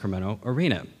West Sacramento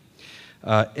arena.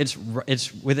 It's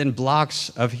within blocks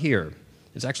of here.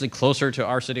 It's actually closer to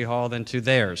our city hall than to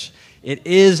theirs. It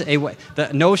is the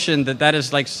notion that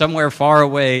is like somewhere far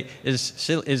away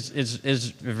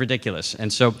is ridiculous.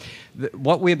 And so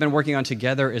what we have been working on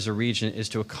together as a region is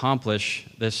to accomplish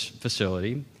this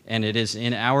facility, and it is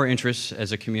in our interests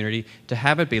as a community to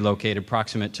have it be located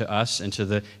proximate to us and to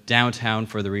the downtown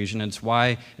for the region. And it's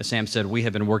why, as Sam said, we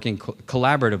have been working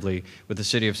collaboratively with the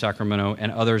city of Sacramento and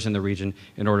others in the region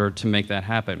in order to make that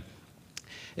happen.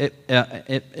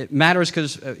 It matters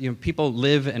because people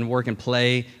live and work and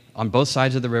play on both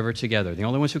sides of the river together. The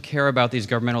only ones who care about these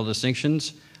governmental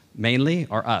distinctions mainly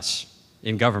are us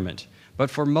in government. But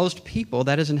for most people,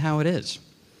 that isn't how it is.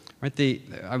 Right?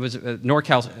 I was at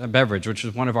NorCal Beverage, which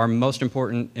is one of our most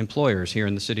important employers here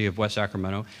in the city of West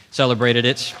Sacramento, celebrated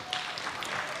its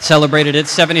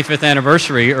 75th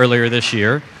anniversary earlier this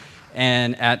year,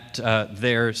 and at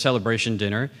their celebration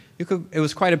dinner, it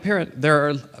was quite apparent there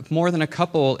are more than a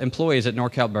couple employees at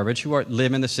NorCal Beverage who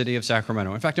live in the city of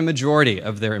Sacramento. In fact, a majority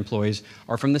of their employees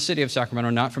are from the city of Sacramento,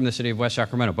 not from the city of West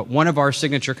Sacramento. But one of our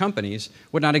signature companies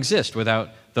would not exist without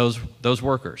those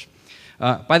workers.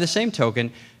 By the same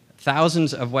token,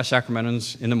 thousands of West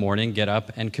Sacramentans in the morning get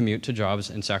up and commute to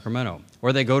jobs in Sacramento.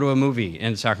 Or they go to a movie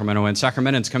in Sacramento, and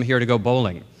Sacramentans come here to go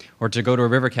bowling, or to go to a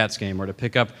River Cats game, or to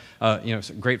pick up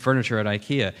great furniture at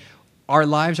IKEA. Our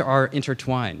lives are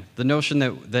intertwined. The notion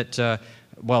that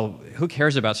who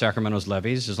cares about Sacramento's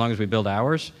levees as long as we build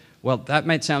ours? Well, that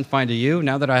might sound fine to you.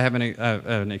 Now that I have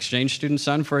an exchange student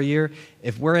son for a year,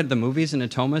 if we're at the movies in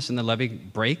Natomas and the levee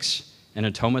breaks, and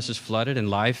Natomas is flooded and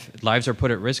lives are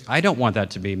put at risk, I don't want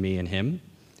that to be me and him,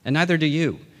 and neither do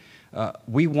you.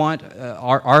 We want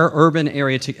our urban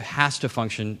area has to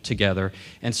function together,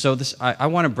 and so I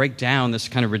want to break down this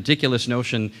kind of ridiculous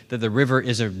notion that the river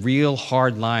is a real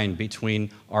hard line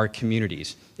between our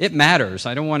communities. It matters.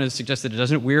 I don't want to suggest that it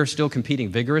doesn't. We're still competing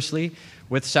vigorously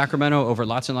with Sacramento over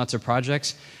lots and lots of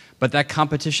projects, but that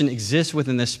competition exists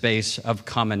within this space of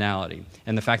commonality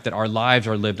and the fact that our lives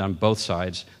are lived on both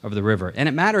sides of the river. And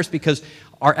it matters because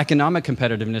our economic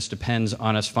competitiveness depends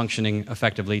on us functioning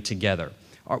effectively together.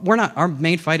 Our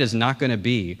main fight is not going to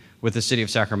be with the city of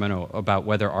Sacramento about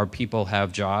whether our people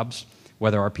have jobs,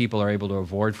 whether our people are able to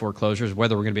avoid foreclosures,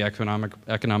 whether we're going to be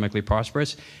economically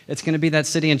prosperous. It's going to be that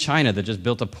city in China that just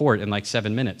built a port in like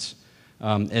 7 minutes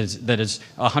that is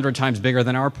 100 times bigger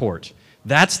than our port.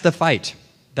 That's the fight.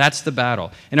 That's the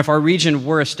battle. And if our region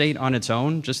were a state on its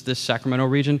own, just this Sacramento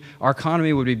region, our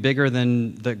economy would be bigger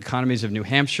than the economies of New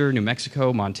Hampshire, New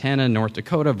Mexico, Montana, North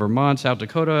Dakota, Vermont, South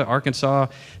Dakota, Arkansas,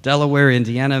 Delaware,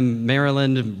 Indiana,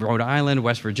 Maryland, Rhode Island,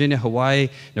 West Virginia, Hawaii,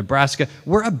 Nebraska.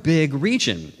 We're a big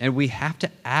region, and we have to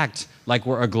act like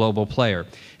we're a global player.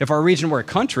 If our region were a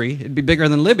country, it'd be bigger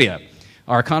than Libya.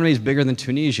 Our economy is bigger than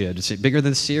Tunisia, it's bigger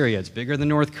than Syria, it's bigger than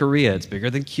North Korea, it's bigger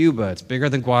than Cuba, it's bigger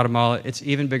than Guatemala, it's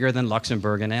even bigger than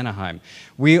Luxembourg and Anaheim.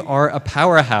 We are a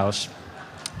powerhouse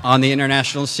on the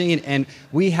international scene, and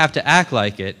we have to act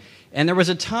like it. And there was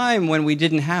a time when we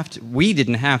didn't have to. We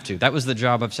didn't have to. That was the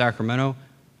job of Sacramento.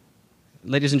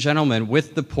 Ladies and gentlemen,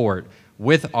 with the port,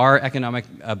 with our economic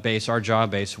base, our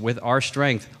job base, with our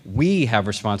strength, we have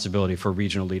responsibility for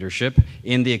regional leadership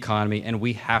in the economy, and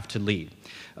we have to lead.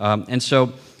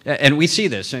 And we see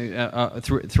this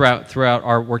throughout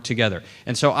our work together.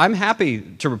 And so I'm happy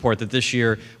to report that this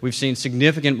year we've seen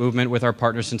significant movement with our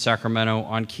partners in Sacramento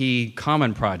on key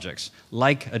common projects,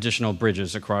 like additional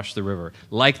bridges across the river,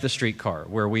 like the streetcar,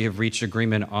 where we have reached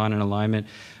agreement on an alignment,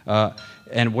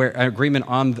 and where agreement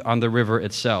on the river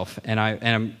itself. And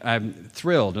I'm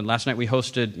thrilled. And last night we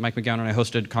hosted, Mike McGowan and I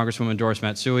hosted Congresswoman Doris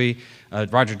Matsui.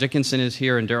 Roger Dickinson is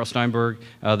here, and Darrell Steinberg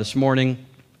this morning.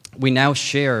 We now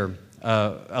share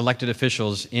elected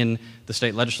officials in the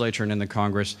state legislature and in the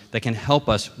Congress that can help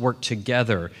us work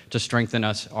together to strengthen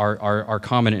our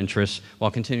common interests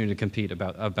while continuing to compete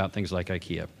about things like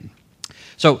IKEA.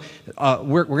 So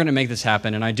we're going to make this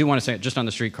happen, and I do want to say, just on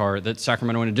the streetcar, that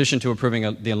Sacramento, in addition to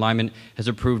approving the alignment, has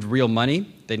approved real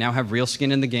money. They now have real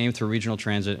skin in the game through regional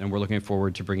transit, and we're looking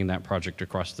forward to bringing that project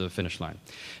across the finish line.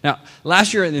 Now,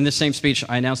 last year in this same speech,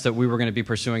 I announced that we were going to be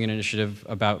pursuing an initiative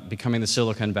about becoming the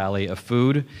Silicon Valley of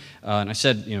food. And I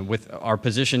said, with our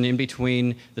position in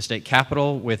between the state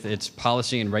capitol, with its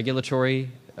policy and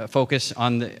regulatory focus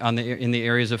in the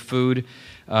areas of food,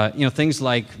 things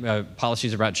like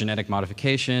policies about genetic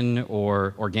modification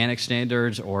or organic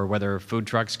standards, or whether food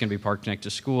trucks can be parked next to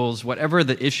schools. Whatever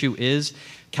the issue is,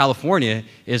 California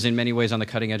is in many ways on the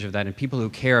cutting edge of that, and people who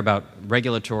care about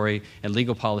regulatory and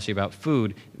legal policy about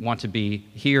food want to be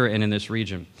here and in this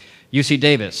region. UC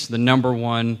Davis, the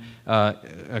 #1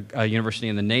 university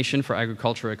in the nation for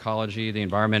agriculture, ecology, the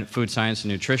environment, food science,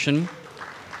 and nutrition.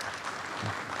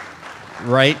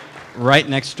 Right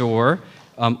next door.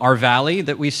 Our valley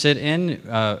that we sit in,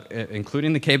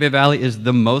 including the K-Bay Valley, is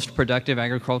the most productive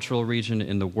agricultural region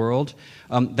in the world.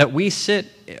 That we sit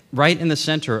right in the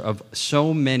center of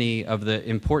so many of the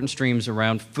important streams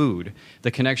around food,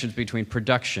 the connections between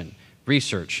production,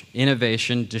 research,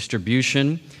 innovation,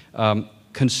 distribution,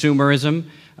 consumerism,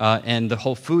 and the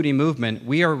whole foodie movement.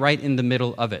 We are right in the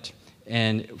middle of it.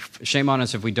 And shame on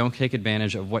us if we don't take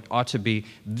advantage of what ought to be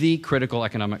the critical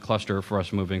economic cluster for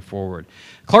us moving forward.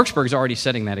 Clarksburg is already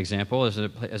setting that example as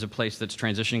a place that's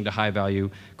transitioning to high-value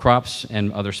crops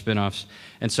and other spin-offs.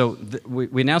 And so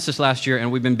we announced this last year, and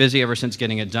we've been busy ever since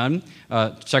getting it done.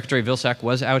 Secretary Vilsack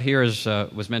was out here, as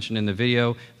was mentioned in the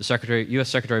video. The U.S.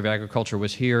 Secretary of Agriculture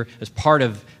was here as part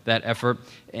of that effort,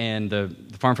 and the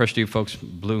Farm Fresh to You folks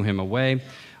blew him away.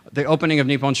 The opening of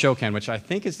Nippon Shokan, which I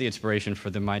think is the inspiration for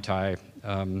the Mai Tai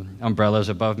umbrellas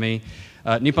above me.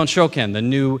 Nippon Shokan, the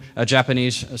new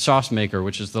Japanese sauce maker,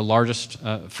 which is the largest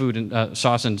food and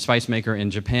sauce and spice maker in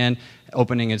Japan,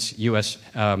 opening its U.S.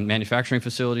 manufacturing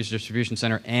facilities, distribution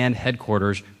center, and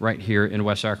headquarters right here in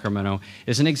West Sacramento,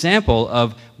 is an example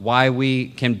of why we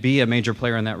can be a major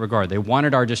player in that regard. They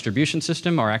wanted our distribution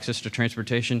system, our access to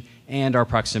transportation, and our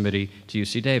proximity to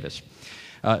UC Davis.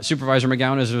 Supervisor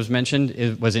McGowan, as was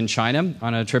mentioned, was in China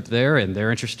on a trip there, and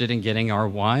they're interested in getting our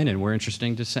wine, and we're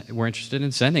interested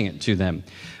in sending it to them.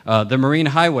 The Marine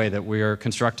Highway that we are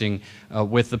constructing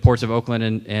with the ports of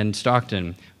Oakland and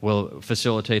Stockton will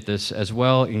facilitate this as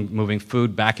well, in moving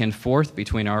food back and forth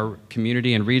between our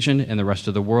community and region and the rest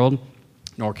of the world.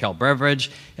 NorCal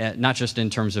Beverage, not just in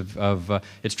terms of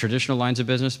its traditional lines of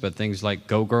business, but things like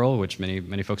Go Girl, which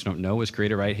many folks don't know was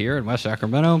created right here in West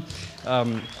Sacramento,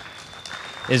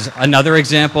 is another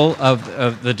example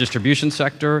of the distribution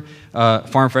sector.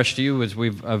 Farm Fresh to You, as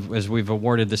we've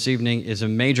awarded this evening, is a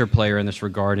major player in this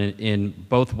regard in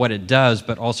both what it does,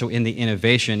 but also in the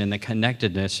innovation and the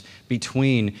connectedness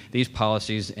between these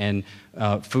policies and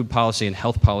food policy and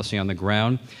health policy on the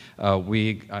ground.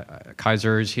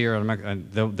 Kaiser is here.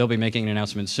 They'll be making an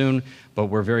announcement soon, but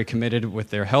we're very committed with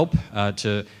their help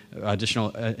to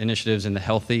additional initiatives in the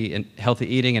healthy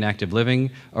eating and active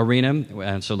living arena,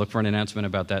 and so look for an announcement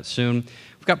about that soon.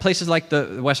 We've got places like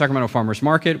the West Sacramento Farmers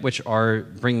Market, which are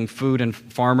bringing food and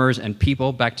farmers and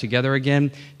people back together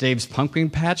again. Dave's Pumpkin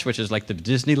Patch, which is like the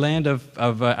Disneyland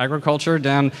of agriculture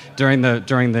down during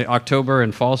the October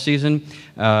and fall season.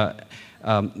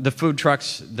 The food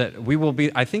trucks that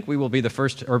I think we will be the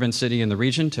first urban city in the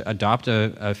region to adopt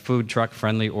a food truck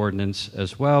friendly ordinance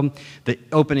as well. The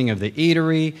opening of the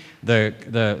eatery,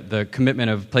 the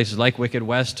commitment of places like Wicked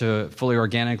West to fully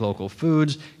organic local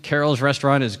foods. Carol's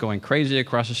Restaurant is going crazy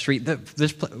across the street.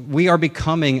 We are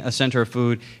becoming a center of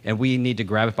food, and we need to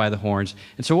grab it by the horns.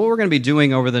 And so what we're going to be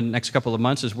doing over the next couple of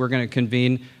months is we're going to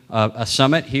convene a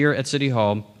summit here at City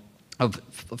Hall of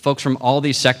folks from all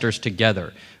these sectors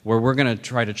together, where we're going to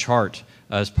try to chart,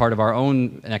 as part of our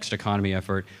own Next Economy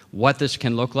effort, what this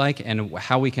can look like and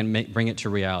how we can bring it to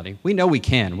reality. We know we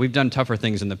can. We've done tougher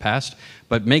things in the past,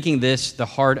 but making this the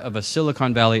heart of a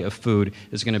Silicon Valley of food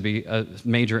is going to be a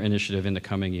major initiative in the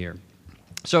coming year.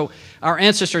 So our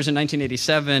ancestors in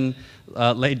 1987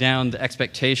 laid down the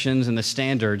expectations and the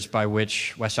standards by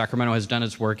which West Sacramento has done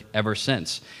its work ever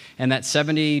since. And that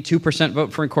 72%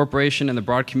 vote for incorporation and the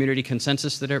broad community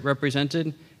consensus that it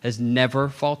represented has never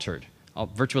faltered.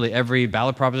 Virtually every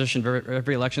ballot proposition,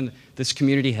 every election, this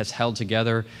community has held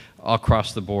together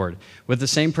across the board with the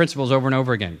same principles over and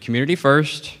over again. Community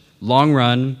first, long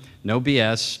run, no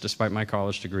BS, despite my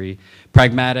college degree,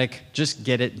 pragmatic, just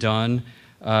get it done.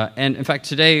 And in fact,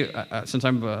 today, since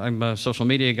I'm a social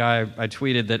media guy, I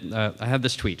tweeted that I have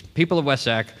this tweet. People of West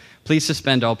Sac, please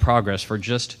suspend all progress for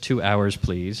just 2 hours,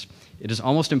 please. It is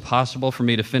almost impossible for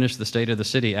me to finish the State of the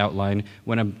City outline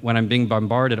when I'm being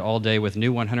bombarded all day with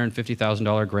new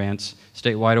 $150,000 grants,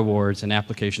 statewide awards, and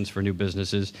applications for new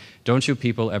businesses. Don't you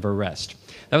people ever rest?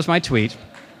 That was my tweet.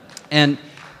 And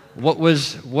what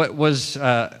was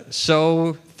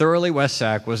so thoroughly West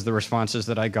Sac was the responses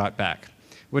that I got back,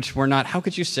 which were not, how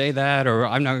could you say that, or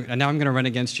now I'm going to run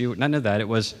against you. None of that. It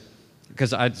was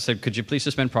because I said, could you please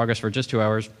suspend progress for just 2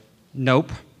 hours?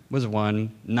 Nope was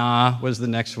one. Nah was the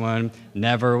next one.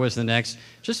 Never was the next.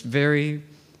 Just very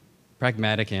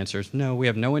pragmatic answers. No, we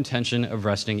have no intention of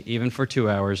resting even for 2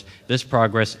 hours. This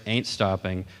progress ain't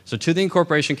stopping. So to the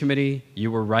Incorporation Committee,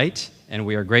 you were right, and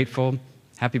we are grateful.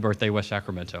 Happy birthday, West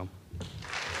Sacramento.